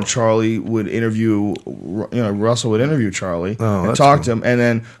down with them, and Charlie would interview. Russell would interview Charlie and that's talk cool. to him, and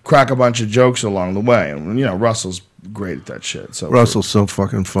then crack a bunch of jokes along the way. And Russell's great at that shit. So Russell's so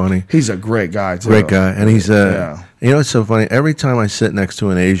fucking funny. he's a great guy too. Great guy. And he's, Yeah. you know what's so funny? Every time I sit next to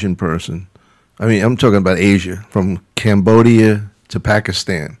an Asian person, I mean, I'm talking about Asia, from Cambodia to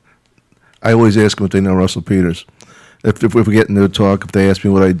Pakistan, I always ask them if they know Russell Peters. If we get into a talk, if they ask me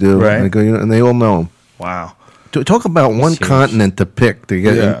what I do, Right. and, I go, and they all know him. Wow. Talk about one Serious. continent to pick to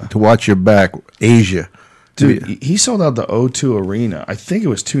get Yeah. to watch your back, Asia. Dude, he sold out the O2 Arena. I think it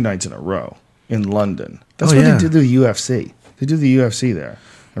was 2 nights in a row in London. That's Oh, what yeah. they did to the UFC. They do the UFC there.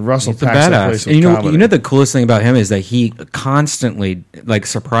 And Russell He's a packs that place badass. with And comedy. you know the coolest thing about him is that he constantly like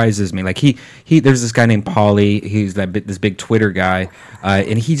surprises me. Like he there's this guy named Paulie. He's this big Twitter guy,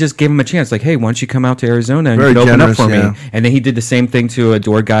 and he just gave him a chance. Like, hey, why don't you come out to Arizona and Very you can open generous, up for yeah. me? And then he did the same thing to a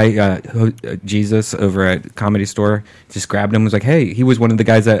door guy, Jesus, over at Comedy Store. Just grabbed him. Was like, hey, he was one of the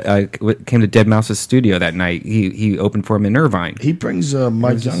guys that came to Dead Mouse's studio that night. He opened for him in Irvine. He brings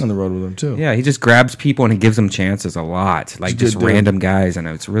Mike Young on the road with him, too. Yeah, he just grabs people and he gives them chances a lot, like He's a just good dude. random guys, and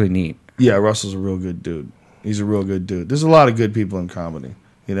it's really neat. Yeah, Russell's a real good dude. He's a real good dude. There's a lot of good people in comedy.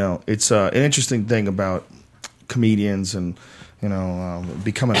 It's an interesting thing about comedians and,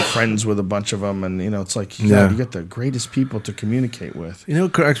 becoming friends with a bunch of them. And, it's like, you get the greatest people to communicate with. You know,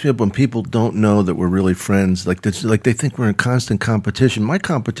 it cracks me up when people don't know that we're really friends. Like they think we're in constant competition. My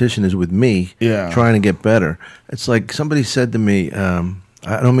competition is with me, Yeah. trying to get better. It's like somebody said to me,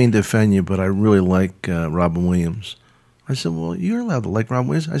 I don't mean to offend you, but I really like Robin Williams. I said, well, you're allowed to like Robin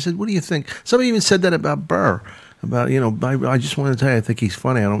Williams. I said, what do you think? Somebody even said that about Burr. About, I just want to tell you, I think he's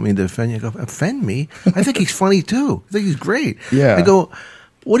funny. I don't mean to offend you. I go, offend me? I think he's funny too. I think he's great. Yeah. I go,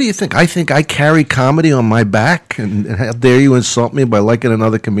 what do you think? I think I carry comedy on my back, and how dare you insult me by liking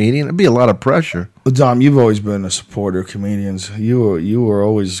another comedian? It'd be a lot of pressure. Well, Dom, you've always been a supporter of comedians. You were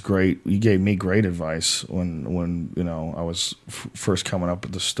always great. You gave me great advice when I was first coming up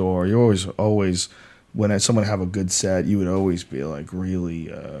at the store. You always when someone have a good set, you would always be like really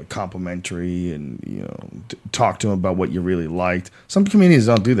complimentary and talk to them about what you really liked. Some comedians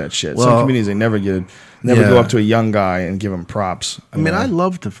don't do that shit. Some Well, comedians they never go yeah. up to a young guy and give him props. I mean, I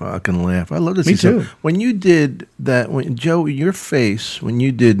love to fucking laugh. I love to see Me too. When you did that, Joe, your face, when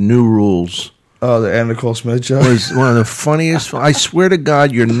you did New Rules, the Anna Nicole Smith joke was one of the funniest. I swear to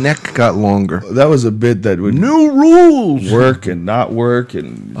God, your neck got longer. that was a bit that would New Rules! work and not work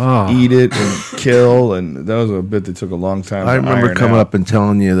and Oh. eat it and kill, and that was a bit that took a long time. I to remember iron coming out. up and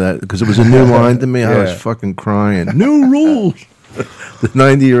telling you that because it was a new line to me. I was Yeah. fucking crying. New Rules! The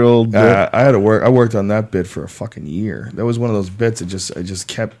 90-year-old. I had to work. I worked on that bit for a fucking year. That was one of those bits that I just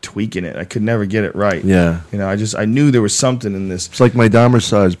kept tweaking it. I could never get it right. Yeah. I knew there was something in this. It's like my Dahmer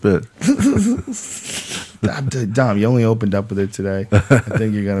size bit. Dom, you only opened up with it today. I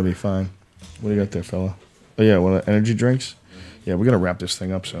think you're gonna be fine. What do you got there, fella? Oh yeah, one of the energy drinks. Yeah, we're gonna wrap this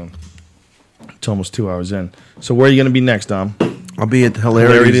thing up soon. It's almost 2 hours in. So where are you gonna be next, Dom? I'll be at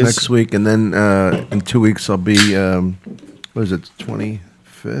Hilarities Hilarities. next week, and then in 2 weeks I'll be, what is it,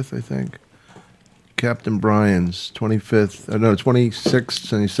 25th, I think? Captain Brian's 25th, no, 26th,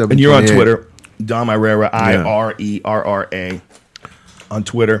 27th. And you're on 28th. Twitter, Dom Irrera, Irerra, on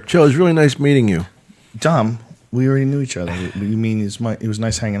Twitter. Joe, it was really nice meeting you. Dom, we already knew each other. You mean it was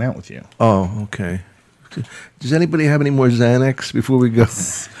nice hanging out with you? Oh, okay. Does anybody have any more Xanax before we go?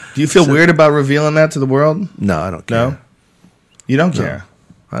 Do you feel weird about revealing that to the world? No, I don't care. No? You don't care?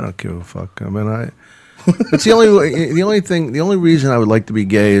 I don't give a fuck. I mean, it's the only reason I would like to be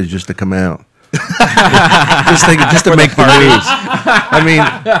gay is just to come out. just to make the news. I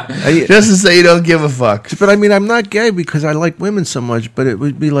mean, Just to say you don't give a fuck. but I mean, I'm not gay because I like women so much. But it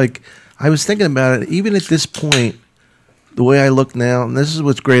would be like, I was thinking about it. Even at this point, the way I look now, and this is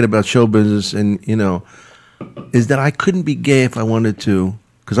what's great about show business, and is that I couldn't be gay if I wanted to,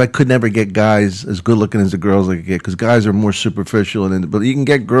 because I could never get guys as good looking as the girls I could get, because guys are more superficial, but you can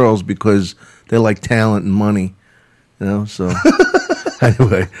get girls because they like talent and money, you know. So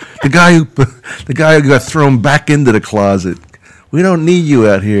anyway, the guy who got thrown back into the closet. We don't need you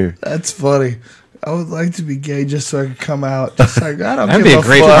out here. That's funny. I would like to be gay just so I could come out. Just like, I don't That'd give be a a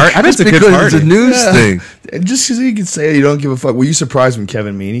great fuck. part. I bet it's a good Because party. it's a news thing. And just because you can say you don't give a fuck. Were you surprised when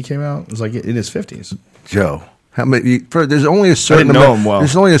Kevin Meaney came out? It was like in his 50s. Joe, how many? There's only a certain didn't know amount. him well.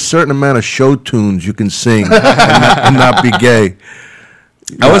 There's only a certain amount of show tunes you can sing and not be gay.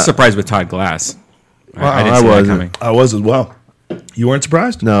 I was surprised with Todd Glass. I didn't I see that wasn't. coming. I was as well. You weren't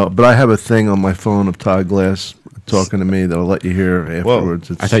surprised? No, but I have a thing on my phone of Todd Glass talking to me that I'll let you hear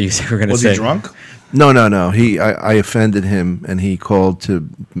afterwards. I thought you were going to Was say he drunk? No. I offended him, and he called to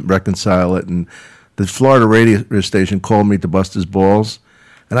reconcile it. And the Florida radio station called me to bust his balls,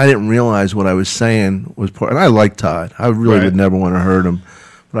 and I didn't realize what I was saying was part. And I like Todd. I really Right. would never want to hurt him.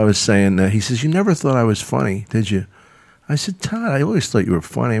 But I was saying, he says, "You never thought I was funny, did you?" I said, "Todd, I always thought you were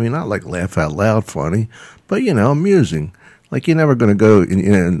funny. I mean, not like laugh out loud funny, but amusing." Like, you're never going to go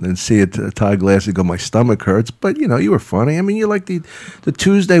and see it, Todd Glass, and go, my stomach hurts. But, you were funny. I mean, you're like the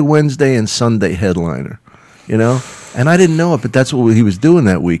Tuesday, Wednesday, and Sunday headliner, And I didn't know it, but that's what he was doing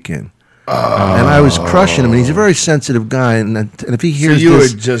that weekend. And I was crushing him. And he's a very sensitive guy. And if he hears you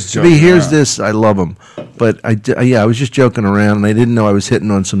this, were just if he joking hears around. this, I love him. But, I was just joking around, and I didn't know I was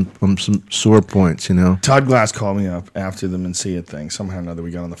hitting on some sore points, Todd Glass called me up after the Mencia thing. Somehow or another,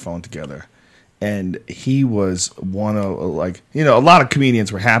 we got on the phone together. And he was one of, a lot of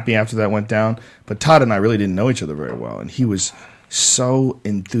comedians were happy after that went down. But Todd and I really didn't know each other very well. And he was so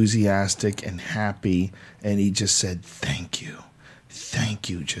enthusiastic and happy. And he just said, thank you. Thank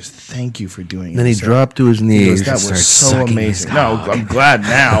you. Just thank you for doing it. Then he said, dropped to his he knees. goes, that Start was so sucking his amazing. No, I'm glad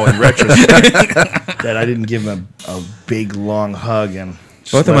now in retrospect that I didn't give him a big, long hug. And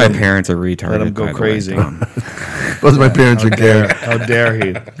just Both of let my him- parents are retarded. Let him go by the way. crazy. Both of my parents are gay. How dare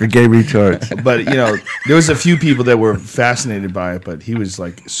he? They're gay retards. But there was a few people that were fascinated by it, but he was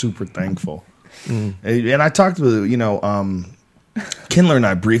like super thankful. And I talked with Kindler and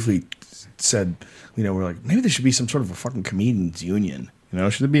I briefly said, we're like, maybe there should be some sort of a fucking comedians union.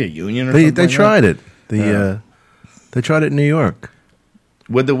 Should there be a union or something? They like tried that? it. They tried it in New York.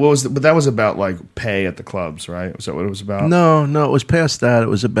 But that was about like pay at the clubs, right? Was that what it was about? No, it was past that. It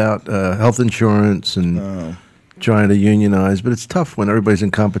was about health insurance and trying to unionize. But it's tough when everybody's in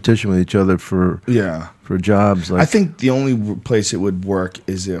competition with each other for jobs. I think the only place it would work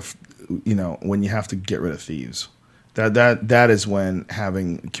is if when you have to get rid of thieves. That is when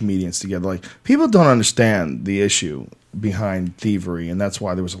having comedians together, like, people don't understand the issue behind thievery, and that's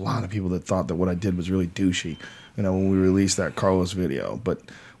why there was a lot of people that thought that what I did was really douchey, when we released that Carlos video. But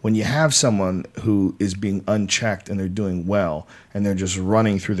when you have someone who is being unchecked and they're doing well and they're just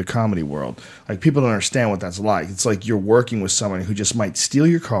running through the comedy world, like, people don't understand what that's like. It's like you're working with someone who just might steal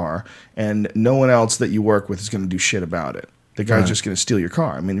your car, and no one else that you work with is going to do shit about it. The guy's just going to steal your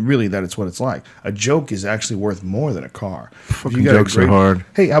car. I mean, really, that is what it's like. A joke is actually worth more than a car. If you got a jokes are hard.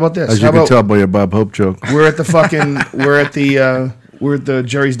 Hey, how about this? As you can tell by your Bob Hope joke. We're at the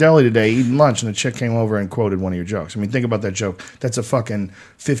Jerry's Deli today eating lunch, and the chick came over and quoted one of your jokes. I mean, think about that joke. That's a fucking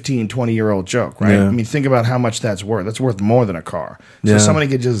 15, 20-year-old joke, right? Yeah. I mean, think about how much that's worth. That's worth more than a car. So Yeah. somebody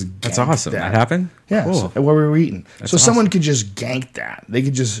could just That's gank awesome. That happened? Yeah, Cool. so, where we were eating. That's So someone awesome. could just gank that. They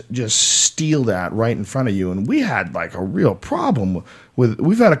could just steal that right in front of you. And we had like a real problem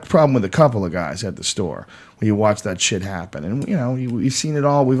we've had a problem with a couple of guys at the store when you watch that shit happen. And we've seen it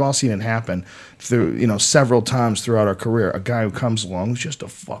all. We've all seen it happen through several times throughout our career. A guy who comes along who's just a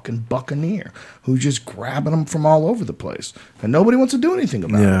fucking buccaneer who's just grabbing them from all over the place, and nobody wants to do anything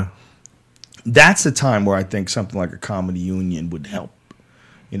about it. Yeah. That's the time where I think something like a comedy union would help.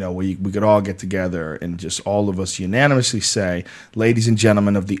 Where we could all get together and just all of us unanimously say, ladies and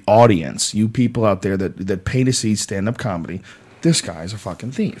gentlemen of the audience, you people out there that pay to see stand-up comedy, this guy's a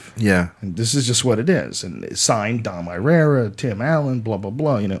fucking thief. Yeah. And this is just what it is. And it's signed Dom Irrera, Tim Allen, blah, blah,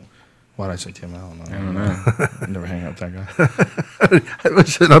 blah. Why did I say Tim Allen? I don't know. I never hang out with that guy. It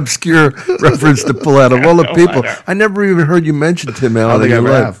was an obscure reference to pull out of all the people. I never even heard you mention Tim I Allen. don't think I in ever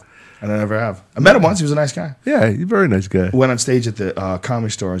your life. have. And I never have. I met him once. He was a nice guy. Yeah, he's a very nice guy. Went on stage at the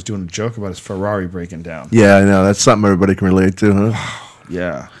Comedy Store. I was doing a joke about his Ferrari breaking down. Yeah, I know. That's something everybody can relate to, huh?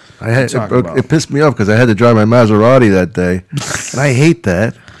 Yeah. It pissed me off because I had to drive my Maserati that day, and I hate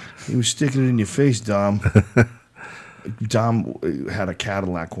that. He was sticking it in your face, Dom. Dom had a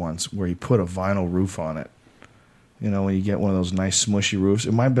Cadillac once where he put a vinyl roof on it. When you get one of those nice smushy roofs.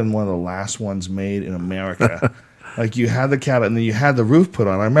 It might have been one of the last ones made in America. Like you had the cabin, and then you had the roof put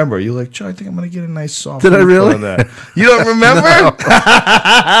on. I remember you were like, Joe, I think I'm gonna get a nice soft. Did I roof put really? on that. You don't remember?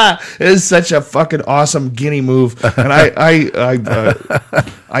 It is such a fucking awesome Guinea move, and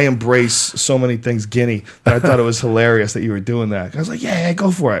I embrace so many things Guinea that I thought it was hilarious that you were doing that. I was like, yeah,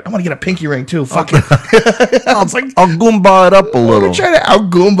 go for it. I want to get a pinky ring too. Fuck it. I was like, I'll Goomba it up a little. we're trying to out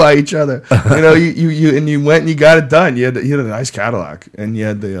Goomba each other. You know, you went and you got it done. You had a nice Cadillac, and you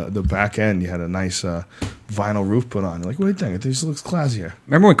had the back end. You had a nice vinyl roof put on. You're like, what do you think? This looks classier.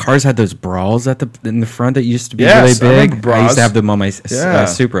 Remember when cars had those brawls in the front that used to be Yes, I really remember big? bras. I used to have them on my Yeah.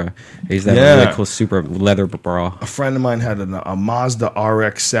 Supra. I used to have a really cool Supra leather bra. A friend of mine had a Mazda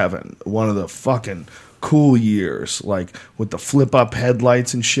RX-7, one of the fucking cool years, like with the flip-up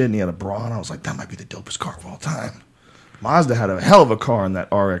headlights and shit, and he had a bra on. I was like, that might be the dopest car of all time. Mazda had a hell of a car in that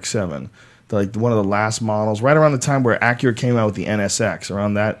RX-7. Like one of the last models, right around the time where Acura came out with the NSX,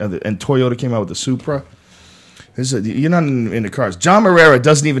 around that, and Toyota came out with the Supra. You're not into cars. Dom Irrera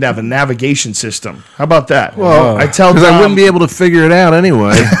doesn't even have a navigation system. How about that? Well, I tell because I Dom- wouldn't be able to figure it out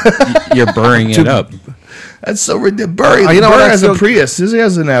anyway. You're burring it up. That's so ridiculous. Burry, You know what, Burry that's has a so- Prius. He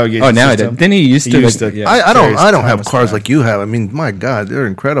has a navigation Oh, now I system. did. Then he used to. Yeah. I don't have Thomas cars back. like you have. I mean, my God, they're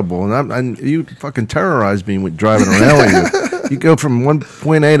incredible, and you fucking terrorize me with driving around with you. You go from one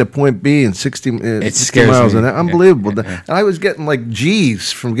point A to point B in 60 It 60 scares miles me. an hour. Unbelievable. And I was getting like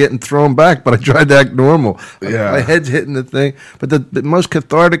G's from getting thrown back, but I tried to act normal. Yeah. My head's hitting the thing. But the most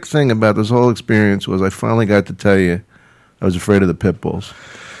cathartic thing about this whole experience was I finally got to tell you I was afraid of the pit bulls.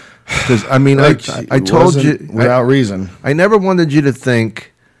 Because, I mean, Like, I it told wasn't you. without reason. I never wanted you to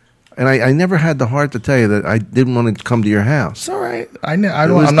think, and I never had the heart to tell you that I didn't want to come to your house. It's all right.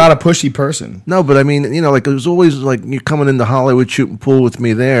 was I'm not a pushy person. No, but I mean, you know, like it was always like you coming into Hollywood shooting pool with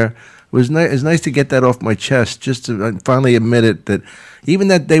me there. It was nice to get that off my chest, just to finally admit it, that even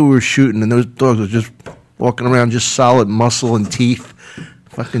that day we were shooting and those dogs were just walking around, just solid muscle and teeth,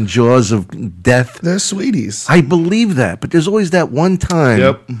 fucking jaws of death. They're sweeties. I believe that, but there's always that one time.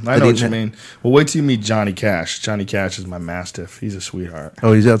 Yep, I that know he- what you mean. Well, wait till you meet Johnny Cash. Johnny Cash is my Mastiff. He's a sweetheart.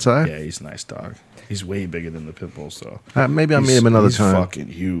 Oh, he's outside? Yeah, he's a nice dog. He's way bigger than the pit bulls, though. Maybe I'll meet him another he's time. Fucking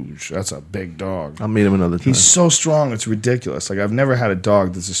huge. That's a big dog. I'll meet him another time. He's so strong, it's ridiculous. Like I've never had a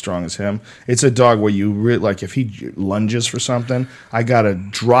dog that's as strong as him. It's a dog where you like if he lunges for something, I gotta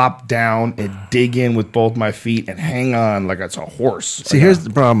drop down and dig in with both my feet and hang on like it's a horse. See, here's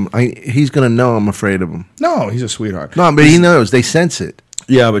the problem. He's going to know I'm afraid of him. No, he's a sweetheart. No, but he knows. They sense it.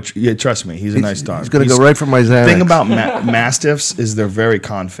 Yeah, but trust me, he's a nice dog. He's going to go right for my Xanax. The thing about Mastiffs is they're very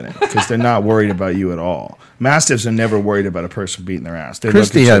confident because they're not worried about you at all. Mastiffs are never worried about a person beating their ass. They look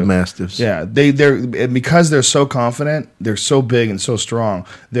Christy at had you- Mastiffs. Yeah, they're because they're so confident, they're so big and so strong.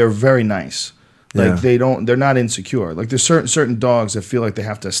 They're very nice. Like Yeah. they're not insecure. Like there's certain dogs that feel like they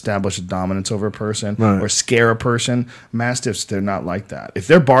have to establish a dominance over a person Right. or scare a person. Mastiffs, they're not like that. If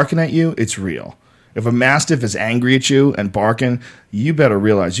they're barking at you, it's real. If a Mastiff is angry at you and barking, you better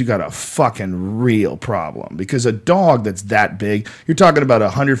realize you got a fucking real problem. Because a dog that's that big, you're talking about a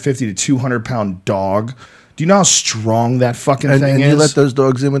 150 to 200 pound dog. Do you know how strong that fucking And thing you is? let those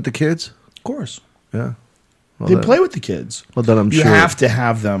dogs in with the kids? Of course. Yeah. Well, They that- play with the kids. Well, then I'm you sure. have to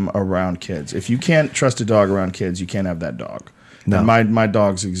have them around kids. If you can't trust a dog around kids, you can't have that dog. No. And my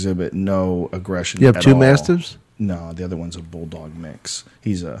dogs exhibit no aggression. You have at two all. Mastiffs? No, the other one's a bulldog mix.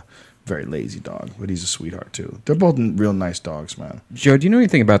 He's a very lazy dog, but he's a sweetheart too. They're both real nice dogs, man. Joe, do you know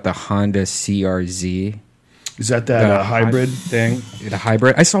anything about the Honda CRZ? Is that hybrid thing? The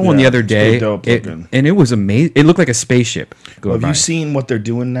hybrid. I saw one the Yeah, other it's day, pretty dope looking. and it was amazing. It looked like a spaceship. Well, have by. you seen what they're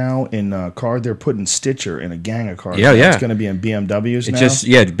doing now in car? They're putting Stitcher in a gang of cars. Yeah, now. yeah. It's going to be in BMWs It now. just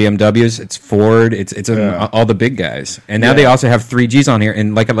BMWs, it's Ford, it's Yeah. all the big guys, and now Yeah. they also have 3Gs on here.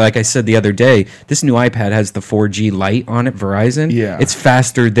 And like I said the other day, this new iPad has the 4G Lite on it, Verizon. Yeah. It's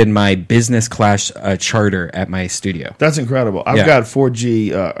faster than my business class charter at my studio. That's incredible. I've Yeah. got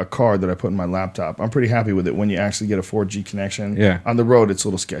 4G, a card that I put in my laptop. I'm pretty happy with it when you actually get a 4G connection. Yeah. On the road, it's a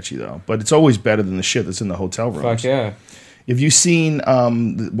little sketchy, though. But it's always better than the shit that's in the hotel rooms. yeah! Have you seen,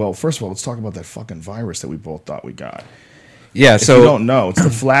 well, first of all, let's talk about that fucking virus that we both thought we got. Yeah, If so you don't know, it's the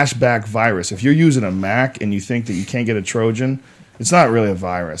flashback virus. If you're using a Mac and you think that you can't get a Trojan, it's not really a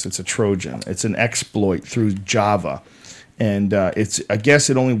virus. It's a Trojan. It's an exploit through Java. And I guess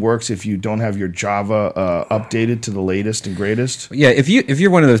it only works if you don't have your Java updated to the latest and greatest. Yeah, if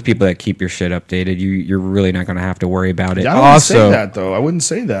you're one of those people that keep your shit updated, you're really not going to have to worry about it. I wouldn't say that though. I wouldn't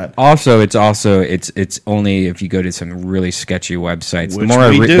say that. Also, it's only if you go to some really sketchy websites. Which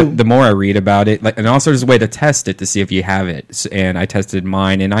The more I read about it, and also there's a way to test it to see if you have it. And I tested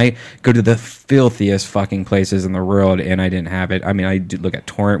mine, and I go to the filthiest fucking places in the world, and I didn't have it. I mean, I do look at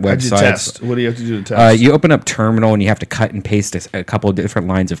torrent websites. How'd you test? What do you have to do to test? You open up Terminal, and you have to cut and paste a couple of different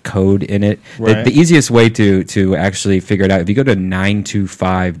lines of code in it. Right. The easiest way to actually figure it out, if you go to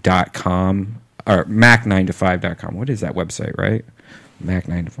 9to5.com or Mac9to5.com, what is that website, right?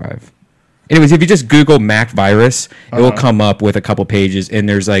 Mac9to5. Anyways, if you just Google Mac virus, it will come up with a couple pages, and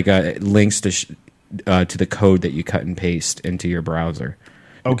there's like links to the code that you cut and paste into your browser.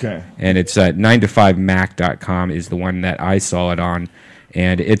 Okay. And it's 9to5mac.com is the one that I saw it on.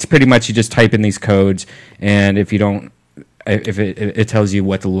 And it's pretty much you just type in these codes, and if you don't, if it tells you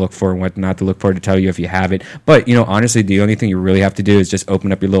what to look for and what not to look for to tell you if you have it. But, honestly, the only thing you really have to do is just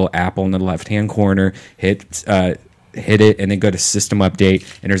open up your little Apple in the left-hand corner, hit it, and then go to System Update,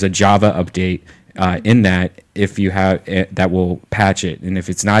 and there's a Java update in that if you have it, that will patch it. And if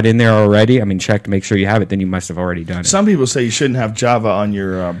it's not in there already, check to make sure you have it, then you must have already done it. Some people say you shouldn't have Java on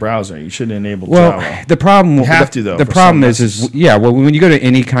your browser. You shouldn't enable Java. The problem you have to though. The problem is when you go to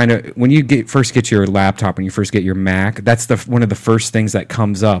any kind of when you first get your laptop, when you first get your Mac, that's one of the first things that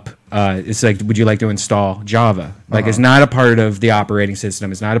comes up. It's like, would you like to install Java? Like, it's not a part of the operating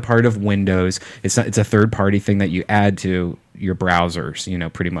system. It's not a part of Windows. It's a third party thing that you add to your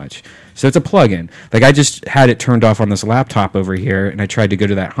browsers, pretty much. So it's a plugin. Like, I just had it turned off on this laptop over here, and I tried to go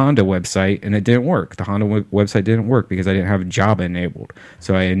to that Honda website, and it didn't work. The Honda website didn't work because I didn't have Java enabled.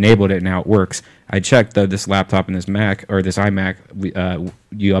 So I enabled it, and now it works. I checked this laptop and this Mac, or this iMac,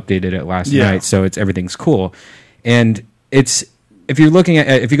 you updated it last night, so everything's cool. And if you're looking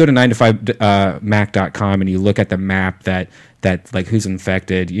at, if you go to 9to5mac.com and you look at the map that like who's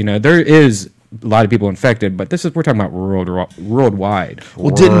infected, there is a lot of people infected, but we're talking about worldwide.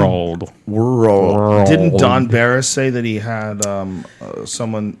 Well, didn't Don Barris say that he had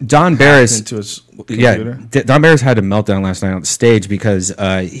someone Don Barris into his computer? Yeah, Don Barris had a meltdown last night on stage because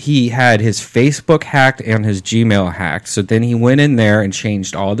he had his Facebook hacked and his Gmail hacked. So then he went in there and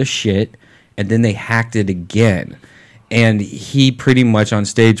changed all the shit, and then they hacked it again. And he pretty much on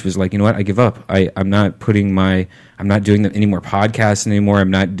stage was like, you know what? I give up. I'm not doing any more podcasts anymore.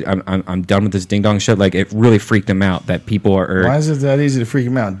 I'm done with this ding dong shit. Like, it really freaked him out that people are. Why is it that easy to freak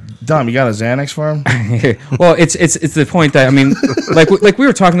him out? Dom, you got a Xanax for him? Well, it's the point that like we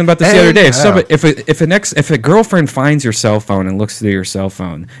were talking about this the other day. If a girlfriend finds your cell phone and looks through your cell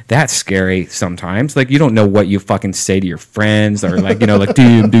phone, that's scary sometimes. Like, you don't know what you fucking say to your friends, or like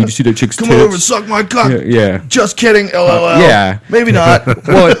dude, you see that chick's come tits? over and suck my cock. Yeah. Just kidding. LOL. Yeah. Maybe not.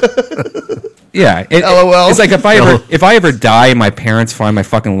 Well. Yeah, LOL. It's like if I ever die and my parents find my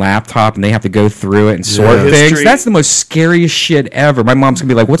fucking laptop and they have to go through it and sort things, that's the most scariest shit ever. My mom's gonna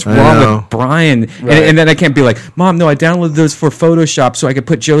be like, "What's wrong with Brian?" Right. And then I can't be like, "Mom, no, I downloaded those for Photoshop so I could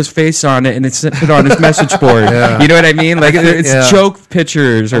put Joe's face on it and it's put on his message board." You know what I mean? Like, it's joke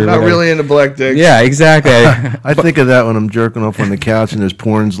pictures or I'm not whatever. really into black dicks. Yeah, exactly. I think of that when I'm jerking off on the couch and there's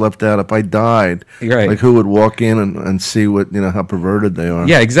porn's left out. If I died, right. Like, who would walk in and see what how perverted they are?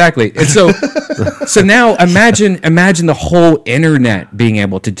 Yeah, exactly. And so now imagine the whole internet being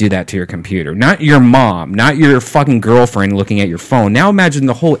able to do that to your computer. Not your mom, not your fucking girlfriend looking at your phone. Now imagine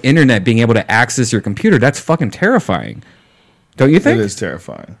the whole internet being able to access your computer. That's fucking terrifying. Don't you think? It is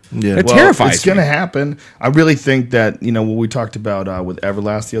terrifying. Yeah, it terrifies. It's going to happen. I really think that what we talked about with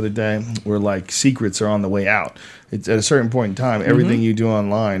Everlast the other day, where like secrets are on the way out. It's at a certain point in time, everything you do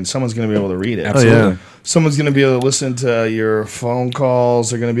online, someone's going to be able to read it. Absolutely. Oh, yeah. Someone's going to be able to listen to your phone calls.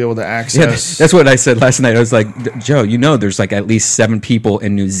 They're going to be able to access. Yeah, that's what I said last night. I was like, Joe, there's like at least 7 people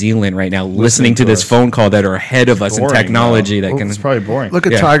in New Zealand right now listening to this phone call that are ahead of us in technology. It's probably boring. Look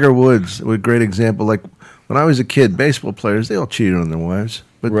at Tiger Woods, a great example. Like, when I was a kid, baseball players, they all cheated on their wives.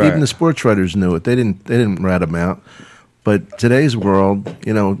 But even the sports writers knew it. They didn't rat them out. But today's world,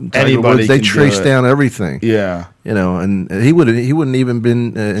 Tiger Woods, they trace down everything. Yeah. And he wouldn't even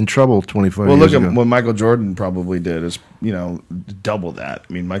been in trouble 25 years ago. Well, look at what Michael Jordan probably did is, double that.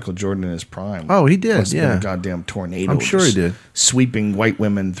 I mean, Michael Jordan in his prime. Oh, he did, must have been a goddamn tornado. I'm sure he did. Sweeping white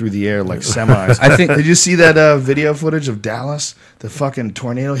women through the air like semis. I think. Did you see that video footage of Dallas? The fucking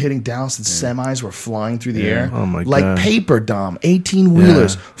tornado hitting Dallas and semis were flying through the air. Oh, my God. Like paper, Dom.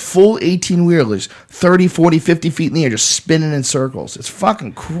 18-wheelers. Full 18-wheelers. 30, 40, 50 feet in the air just spinning in circles. It's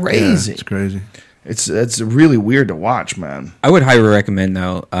fucking crazy. Yeah, it's crazy. it's really weird to watch, man. I would highly recommend,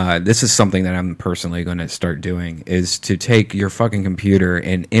 though, this is something that I'm personally going to start doing, is to take your fucking computer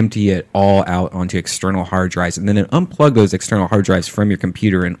and empty it all out onto external hard drives, and then unplug those external hard drives from your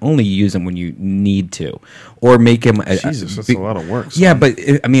computer and only use them when you need to. Or make them... Jesus, that's a lot of work. Yeah, but,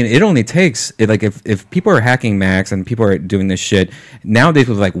 it only takes... if people are hacking Macs and people are doing this shit, nowadays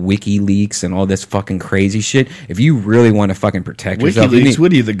with, like, WikiLeaks and all this fucking crazy shit, if you really want to fucking protect yourself... WikiLeaks,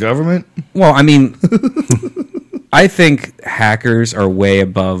 what are you, the government? Well, I think hackers are way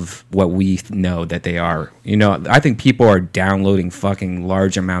above what we know that they are. I think people are downloading fucking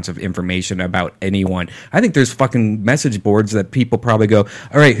large amounts of information about anyone. I think there's fucking message boards that people probably go,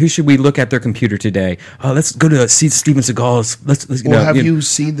 all right, who should we look at their computer today? Let's go to see Steven Seagal's. Have you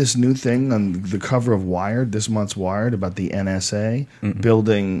seen this new thing on the cover of Wired, this month's Wired, about the NSA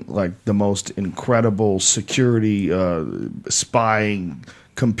building like the most incredible security spying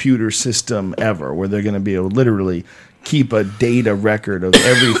computer system ever, where they're going to be able to literally keep a data record of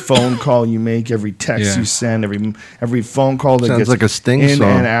every phone call you make, every text you send, every phone call that Sounds gets like a Sting in song.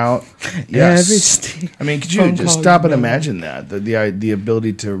 and out. Yes. Could you just stop and imagine that? The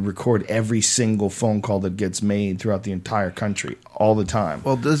ability to record every single phone call that gets made throughout the entire country all the time.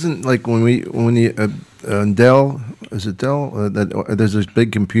 Well, doesn't like when Dell, is it Dell? There's this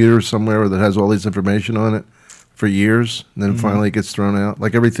big computer somewhere that has all this information on it for years, and then finally it gets thrown out.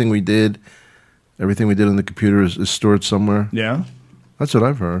 Like everything we did on the computer is stored somewhere. Yeah, that's what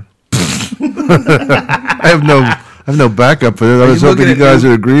I've heard. I have no backup for it. I was hoping you guys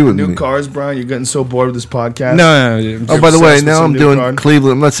would agree with me. New cars, Brian. You're getting so bored with this podcast. No. Oh, by the way, now I'm doing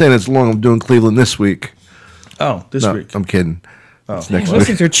Cleveland. I'm not saying it's long. I'm doing Cleveland this week. Oh, this week. I'm kidding. Oh. It's next Those week.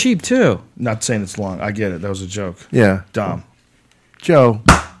 things are cheap too. Not saying it's long. I get it. That was a joke. Yeah, Dom. Joe.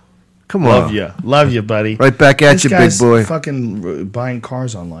 Come on. Love you, buddy. Right back at this you, guy's big boy. Fucking buying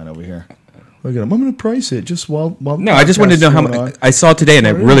cars online over here. Look at him. I'm going to price it just while. No, I just wanted to know how much I saw today, and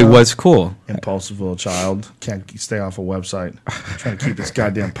it really was cool. Impulsive little child. Can't stay off a website. Trying to keep this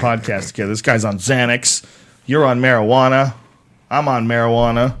goddamn podcast together. This guy's on Xanax. You're on marijuana. I'm on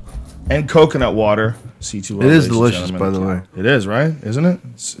marijuana and coconut water. C2O. It is delicious, by the way. It is, right? Isn't it?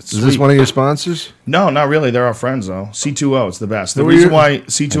 It's Is this one of your sponsors? No, not really. They're our friends, though. C2O, it's the best. The Who are reason you? why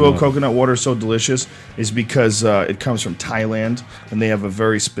C2O coconut water is so delicious is because it comes from Thailand, and they have a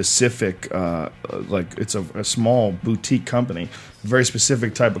very specific, it's a small boutique company, very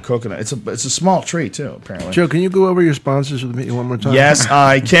specific type of coconut. It's a small tree too, apparently. Joe, can you go over your sponsors with me one more time? Yes,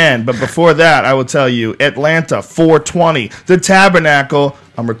 I can. But before that, I will tell you, Atlanta 420, the Tabernacle.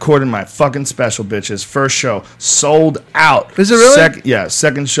 I'm recording my fucking special, bitches. First show sold out. Is it really?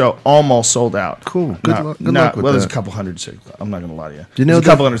 Second show almost sold out. Cool. Good luck with there's a that. couple hundred seats. I'm not going to lie to you. Do you know There's a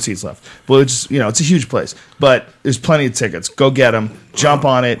couple hundred seats left. Well, it's it's a huge place, but there's plenty of tickets. Go get them. Jump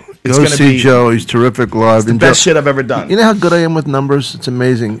on it. It's Go going to see be Joe. He's terrific live. the best shit I've ever done. You know how good I am with numbers? It's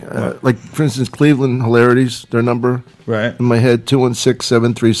amazing. Like, for instance, Cleveland Hilarities, their number Right. in my head,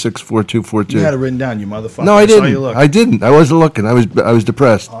 216-736-4242. You had it written down, you motherfucker. No, I saw you didn't. look. I didn't. I wasn't looking. I was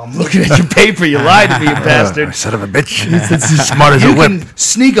depressed. I'm looking at your paper. You lied to me, you bastard. Son of a bitch. Smart as You a whip. can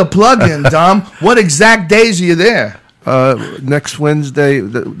sneak a plug in, Dom. What exact days are you there? Next Wednesday,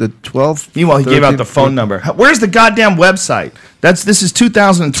 the 12th. Meanwhile, he gave out 13th, the phone 14th. number. Where's the goddamn website? This is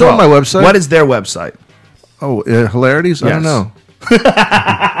 2012. It's on my website. What is their website? Oh, Hilarities? I don't Yes. know.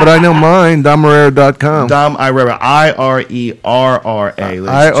 But I know mine, DomIrrera.com. Dom Irrera. IRERRA. IRRERA.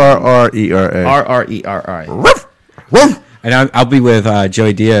 RRERRA. And I'll be with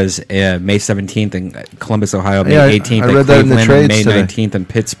Joey Diaz May 17th in Columbus, Ohio, May Yeah, 18th I in read that in the Cleveland, and trades May today. 19th in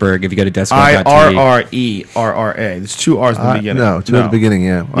Pittsburgh. If you go to Desktop.tv. IRRERRA. There's two R's in the beginning. No, two at the beginning,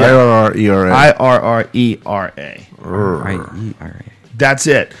 yeah. IRRERA. IRRERA. IERA. That's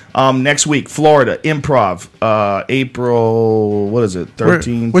it. Next week, Florida Improv. April, what is it?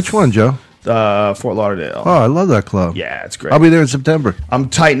 13th. Which one, Joe? Fort Lauderdale. Oh, I love that club. Yeah, it's great. I'll be there in September. I'm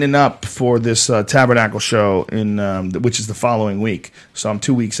tightening up for this Tabernacle show which is the following week. So I'm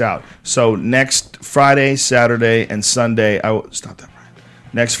 2 weeks out. So next Friday, Saturday, and Sunday, stop that, Brian.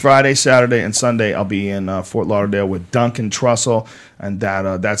 Next Friday, Saturday, and Sunday, I'll be in Fort Lauderdale with Duncan Trussell, and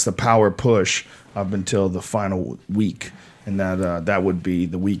that's the power push up until the final week, and that would be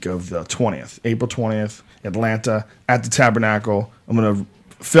the week of the 20th, April 20th, Atlanta at the Tabernacle. I'm gonna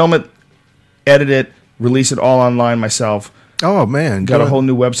film it, edit it, release it all online myself. Oh, man. Got a whole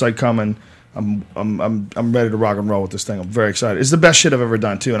new website coming. I'm ready to rock and roll with this thing. I'm very excited. It's the best shit I've ever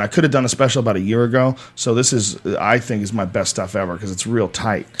done too, and I could have done a special about a year ago. So this is, I think, is my best stuff ever because it's real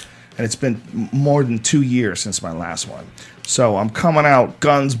tight, and it's been more than 2 years since my last one. So I'm coming out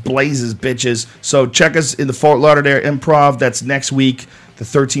guns blazes, bitches. So check us in the Fort Lauderdale Improv. That's next week. The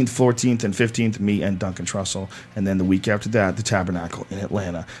 13th, 14th, and 15th, me and Duncan Trussell. And then the week after that, the Tabernacle in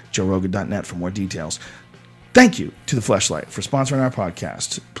Atlanta. JoeRogan.net for more details. Thank you to the Fleshlight for sponsoring our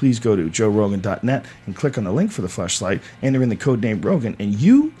podcast. Please go to JoeRogan.net and click on the link for the Fleshlight. Enter in the code name Rogan, and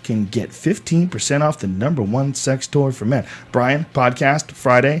you can get 15% off the #1 sex toy for men. Brian, podcast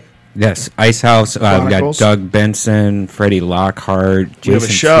Friday. Yes, Ice House. We got Chronicles. Doug Benson, Freddie Lockhart, We have Jason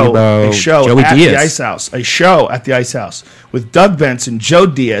a show Tebow, Joey at Diaz. the Ice House. A show at the Ice House with Doug Benson, Joe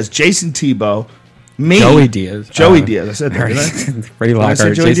Diaz, Jason Tebow, me, Joey Diaz. Joey Diaz. I said that, didn't I? Freddie Did I say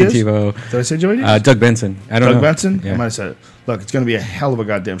Lockhart, Joey Jason Diaz? Tebow. Did I say Joey Diaz? Doug Benson. I don't know. Doug Benson? Yeah. I might have said it. Look, it's going to be a hell of a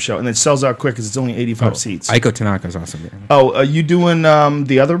goddamn show. And it sells out quick because it's only 85 seats. Aiko Tanaka's awesome. Yeah. Oh, are you doing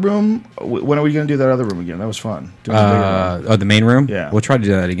the other room? When are we going to do that other room again? That was fun. Doing the bigger room. The main room? Yeah. We'll try to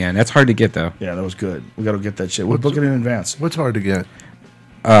do that again. That's hard to get, though. Yeah, that was good. We got to get that shit. We'll book it in advance. What's hard to get?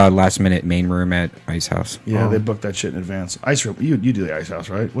 Last minute main room at Ice House. Yeah, they booked that shit in advance. Ice room. You do the Ice House,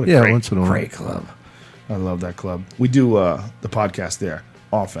 right? What a Yeah, great, once in a while. great club. I love that club. We do the podcast there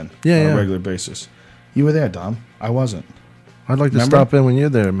often on Yeah, a yeah. regular basis. You were there, Dom. I wasn't. I'd like to Remember? stop in when you're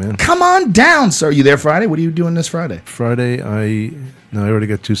there, man. Come on down, sir. You there Friday? What are you doing this Friday? Friday, I already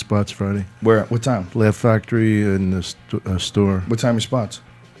got 2 spots Friday. Where? What time? Laugh Factory and the store. What time are your spots?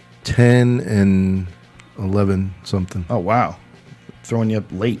 10 and 11 something. Oh, wow. Throwing you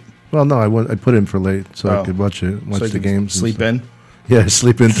up late. Well, no, I put in for late so Oh. I could watch So you the can games. and Sleep stuff. in. Yeah,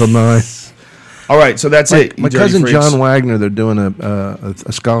 sleep in till 9. All right, so that's it. you My dirty cousin freaks. John Wagner, they're doing a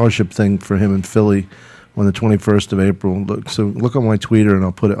scholarship thing for him in Philly on the 21st of April. Look on my Twitter and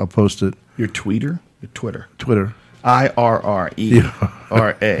I'll post it. Your tweeter? Your Twitter. Twitter.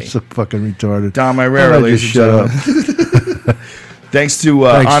 IRRERA. So fucking retarded. Dom Why Irrera, don't I ladies and just gentlemen. Thanks to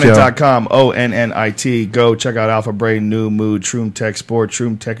Thanks, Onnit.com, ONNIT. Go check out Alpha Brain, New Mood, Shroom Tech Sport,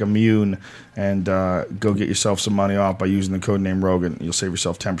 Shroom Tech Immune, and go get yourself some money off by using the code name Rogan. You'll save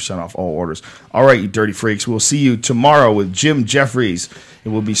yourself 10% off all orders. All right, you dirty freaks. We'll see you tomorrow with Jim Jeffries. It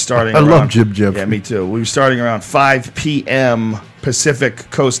will be starting I around... love Jim Jeffries. Yeah, me too. We'll be starting around 5 p.m. Pacific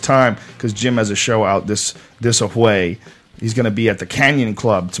Coast time because Jim has a show out this away. He's going to be at the Canyon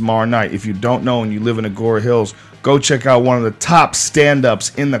Club tomorrow night. If you don't know and you live in Agora Hills, go check out one of the top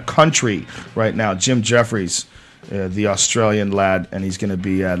stand-ups in the country right now, Jim Jeffries, the Australian lad, and he's going to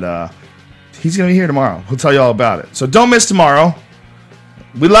be here tomorrow. He'll tell you all about it. So don't miss tomorrow.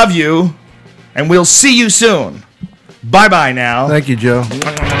 We love you, and we'll see you soon. Bye-bye now. Thank you, Joe.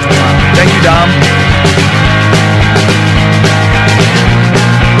 Thank you, Dom.